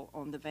ball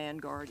on the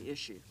Vanguard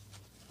issue.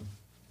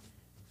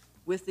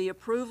 With the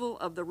approval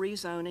of the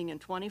rezoning in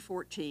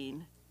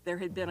 2014, there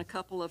had been a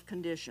couple of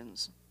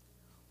conditions.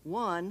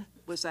 One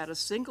was that a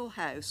single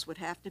house would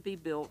have to be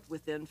built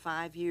within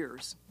 5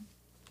 years.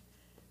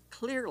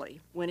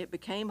 Clearly, when it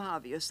became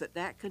obvious that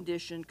that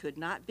condition could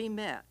not be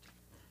met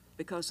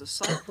because the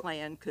site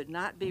plan could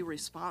not be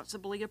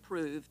responsibly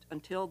approved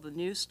until the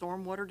new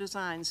stormwater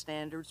design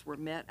standards were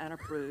met and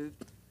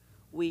approved,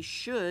 we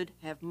should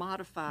have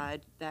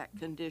modified that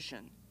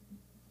condition.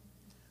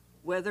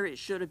 Whether it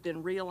should have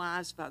been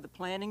realized by the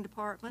planning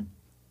department,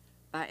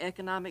 by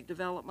Economic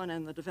Development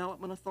and the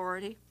Development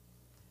Authority,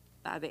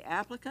 by the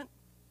applicant,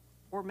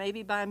 or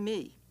maybe by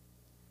me.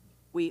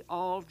 We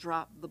all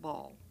dropped the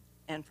ball,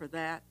 and for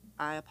that,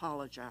 I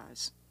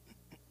apologize.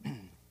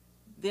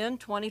 Then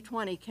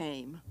 2020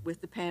 came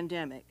with the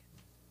pandemic.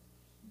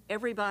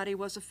 Everybody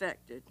was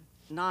affected,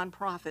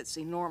 nonprofits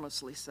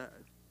enormously so.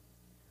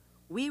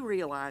 We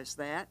realized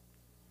that,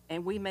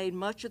 and we made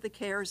much of the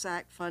CARES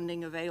Act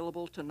funding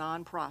available to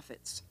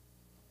nonprofits,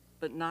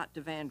 but not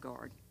to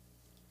Vanguard.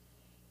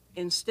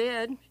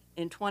 Instead,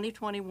 in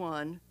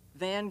 2021,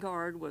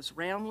 Vanguard was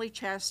roundly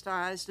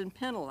chastised and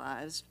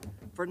penalized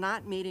for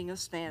not meeting a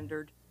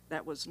standard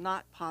that was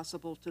not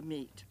possible to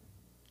meet.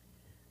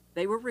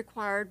 They were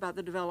required by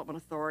the Development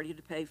Authority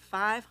to pay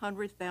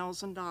 $500,000,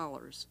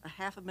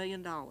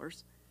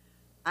 $500,000,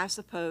 I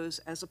suppose,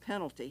 as a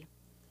penalty,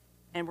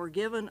 and were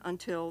given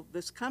until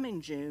this coming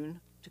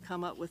June to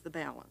come up with the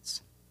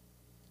balance.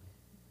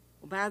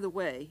 Well, by the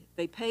way,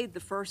 they paid the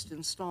first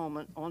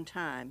installment on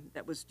time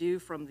that was due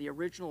from the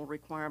original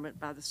requirement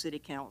by the City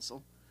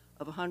Council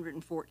of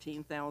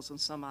 $114,000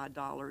 some odd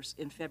dollars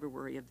in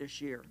February of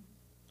this year.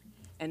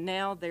 And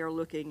now they are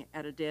looking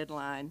at a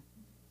deadline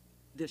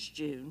this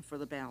June for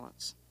the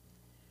balance.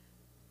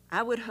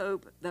 I would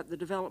hope that the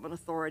Development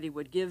Authority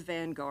would give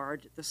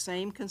Vanguard the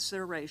same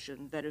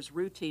consideration that is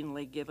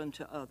routinely given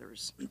to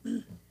others,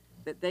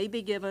 that they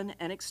be given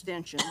an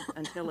extension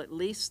until at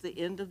least the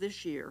end of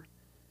this year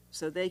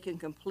so they can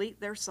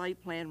complete their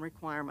site plan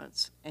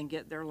requirements and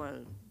get their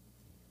loan.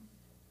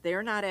 They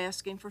are not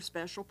asking for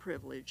special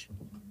privilege.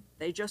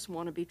 They just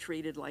want to be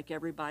treated like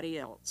everybody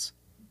else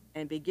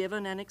and be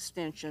given an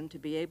extension to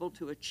be able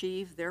to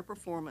achieve their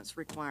performance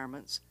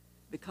requirements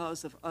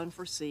because of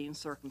unforeseen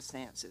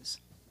circumstances.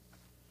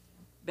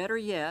 Better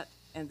yet,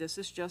 and this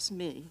is just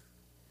me,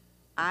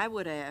 I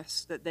would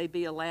ask that they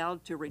be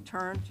allowed to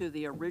return to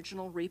the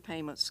original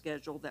repayment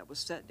schedule that was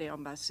set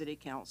down by City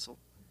Council,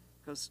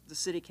 because the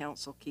City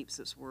Council keeps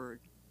its word.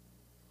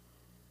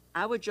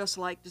 I would just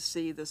like to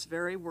see this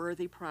very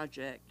worthy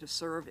project to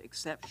serve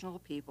exceptional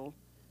people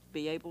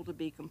be able to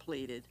be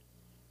completed,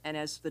 and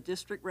as the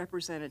district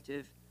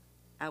representative,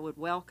 I would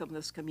welcome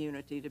this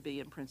community to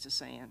be in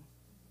Princess Anne.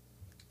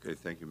 Okay,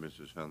 thank you,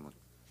 Mrs. Henley.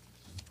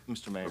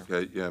 Mr. Mayor.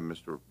 Okay, yeah,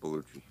 Mr.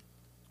 Bellucci.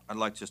 I'd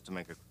like just to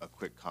make a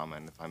quick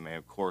comment, if I may.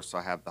 Of course,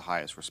 I have the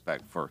highest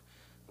respect for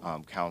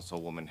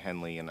Councilwoman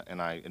Henley,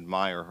 and I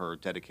admire her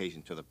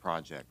dedication to the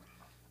project.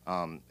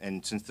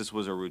 And since this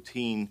was a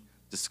routine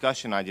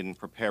discussion, I didn't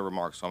prepare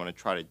remarks, so I'm going to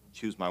try to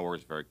choose my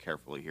words very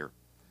carefully here.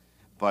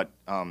 But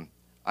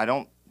I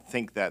don't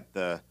think that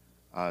the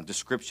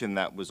description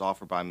that was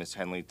offered by Ms.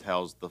 Henley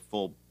tells the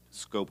full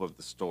scope of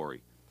the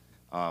story.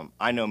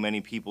 I know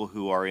many people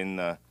who are in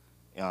the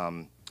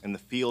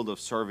field of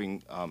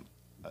serving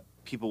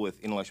people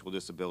with intellectual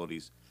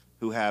disabilities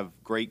who have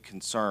great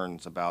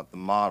concerns about the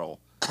model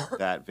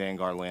that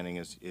Vanguard Landing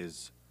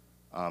is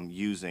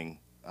using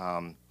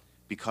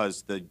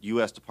because the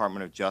U.S.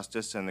 Department of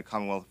Justice and the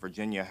Commonwealth of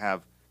Virginia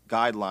have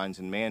guidelines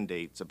and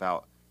mandates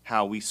about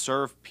how we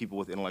serve people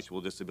with intellectual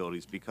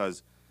disabilities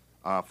because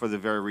for the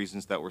very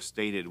reasons that were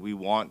stated, we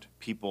want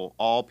people,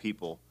 all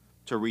people,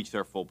 to reach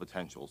their full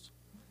potential,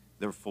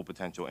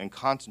 and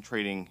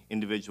concentrating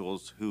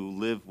individuals who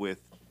live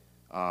with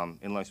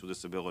intellectual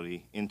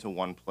disability into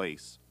one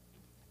place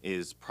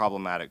is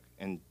problematic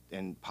and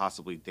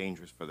possibly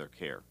dangerous for their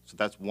care. So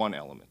that's one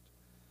element.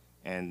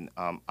 And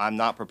I'm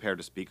not prepared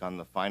to speak on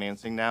the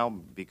financing now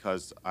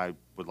because I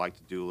would like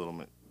to do a little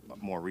bit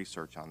more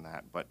research on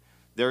that. But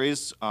there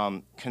is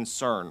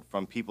concern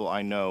from people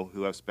I know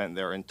who have spent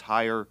their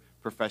entire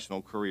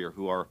professional career,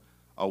 who are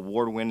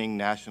award-winning,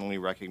 nationally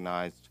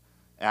recognized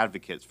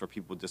advocates for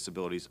people with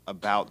disabilities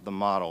about the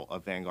model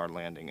of Vanguard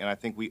Landing. And I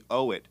think we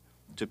owe it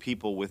to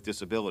people with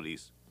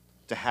disabilities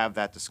to have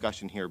that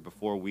discussion here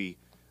before we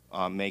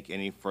make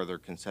any further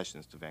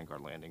concessions to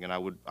Vanguard Landing. And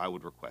I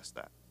would request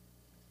that.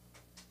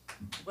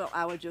 Well,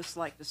 I would just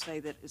like to say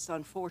that it's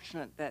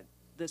unfortunate that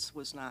this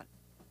was not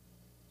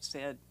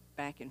said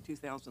back in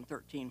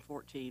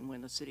 2013-14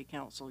 when the City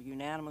Council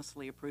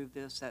unanimously approved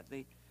this at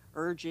the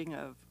urging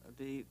of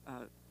the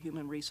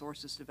Human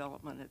Resources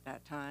Development at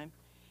that time.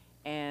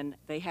 And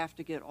they have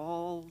to get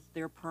all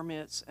their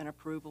permits and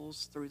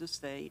approvals through the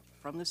state,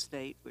 from the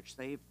state, which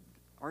they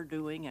are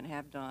doing and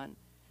have done.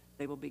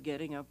 They will be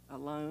getting a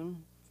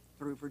loan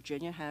through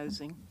Virginia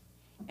Housing.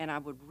 And I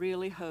would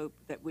really hope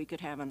that we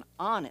could have an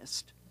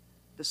honest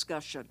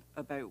discussion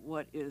about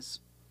what is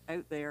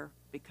out there,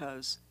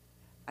 because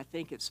I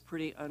think it's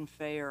pretty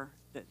unfair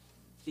that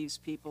these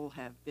people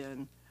have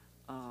been,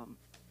 I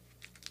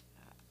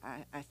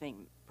think,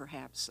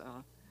 perhaps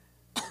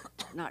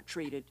not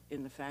treated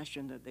in the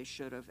fashion that they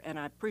should have. And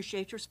I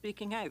appreciate your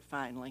speaking out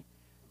finally,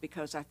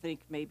 because I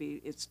think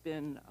maybe it's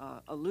been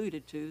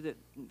alluded to that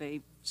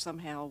they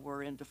somehow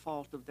were in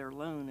default of their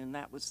loan, and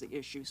that was the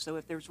issue. So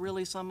if there's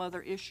really some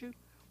other issue,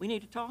 we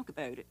need to talk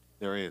about it.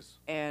 There is.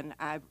 And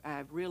I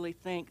really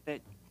think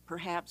that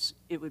perhaps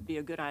it would be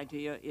a good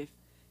idea if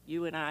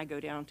you and I go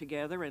down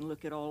together and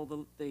look at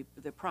all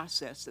the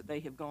process that they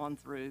have gone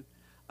through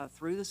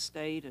through the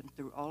state and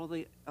through all of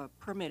the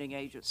permitting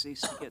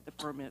agencies to get the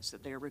permits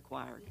that they're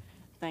required.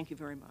 Thank you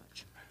very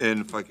much. And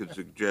if I could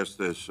suggest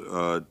this,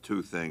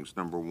 two things.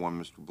 Number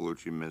one, Mr.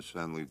 Bellucci, Ms.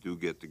 Henley do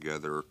get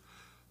together,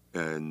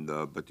 and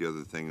but the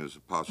other thing is the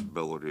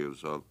possibility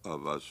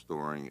of us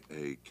during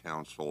a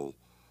council,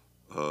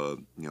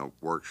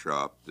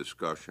 workshop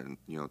discussion,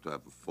 to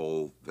have a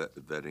full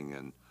vetting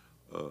and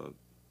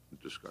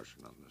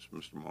discussion on this.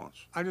 Mr.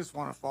 Moss. I just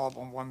want to follow up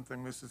on one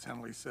thing Mrs.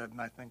 Henley said, and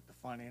I think the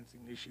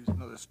financing issue is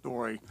another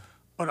story.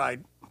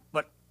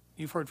 But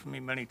you've heard from me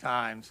many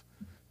times,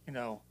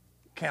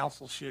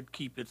 council should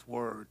keep its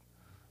word,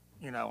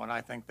 and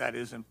I think that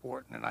is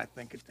important. And I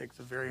think it takes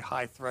a very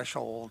high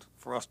threshold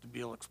for us to be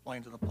able to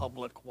explain to the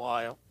public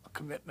why a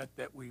commitment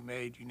that we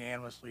made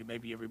unanimously,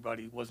 maybe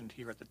everybody wasn't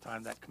here at the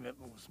time that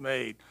commitment was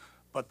made,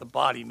 but the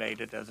body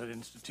made it as an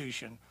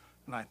institution.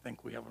 And I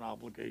think we have an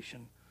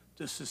obligation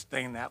to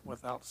sustain that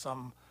without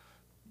some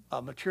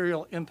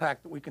material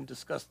impact that we can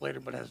discuss later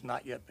but has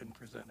not yet been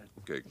presented.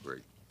 Okay,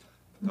 great.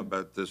 About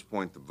at this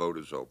point, the vote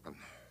is open.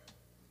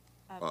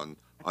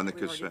 On the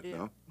consent,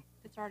 no?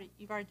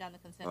 You've already done the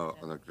consent Oh,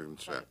 agenda. on the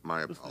consent,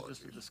 my This is apologies.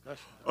 just a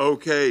discussion.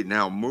 Okay,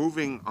 now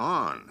moving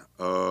on.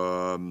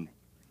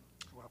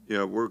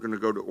 We're going to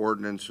go to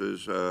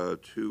ordinances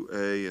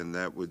 2A, and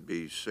that would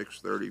be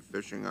 6:30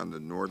 fishing on the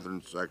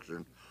northern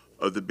section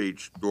of the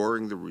beach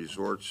during the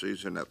resort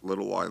season at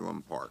Little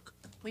Island Park.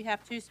 We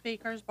have two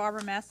speakers,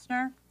 Barbara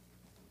Messner,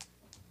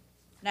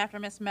 and after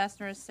Ms.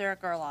 Messner is Sarah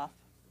Gerloff.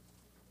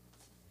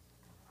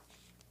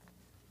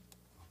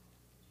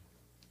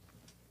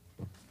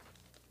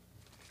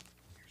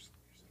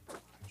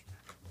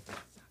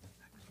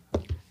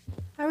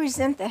 I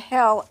resent the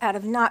hell out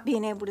of not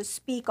being able to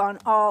speak on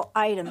all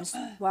items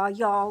while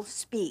y'all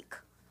speak.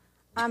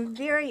 I'm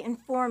very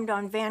informed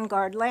on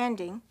Vanguard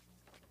Landing.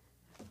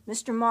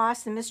 Mr.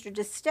 Moss and Mr.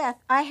 DeSteth,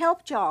 I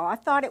helped y'all. I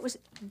thought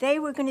they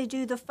were going to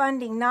do the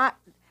funding, not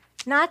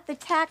the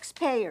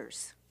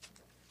taxpayers.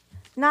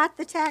 Not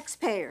the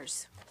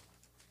taxpayers.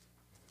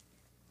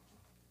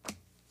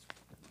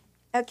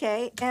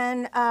 Okay,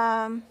 and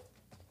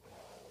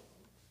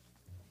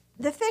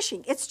the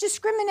fishing, it's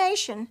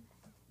discrimination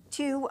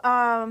to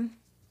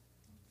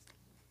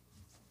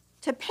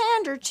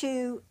pander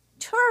to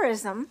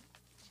tourism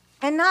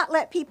and not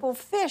let people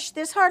fish.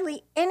 There's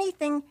hardly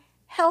anything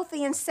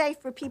healthy and safe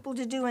for people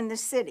to do in the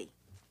city.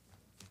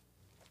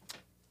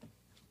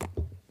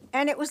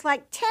 And it was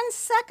like 10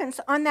 seconds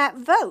on that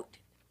vote.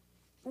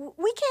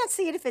 We can't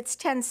see it if it's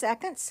 10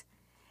 seconds.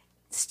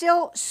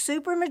 Still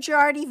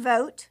supermajority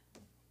vote.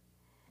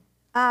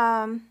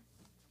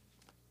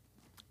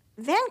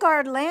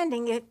 Vanguard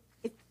Landing, if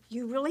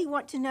you really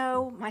want to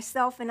know,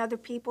 myself and other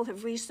people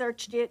have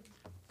researched it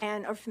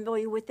and are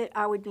familiar with it,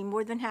 I would be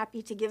more than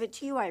happy to give it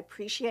to you. I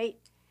appreciate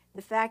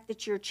the fact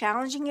that you're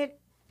challenging it.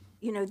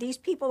 These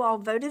people all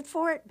voted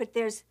for it, but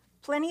there's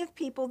plenty of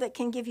people that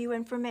can give you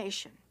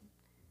information.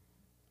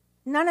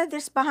 None of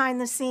this behind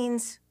the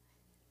scenes,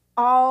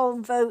 all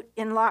vote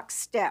in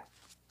lockstep.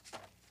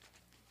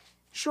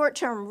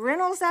 Short-term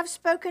rentals I've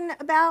spoken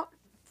about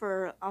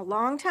for a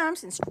long time,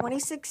 since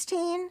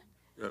 2016.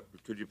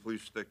 Could you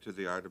please stick to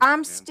the item?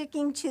 I'm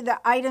sticking to the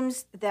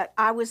items that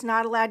I was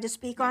not allowed to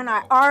speak on.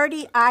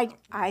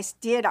 I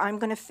did. I'm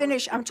going to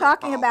finish. I'm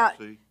talking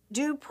about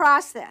due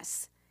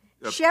process.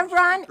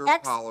 Chevron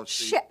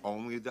policy,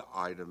 only the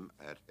item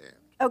at hand.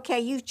 Okay,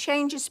 you've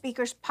changed the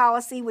speaker's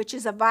policy, which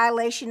is a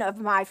violation of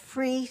my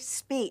free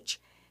speech.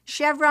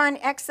 Chevron,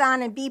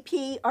 Exxon, and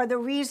BP are the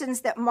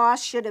reasons that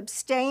Moss should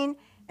abstain,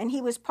 and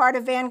he was part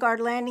of Vanguard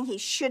Landing. He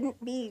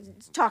shouldn't be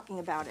talking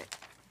about it.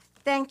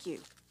 Thank you.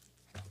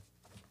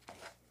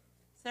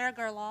 Sarah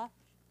Gerloff.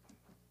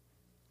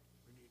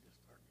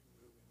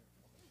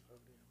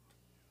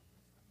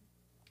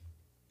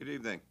 Good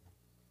evening.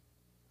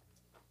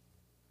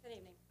 Good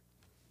evening.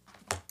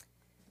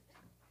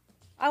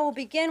 I will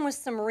begin with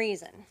some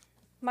reason.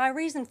 My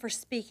reason for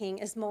speaking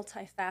is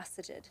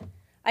multifaceted.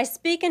 I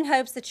speak in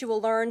hopes that you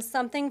will learn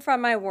something from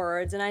my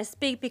words, and I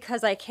speak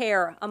because I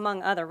care,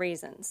 among other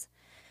reasons.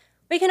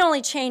 We can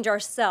only change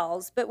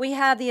ourselves, but we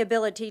have the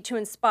ability to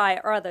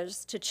inspire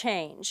others to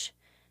change.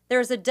 There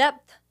is a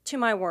depth to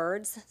my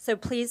words, so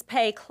please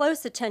pay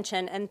close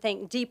attention and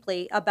think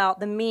deeply about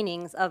the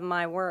meanings of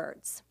my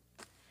words.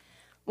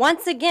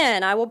 Once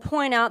again, I will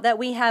point out that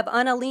we have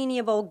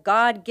unalienable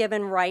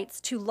God-given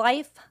rights to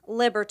life,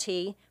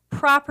 liberty,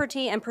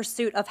 property, and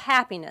pursuit of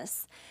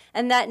happiness,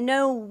 and that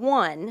no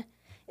one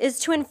is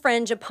to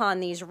infringe upon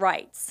these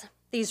rights.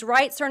 These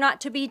rights are not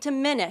to be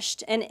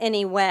diminished in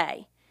any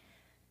way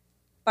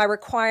by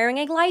requiring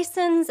a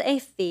license, a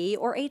fee,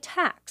 or a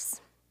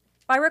tax.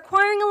 By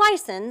requiring a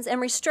license and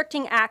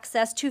restricting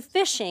access to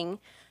fishing,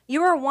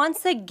 you are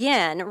once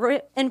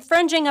again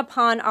infringing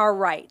upon our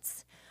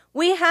rights.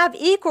 We have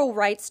equal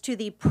rights to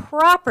the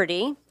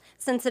property,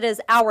 since it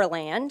is our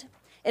land.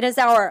 It is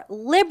our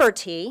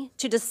liberty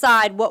to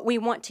decide what we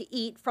want to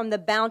eat from the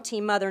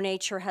bounty Mother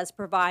Nature has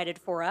provided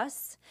for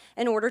us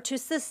in order to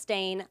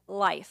sustain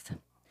life.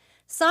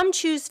 Some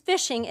choose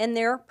fishing in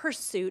their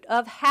pursuit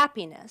of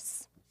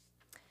happiness.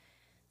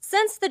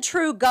 Since the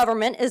true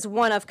government is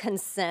one of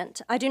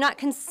consent, I do not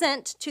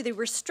consent to the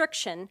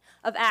restriction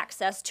of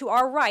access to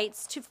our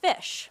rights to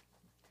fish.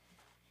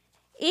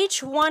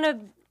 Each one of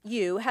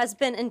you has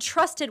been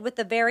entrusted with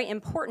the very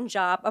important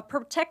job of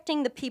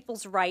protecting the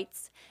people's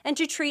rights and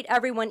to treat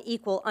everyone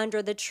equal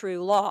under the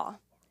true law.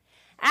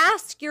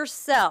 Ask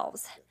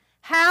yourselves,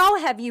 how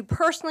have you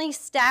personally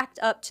stacked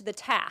up to the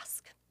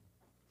task?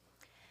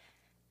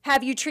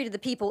 Have you treated the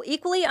people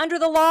equally under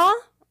the law,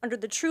 under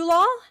the true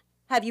law?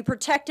 Have you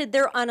protected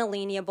their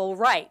unalienable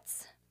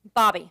rights?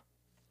 Bobby,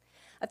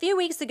 a few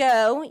weeks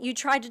ago, you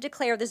tried to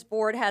declare this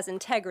board has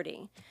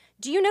integrity.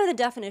 Do you know the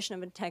definition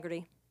of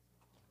integrity?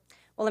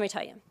 Well, let me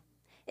tell you.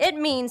 It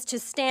means to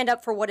stand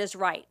up for what is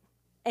right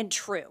and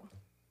true,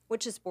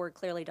 which this board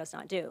clearly does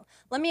not do.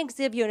 Let me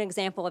give you an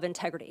example of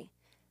integrity.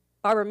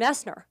 Barbara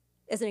Messner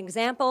is an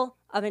example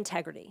of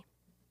integrity.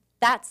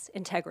 That's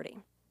integrity.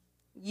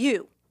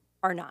 You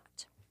are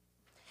not.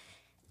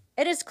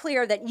 It is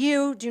clear that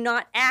you do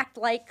not act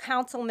like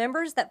council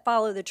members that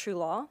follow the true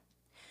law.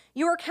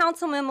 You are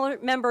council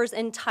members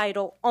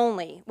entitled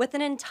only, with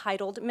an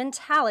entitled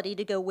mentality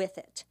to go with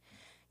it.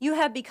 You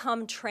have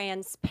become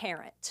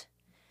transparent,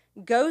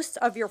 ghosts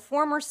of your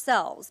former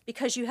selves,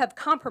 because you have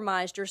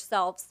compromised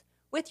yourselves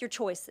with your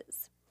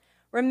choices.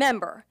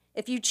 Remember,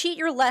 if you cheat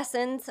your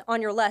lessons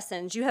on your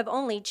lessons, you have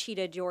only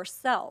cheated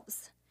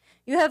yourselves.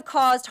 You have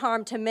caused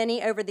harm to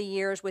many over the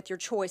years with your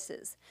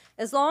choices.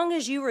 As long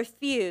as you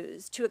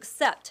refuse to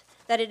accept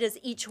that it is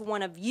each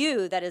one of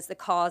you that is the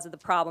cause of the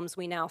problems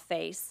we now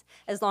face,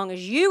 as long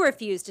as you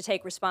refuse to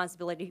take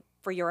responsibility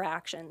for your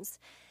actions,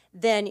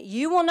 then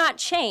you will not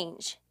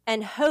change,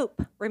 and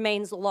hope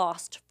remains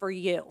lost for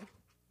you.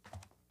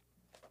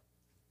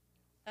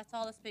 That's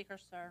all the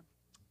speakers, sir.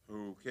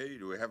 Okay,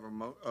 do we have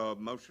a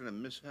motion?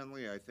 And Ms.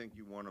 Henley, I think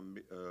you want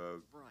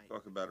to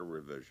talk about a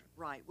revision.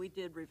 Right, we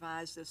did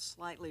revise this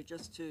slightly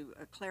just to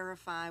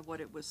clarify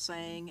what it was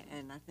saying,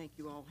 and I think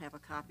you all have a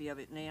copy of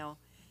it now.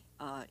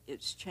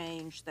 It's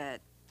changed that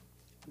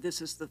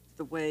this is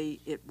the way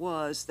it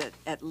was, that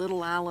at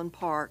Little Island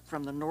Park,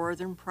 from the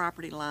northern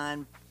property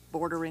line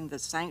bordering the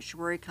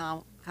sanctuary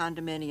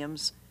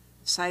condominiums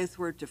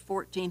southward to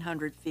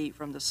 1,400 feet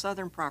from the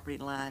southern property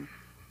line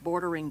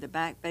bordering the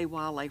Back Bay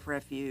Wildlife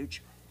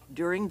Refuge,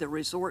 during the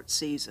resort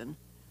season,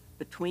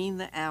 between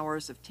the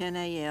hours of 10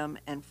 a.m.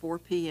 and 4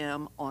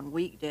 p.m. on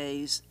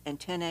weekdays and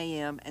 10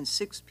 a.m. and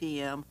 6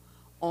 p.m.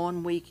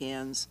 on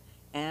weekends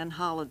and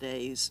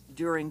holidays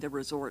during the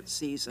resort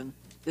season.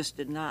 This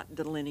did not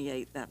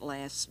delineate that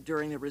last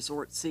during the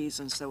resort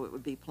season, so it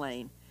would be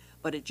plain.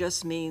 But it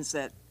just means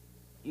that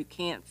you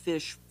can't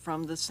fish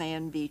from the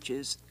sand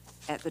beaches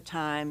at the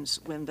times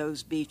when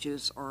those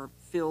beaches are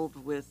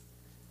filled with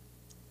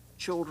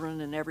children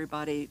and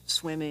everybody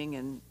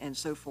swimming and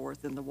so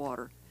forth in the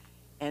water.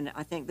 And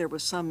I think there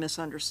was some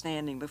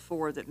misunderstanding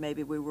before that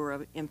maybe we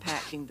were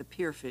impacting the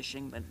pier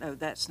fishing, but no,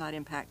 that's not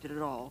impacted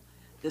at all.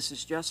 This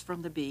is just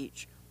from the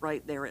beach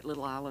right there at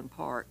Little Island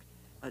Park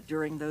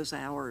during those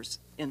hours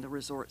in the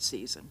resort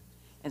season.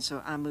 And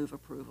so I move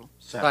approval.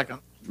 Second.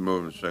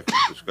 Move and second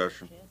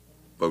discussion.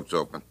 Votes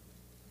open.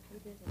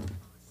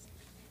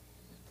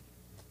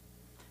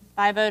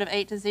 By a vote of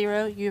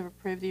 8-0, you have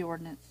approved the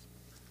ordinance.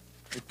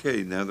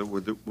 Okay, now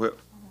that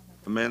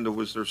Amanda,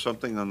 was there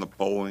something on the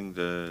polling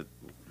that?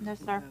 No,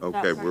 sir.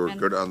 Okay, we're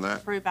good on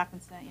that? Approved by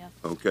consent, yes.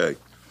 Okay,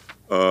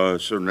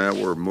 so now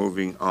we're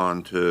moving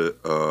on to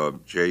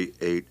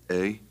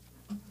J8A.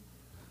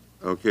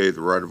 Okay,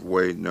 the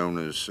right-of-way known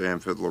as San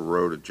Fiddler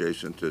Road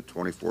adjacent to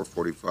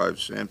 2445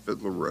 San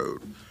Fiddler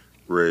Road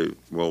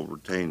will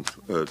retain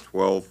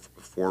 12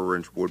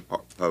 4-inch wood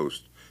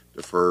posts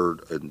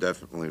deferred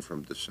indefinitely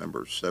from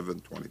December 7,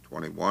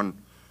 2021.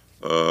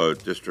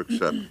 District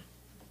 7.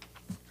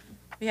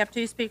 We have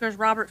two speakers,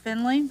 Robert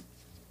Finley.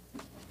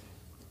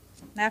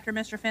 After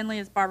Mr. Finley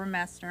is Barbara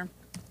Messner.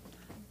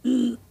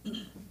 Good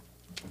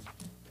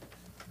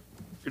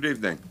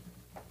evening.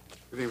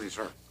 Good evening,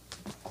 sir.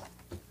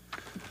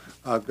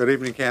 Good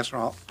evening,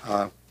 Council,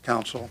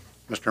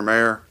 Mr.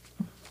 Mayor.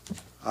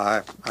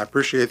 I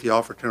appreciate the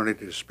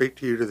opportunity to speak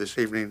to you this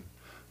evening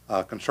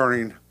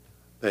concerning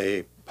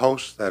the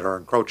posts that are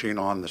encroaching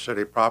on the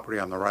city property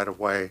on the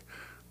right-of-way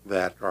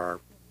that are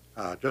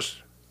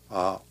just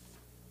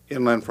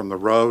inland from the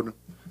road,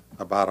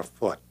 about a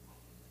foot.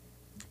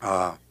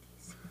 I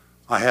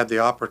had the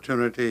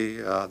opportunity,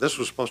 this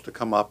was supposed to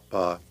come up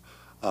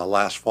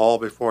last fall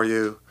before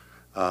you.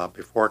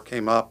 Before it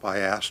came up, I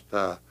asked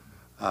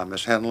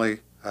Ms. Henley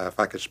if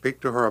I could speak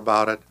to her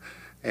about it,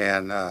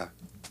 and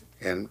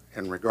in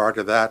regard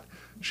to that,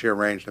 she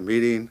arranged a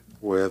meeting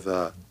with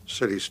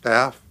city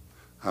staff,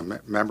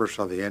 members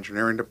of the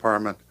engineering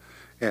department,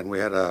 and we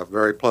had a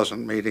very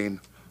pleasant meeting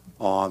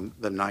on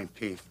the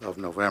 19th of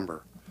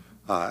November.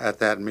 At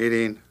that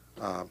meeting,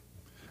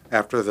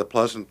 after the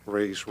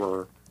pleasantries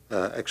were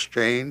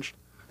exchanged,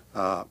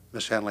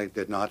 Ms. Henley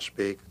did not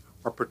speak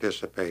or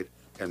participate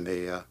in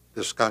the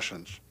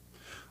discussions.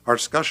 Our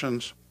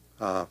discussions,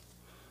 of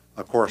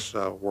course,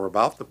 were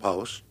about the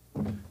post,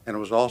 and it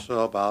was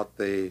also about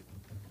the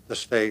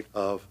state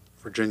of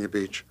Virginia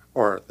Beach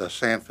or the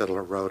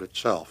Sandfiddler Road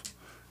itself.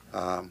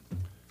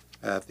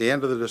 At the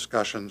end of the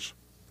discussions,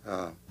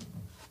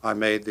 I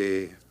made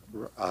the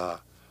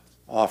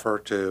offer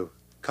to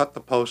cut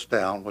the posts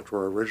down, which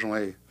were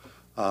originally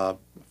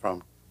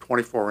from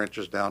 24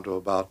 inches down to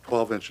about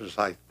 12 inches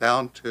height,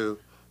 down to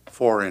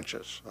 4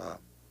 inches.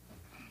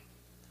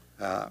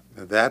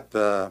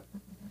 That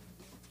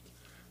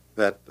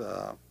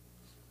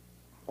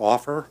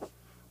offer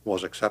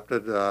was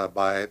accepted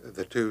by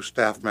the two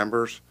staff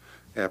members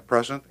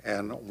present,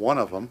 and one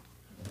of them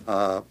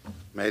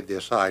made the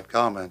aside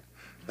comment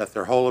that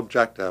their whole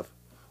objective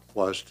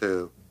was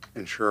to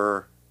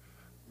ensure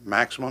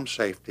maximum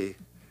safety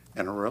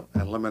and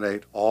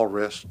eliminate all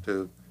risk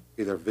to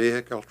either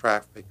vehicle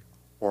traffic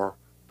or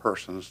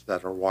persons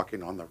that are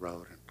walking on the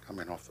road and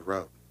coming off the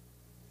road.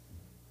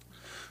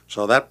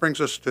 So that brings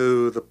us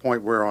to the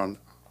point we're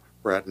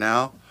at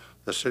now.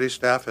 The city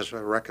staff has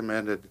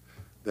recommended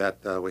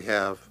that we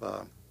have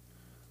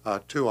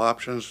two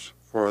options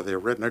for the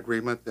written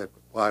agreement that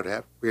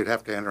we'd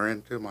have to enter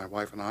into, my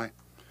wife and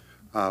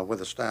I, with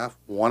the staff.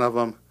 One of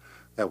them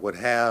that would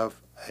have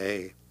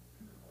a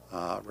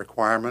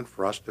requirement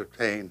for us to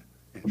obtain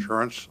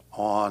insurance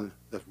on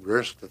the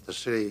risk that the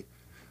city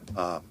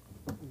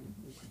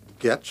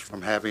gets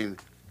from having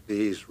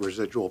these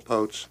residual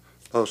posts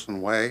in the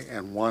way,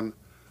 and one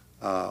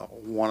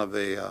of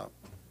the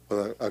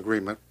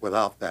agreement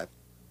without that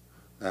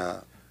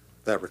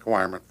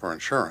requirement for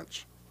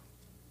insurance.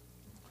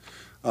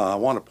 I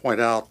want to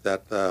point out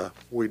that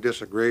we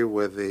disagree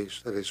with the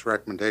city's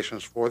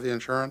recommendations for the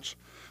insurance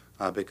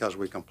because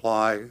we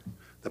comply,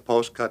 the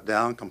posts cut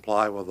down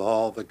comply with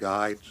all the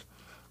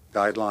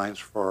guidelines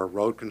for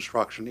road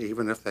construction,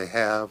 even if they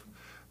have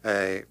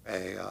a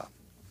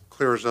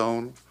clear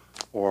zone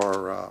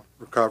or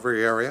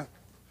recovery area.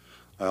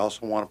 I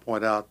also want to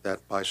point out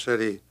that by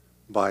state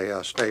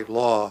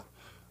law,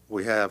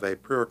 we have a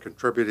pure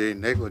contributing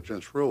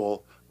negligence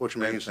rule, which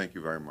means... Thank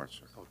you very much,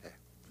 sir. Okay,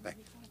 thank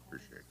you.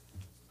 Appreciate it.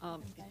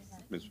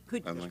 Ms.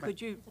 Could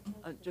Hunley? you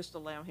just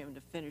allow him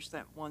to finish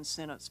that one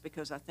sentence,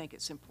 because I think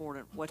it's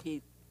important what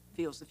he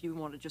feels, if you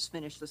want to just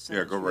finish the Yeah,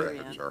 sentence. go right very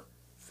ahead, end. sir.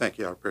 Thank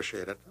you, I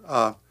appreciate it.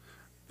 The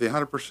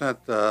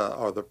 100%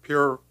 or the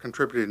pure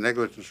contributing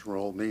negligence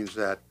rule means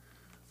that,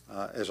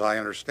 as I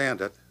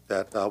understand it,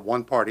 that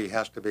one party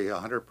has to be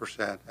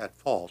 100% at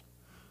fault,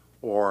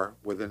 or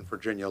within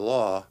Virginia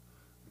law,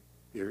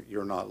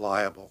 you're not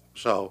liable.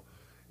 So,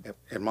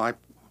 in my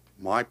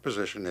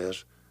position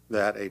is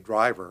that a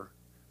driver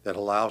that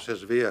allows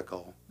his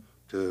vehicle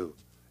to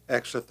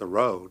exit the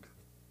road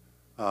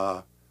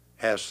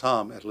has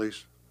some, at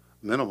least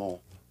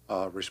minimal,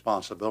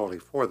 responsibility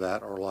for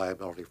that or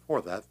liability for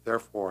that.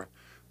 Therefore,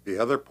 the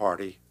other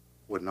party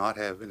would not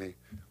have any,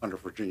 under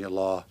Virginia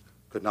law,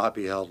 could not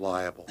be held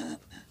liable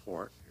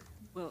for it.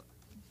 Well,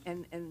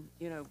 and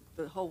you know,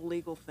 the whole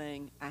legal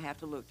thing, I have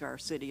to look to our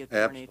city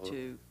attorney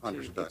to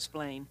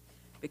explain,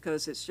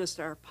 because it's just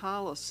our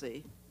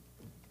policy.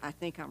 I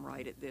think I'm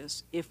right at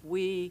this. If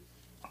we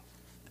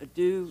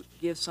do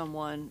give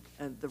someone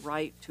the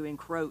right to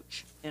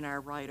encroach in our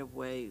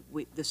right-of-way,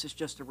 this is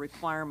just a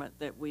requirement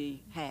that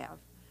we have,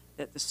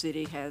 that the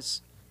city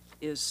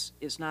is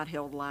not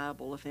held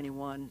liable if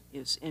anyone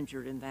is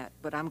injured in that.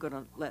 But I'm going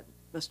to let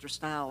Mr.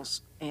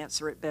 Stiles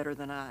answer it better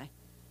than I.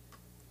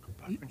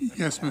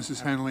 Yes,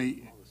 Mrs.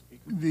 Henley,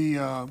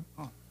 the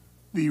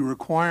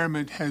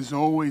requirement has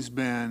always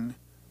been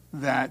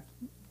that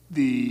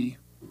the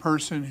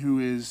person who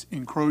is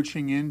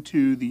encroaching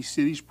into the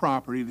city's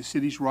property, the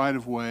city's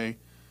right-of-way,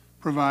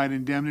 provide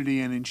indemnity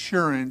and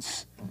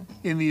insurance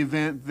in the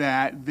event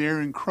that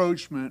their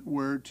encroachment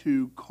were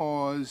to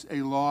cause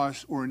a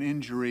loss or an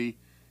injury,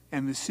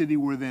 and the city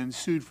were then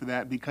sued for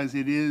that because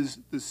it is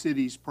the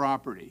city's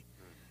property.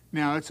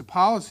 Now, it's a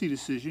policy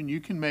decision.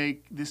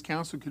 This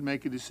council could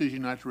make a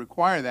decision not to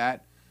require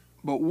that,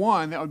 but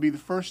one, that would be the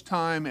first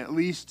time, at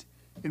least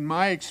in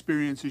my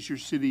experience as your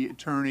city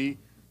attorney,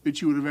 that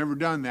you would have ever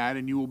done that,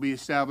 and you will be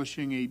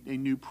establishing a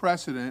new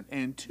precedent.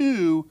 And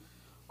two,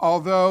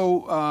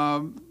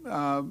 although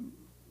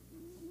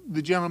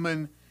the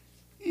gentleman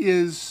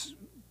is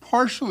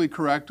partially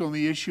correct on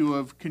the issue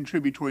of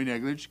contributory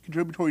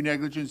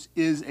negligence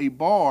is a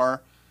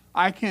bar,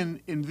 I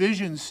can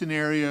envision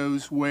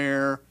scenarios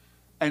where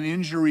an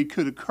injury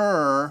could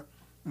occur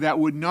that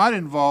would not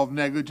involve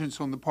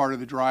negligence on the part of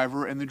the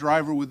driver, and the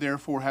driver would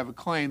therefore have a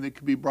claim that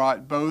could be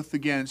brought both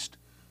against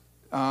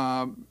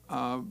the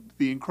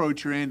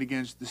encroacher and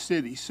against the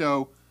city.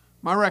 So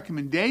my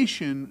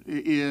recommendation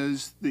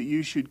is that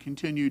you should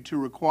continue to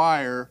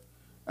require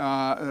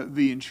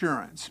the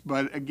insurance.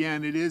 But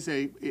again, it is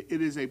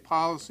a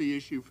policy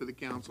issue for the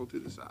council to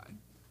decide.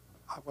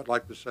 I would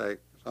like to say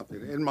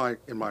something. In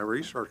my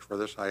research for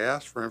this, I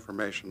asked for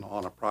information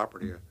on a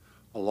property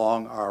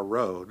along our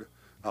road,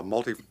 a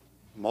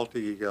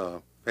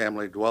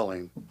multi-family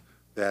dwelling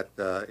that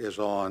is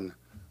on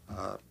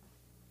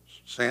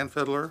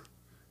Sandfiddler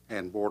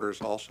and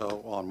borders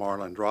also on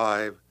Marlin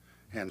Drive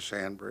and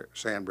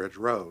Sandbridge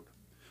Road.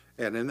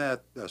 And in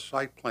that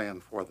site plan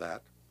for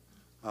that,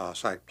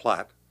 site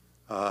plat,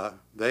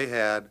 they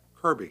had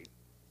curbing,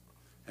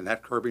 and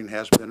that curbing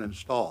has been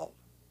installed.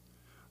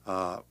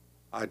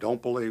 I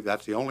don't believe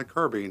that's the only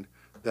curbing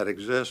that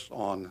exists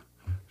on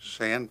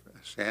Sand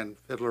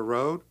Fiddler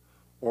Road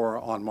or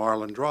on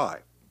Marlin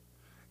Drive.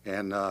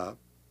 And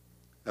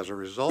as a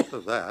result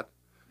of that,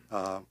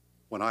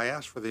 when I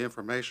asked for the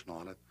information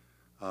on it,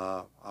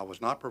 I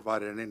was not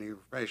provided any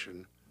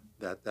information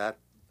that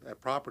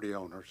property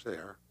owners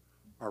there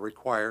are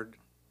required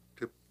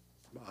to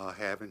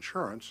have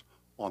insurance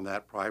on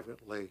that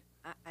privately.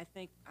 I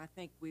think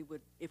we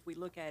would, if we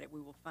look at it, we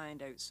will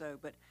find out so.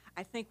 But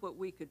I think what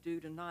we could do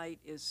tonight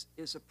is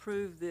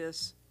approve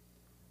this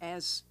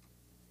as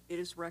it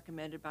is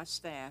recommended by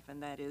staff,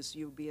 and that is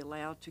you'll be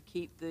allowed to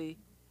keep the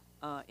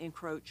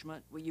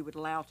encroachment. Well, you would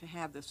allow to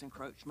have this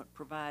encroachment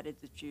provided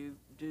that you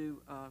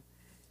do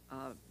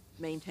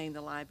maintain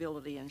the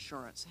liability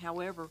insurance.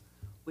 However,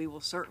 we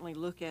will certainly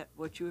look at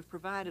what you have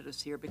provided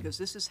us here, because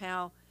this is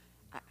how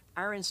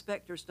our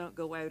inspectors don't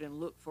go out and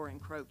look for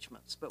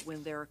encroachments, but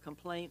when there are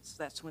complaints,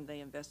 that's when they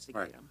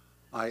investigate them.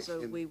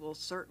 So we will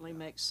certainly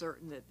make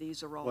certain that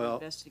these are all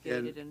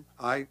investigated. And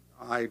I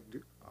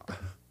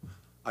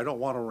don't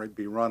want to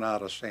be run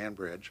out of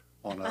Sandbridge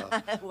on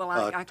a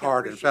well,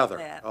 tarred and feather.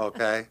 That.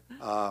 Okay,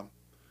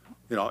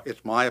 you know,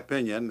 it's my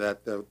opinion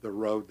that the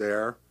road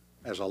there,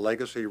 as a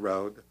legacy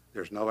road,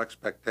 there's no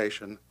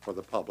expectation for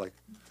the public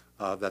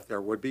that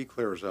there would be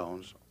clear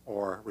zones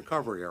or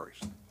recovery areas.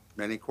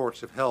 Many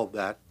courts have held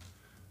that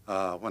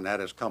when that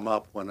has come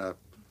up, when a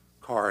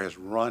car has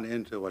run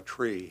into a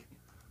tree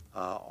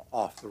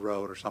off the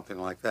road or something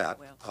like that.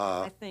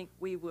 Well, I think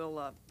we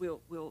will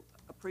we'll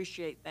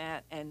appreciate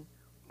that and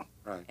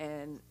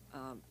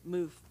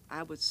move.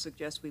 I would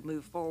suggest we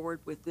move forward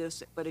with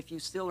this. But if you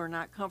still are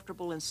not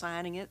comfortable in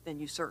signing it, then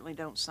you certainly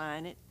don't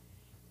sign it,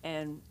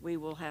 and we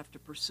will have to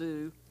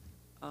pursue.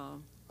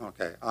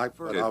 Okay.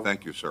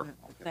 Thank you, sir.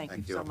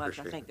 Thank you so much.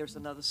 I think there's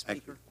another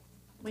speaker.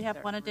 We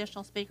have one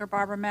additional speaker,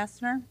 Barbara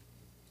Messner.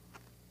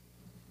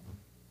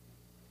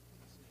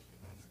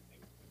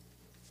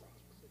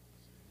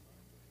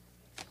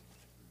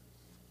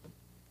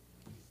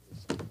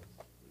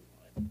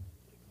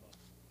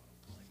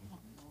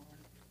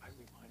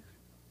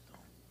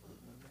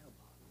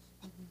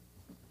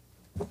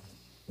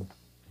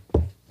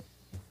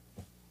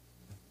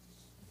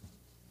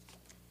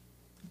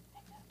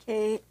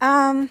 Okay,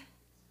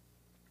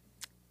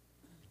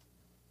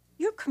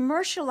 you're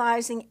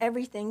commercializing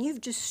everything.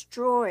 You've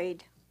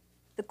destroyed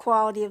the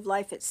quality of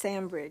life at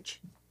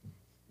Sandbridge.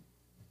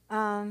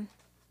 We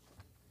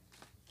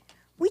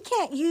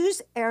can't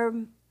use our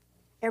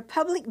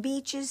public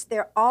beaches.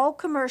 They're all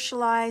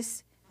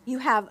commercialized. You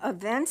have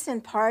events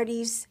and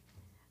parties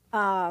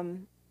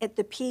at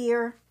the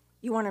pier.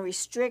 You want to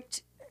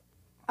restrict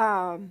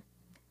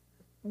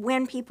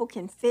when people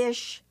can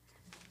fish.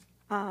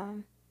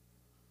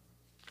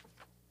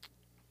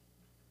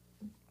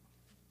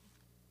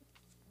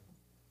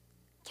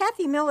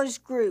 Kathy Miller's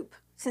group,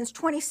 since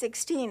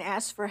 2016,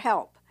 asked for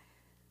help.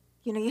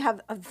 You know, you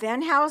have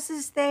event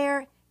houses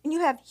there, and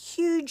you have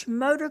huge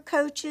motor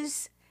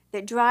coaches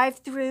that drive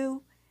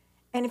through.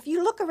 And if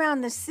you look around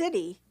the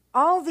city,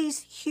 all these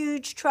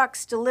huge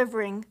trucks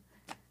delivering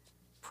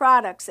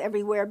products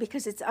everywhere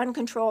because it's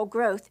uncontrolled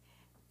growth,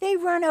 they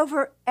run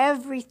over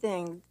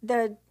everything.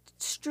 The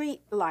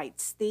street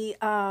lights, you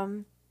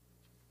know,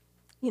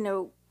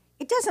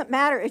 it doesn't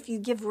matter if you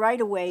give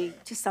right away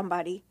to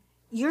somebody.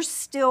 You're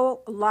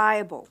still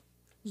liable.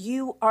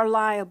 You are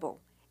liable.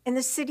 And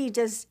the city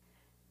does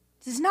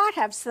not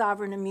have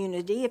sovereign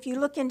immunity. If you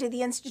look into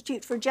the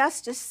Institute for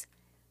Justice,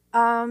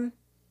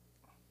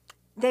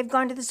 they've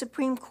gone to the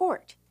Supreme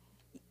Court.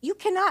 You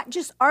cannot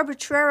just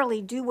arbitrarily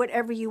do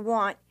whatever you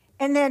want,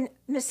 and then,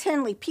 Ms.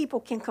 Henley, people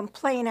can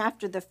complain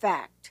after the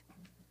fact.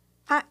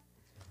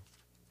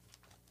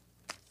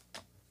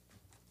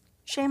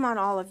 Shame on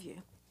all of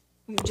you.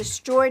 You've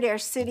destroyed our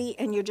city,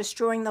 and you're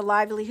destroying the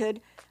livelihood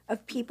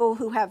of people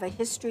who have a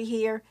history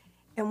here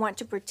and want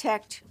to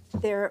protect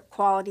their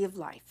quality of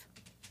life.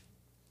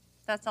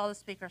 That's all the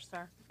speakers,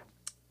 sir.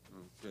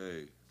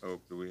 Okay.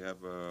 Oh, do we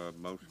have a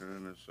motion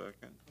in a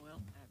second?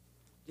 Well, I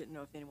didn't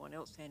know if anyone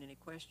else had any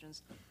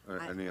questions.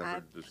 Any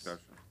other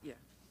discussion? Yeah.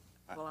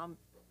 Well,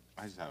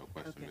 I just have a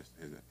question, Okay.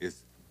 Mr.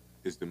 Hizzard.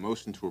 Is the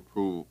motion to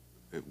approve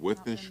it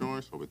with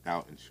insurance or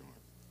without insurance?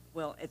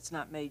 Well, it's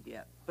not made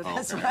yet, but Oh,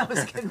 that's okay. what I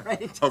was getting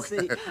ready to Okay.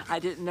 see. I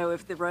didn't know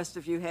if the rest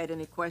of you had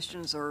any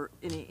questions or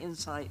any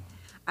insight.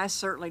 I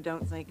certainly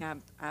don't think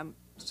I'm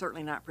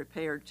certainly not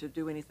prepared to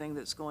do anything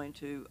that's going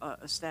to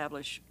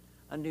establish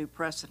a new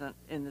precedent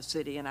in the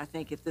city. And I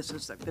think if this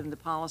has been the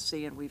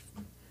policy and we've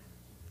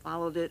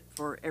followed it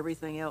for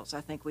everything else,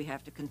 I think we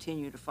have to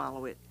continue to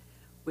follow it,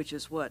 which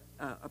is what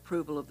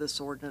approval of this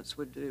ordinance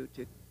would do,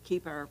 to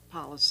keep our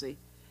policy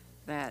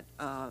that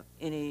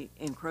any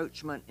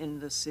encroachment in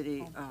the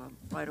city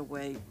right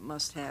away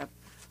must have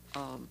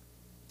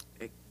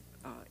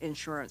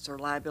insurance or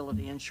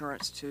liability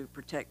insurance to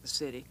protect the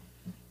city.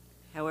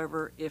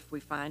 However, if we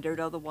find out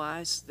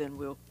otherwise, then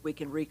we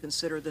can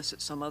reconsider this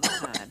at some other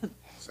time.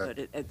 But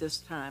at this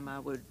time, I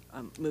would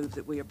move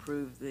that we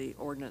approve the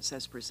ordinance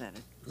as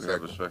presented. Do we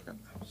have a second?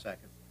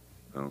 Second.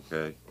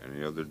 Okay,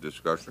 any other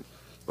discussion?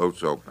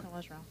 Vote's open. I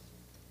was wrong.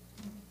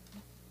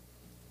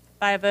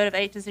 By a vote of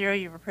 8-0,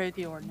 you've approved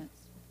the ordinance.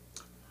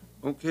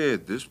 Okay,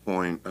 at this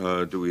point,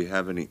 do we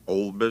have any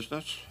old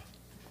business?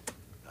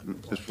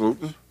 Ms.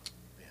 Wooten?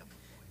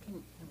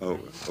 Oh,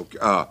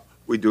 okay,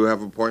 we do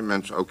have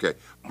appointments, okay,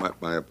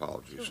 my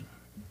apologies.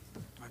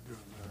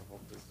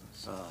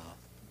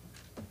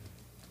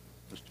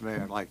 Mr.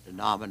 Mayor, I'd like to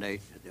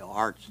nominate to the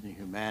Arts and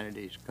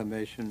Humanities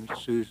Commission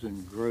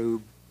Susan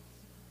Grube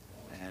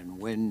and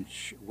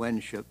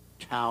Winship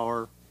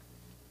Tower,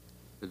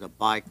 to the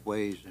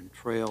Bikeways and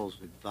Trails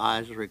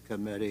Advisory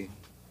Committee,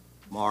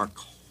 Mark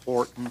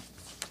Horton,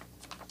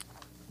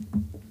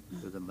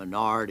 to the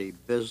Minority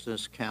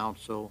Business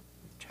Council,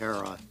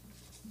 Tara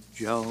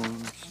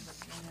Jones,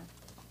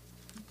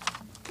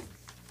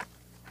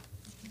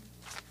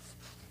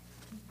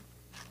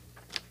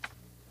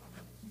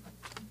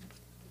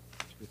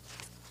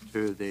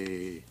 to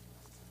the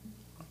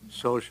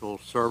Social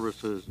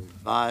Services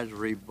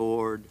Advisory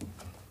Board,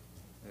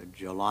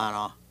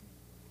 Jelana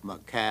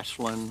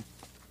McCaslin,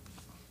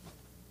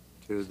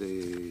 to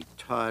the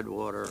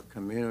Tidewater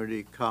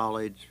Community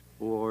College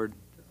Board,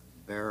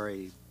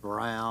 Barry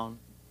Brown,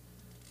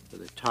 to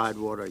the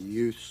Tidewater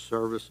Youth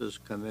Services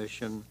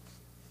Commission,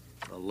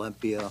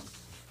 Olympia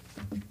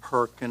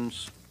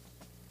Perkins.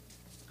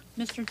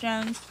 Mr.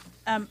 Jones,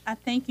 I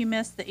think you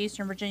missed the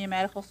Eastern Virginia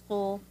Medical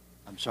School.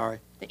 I'm sorry?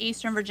 The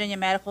Eastern Virginia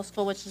Medical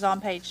School, which is on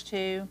page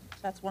 2.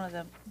 That's one of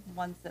the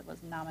ones that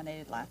was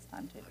nominated last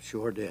time, too.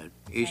 Sure did.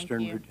 Thank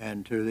you.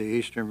 And to the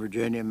Eastern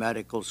Virginia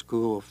Medical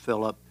School,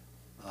 Philip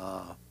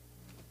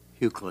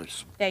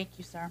Huclis. Thank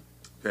you, sir.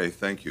 Okay,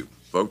 thank you.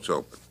 Vote's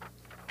open.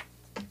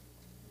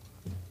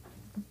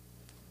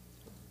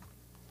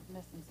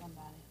 Missing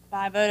somebody.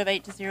 By a vote of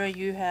 8-0,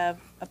 you have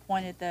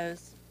appointed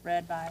those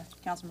read by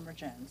Councilmember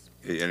Jones.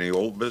 Okay, any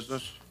old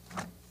business?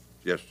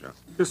 Yes, John.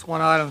 Just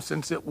one item,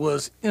 since it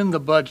was in the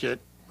budget,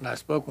 and I've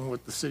spoken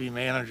with the city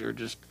manager,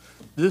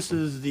 this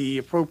is the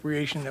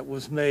appropriation that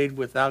was made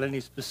without any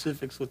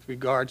specifics with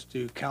regards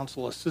to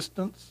council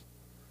assistance.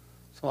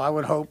 So I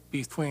would hope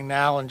between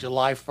now and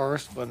July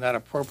 1st, when that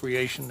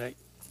appropriation that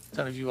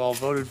some of you all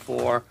voted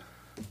for,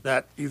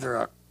 that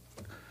either,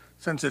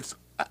 since it's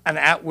an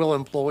at-will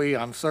employee,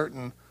 I'm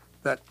certain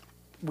that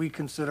we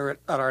consider it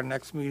at our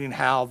next meeting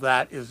how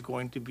that is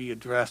going to be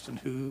addressed and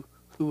who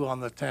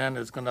on the 10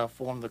 is going to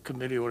form the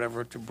committee or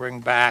whatever to bring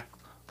back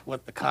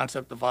what the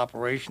concept of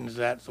operation is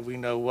at, so we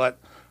know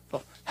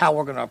how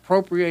we're going to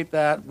appropriate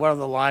that, what are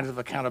the lines of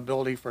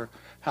accountability for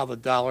how the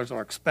dollars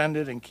are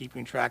expended and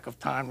keeping track of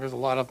time. There's a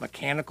lot of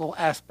mechanical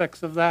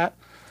aspects of that,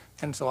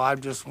 and so I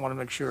just want to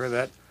make sure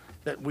that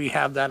we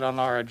have that on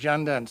our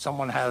agenda and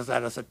someone has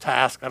that as a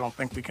task. I don't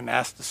think we can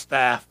ask the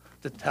staff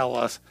to tell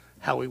us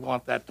how we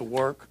want that to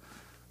work,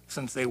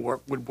 since they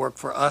would work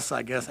for us,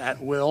 I guess, at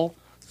will.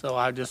 So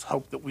I just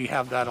hope that we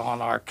have that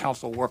on our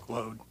council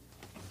workload.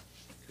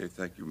 Okay,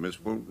 thank you.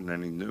 Ms. Wooten,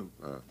 any new?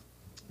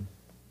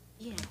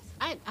 Yes,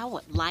 I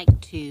would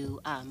like to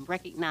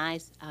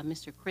recognize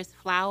Mr. Chris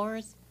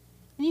Flowers.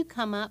 Can you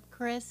come up,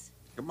 Chris?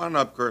 Come on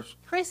up, Chris.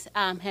 Chris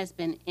has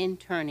been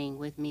interning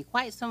with me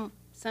quite some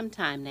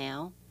time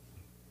now.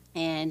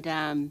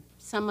 And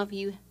some of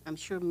you, I'm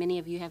sure many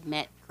of you have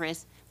met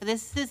Chris, but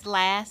this is his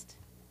last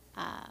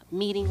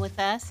meeting with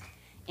us.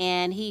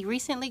 And he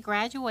recently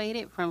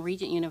graduated from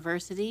Regent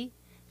University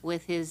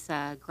with his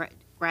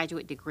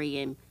graduate degree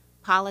in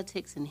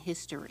politics and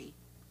history.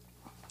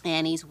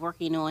 And he's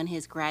working on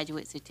his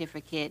graduate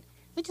certificate,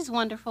 which is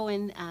wonderful,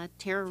 in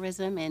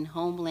terrorism and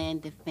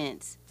homeland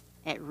defense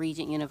at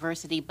Regent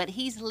University. But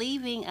he's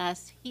leaving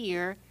us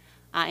here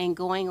and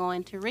going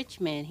on to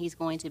Richmond. He's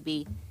going to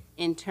be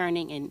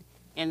interning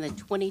in the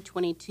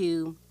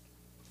 2022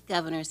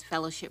 Governor's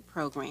Fellowship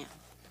Program.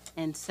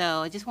 And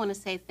so I just want to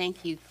say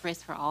thank you,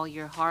 Chris, for all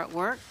your hard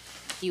work.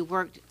 You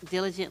worked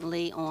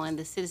diligently on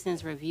the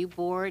Citizens Review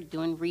Board,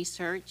 doing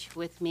research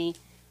with me,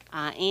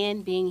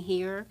 and being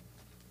here,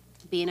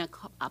 being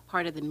a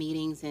part of the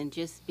meetings, and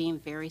just being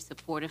very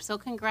supportive. So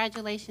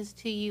congratulations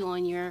to you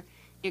on your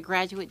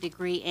graduate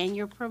degree and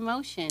your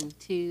promotion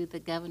to the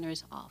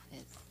governor's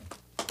office.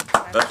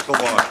 Best of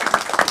luck.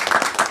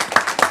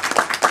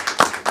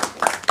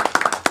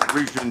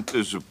 Regent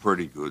is a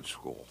pretty good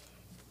school.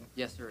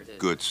 Yes, sir, it is.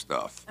 Good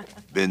stuff.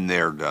 Been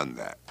there, done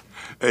that.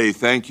 Hey,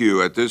 thank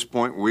you. At this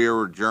point, we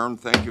are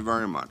adjourned. Thank you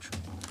very much.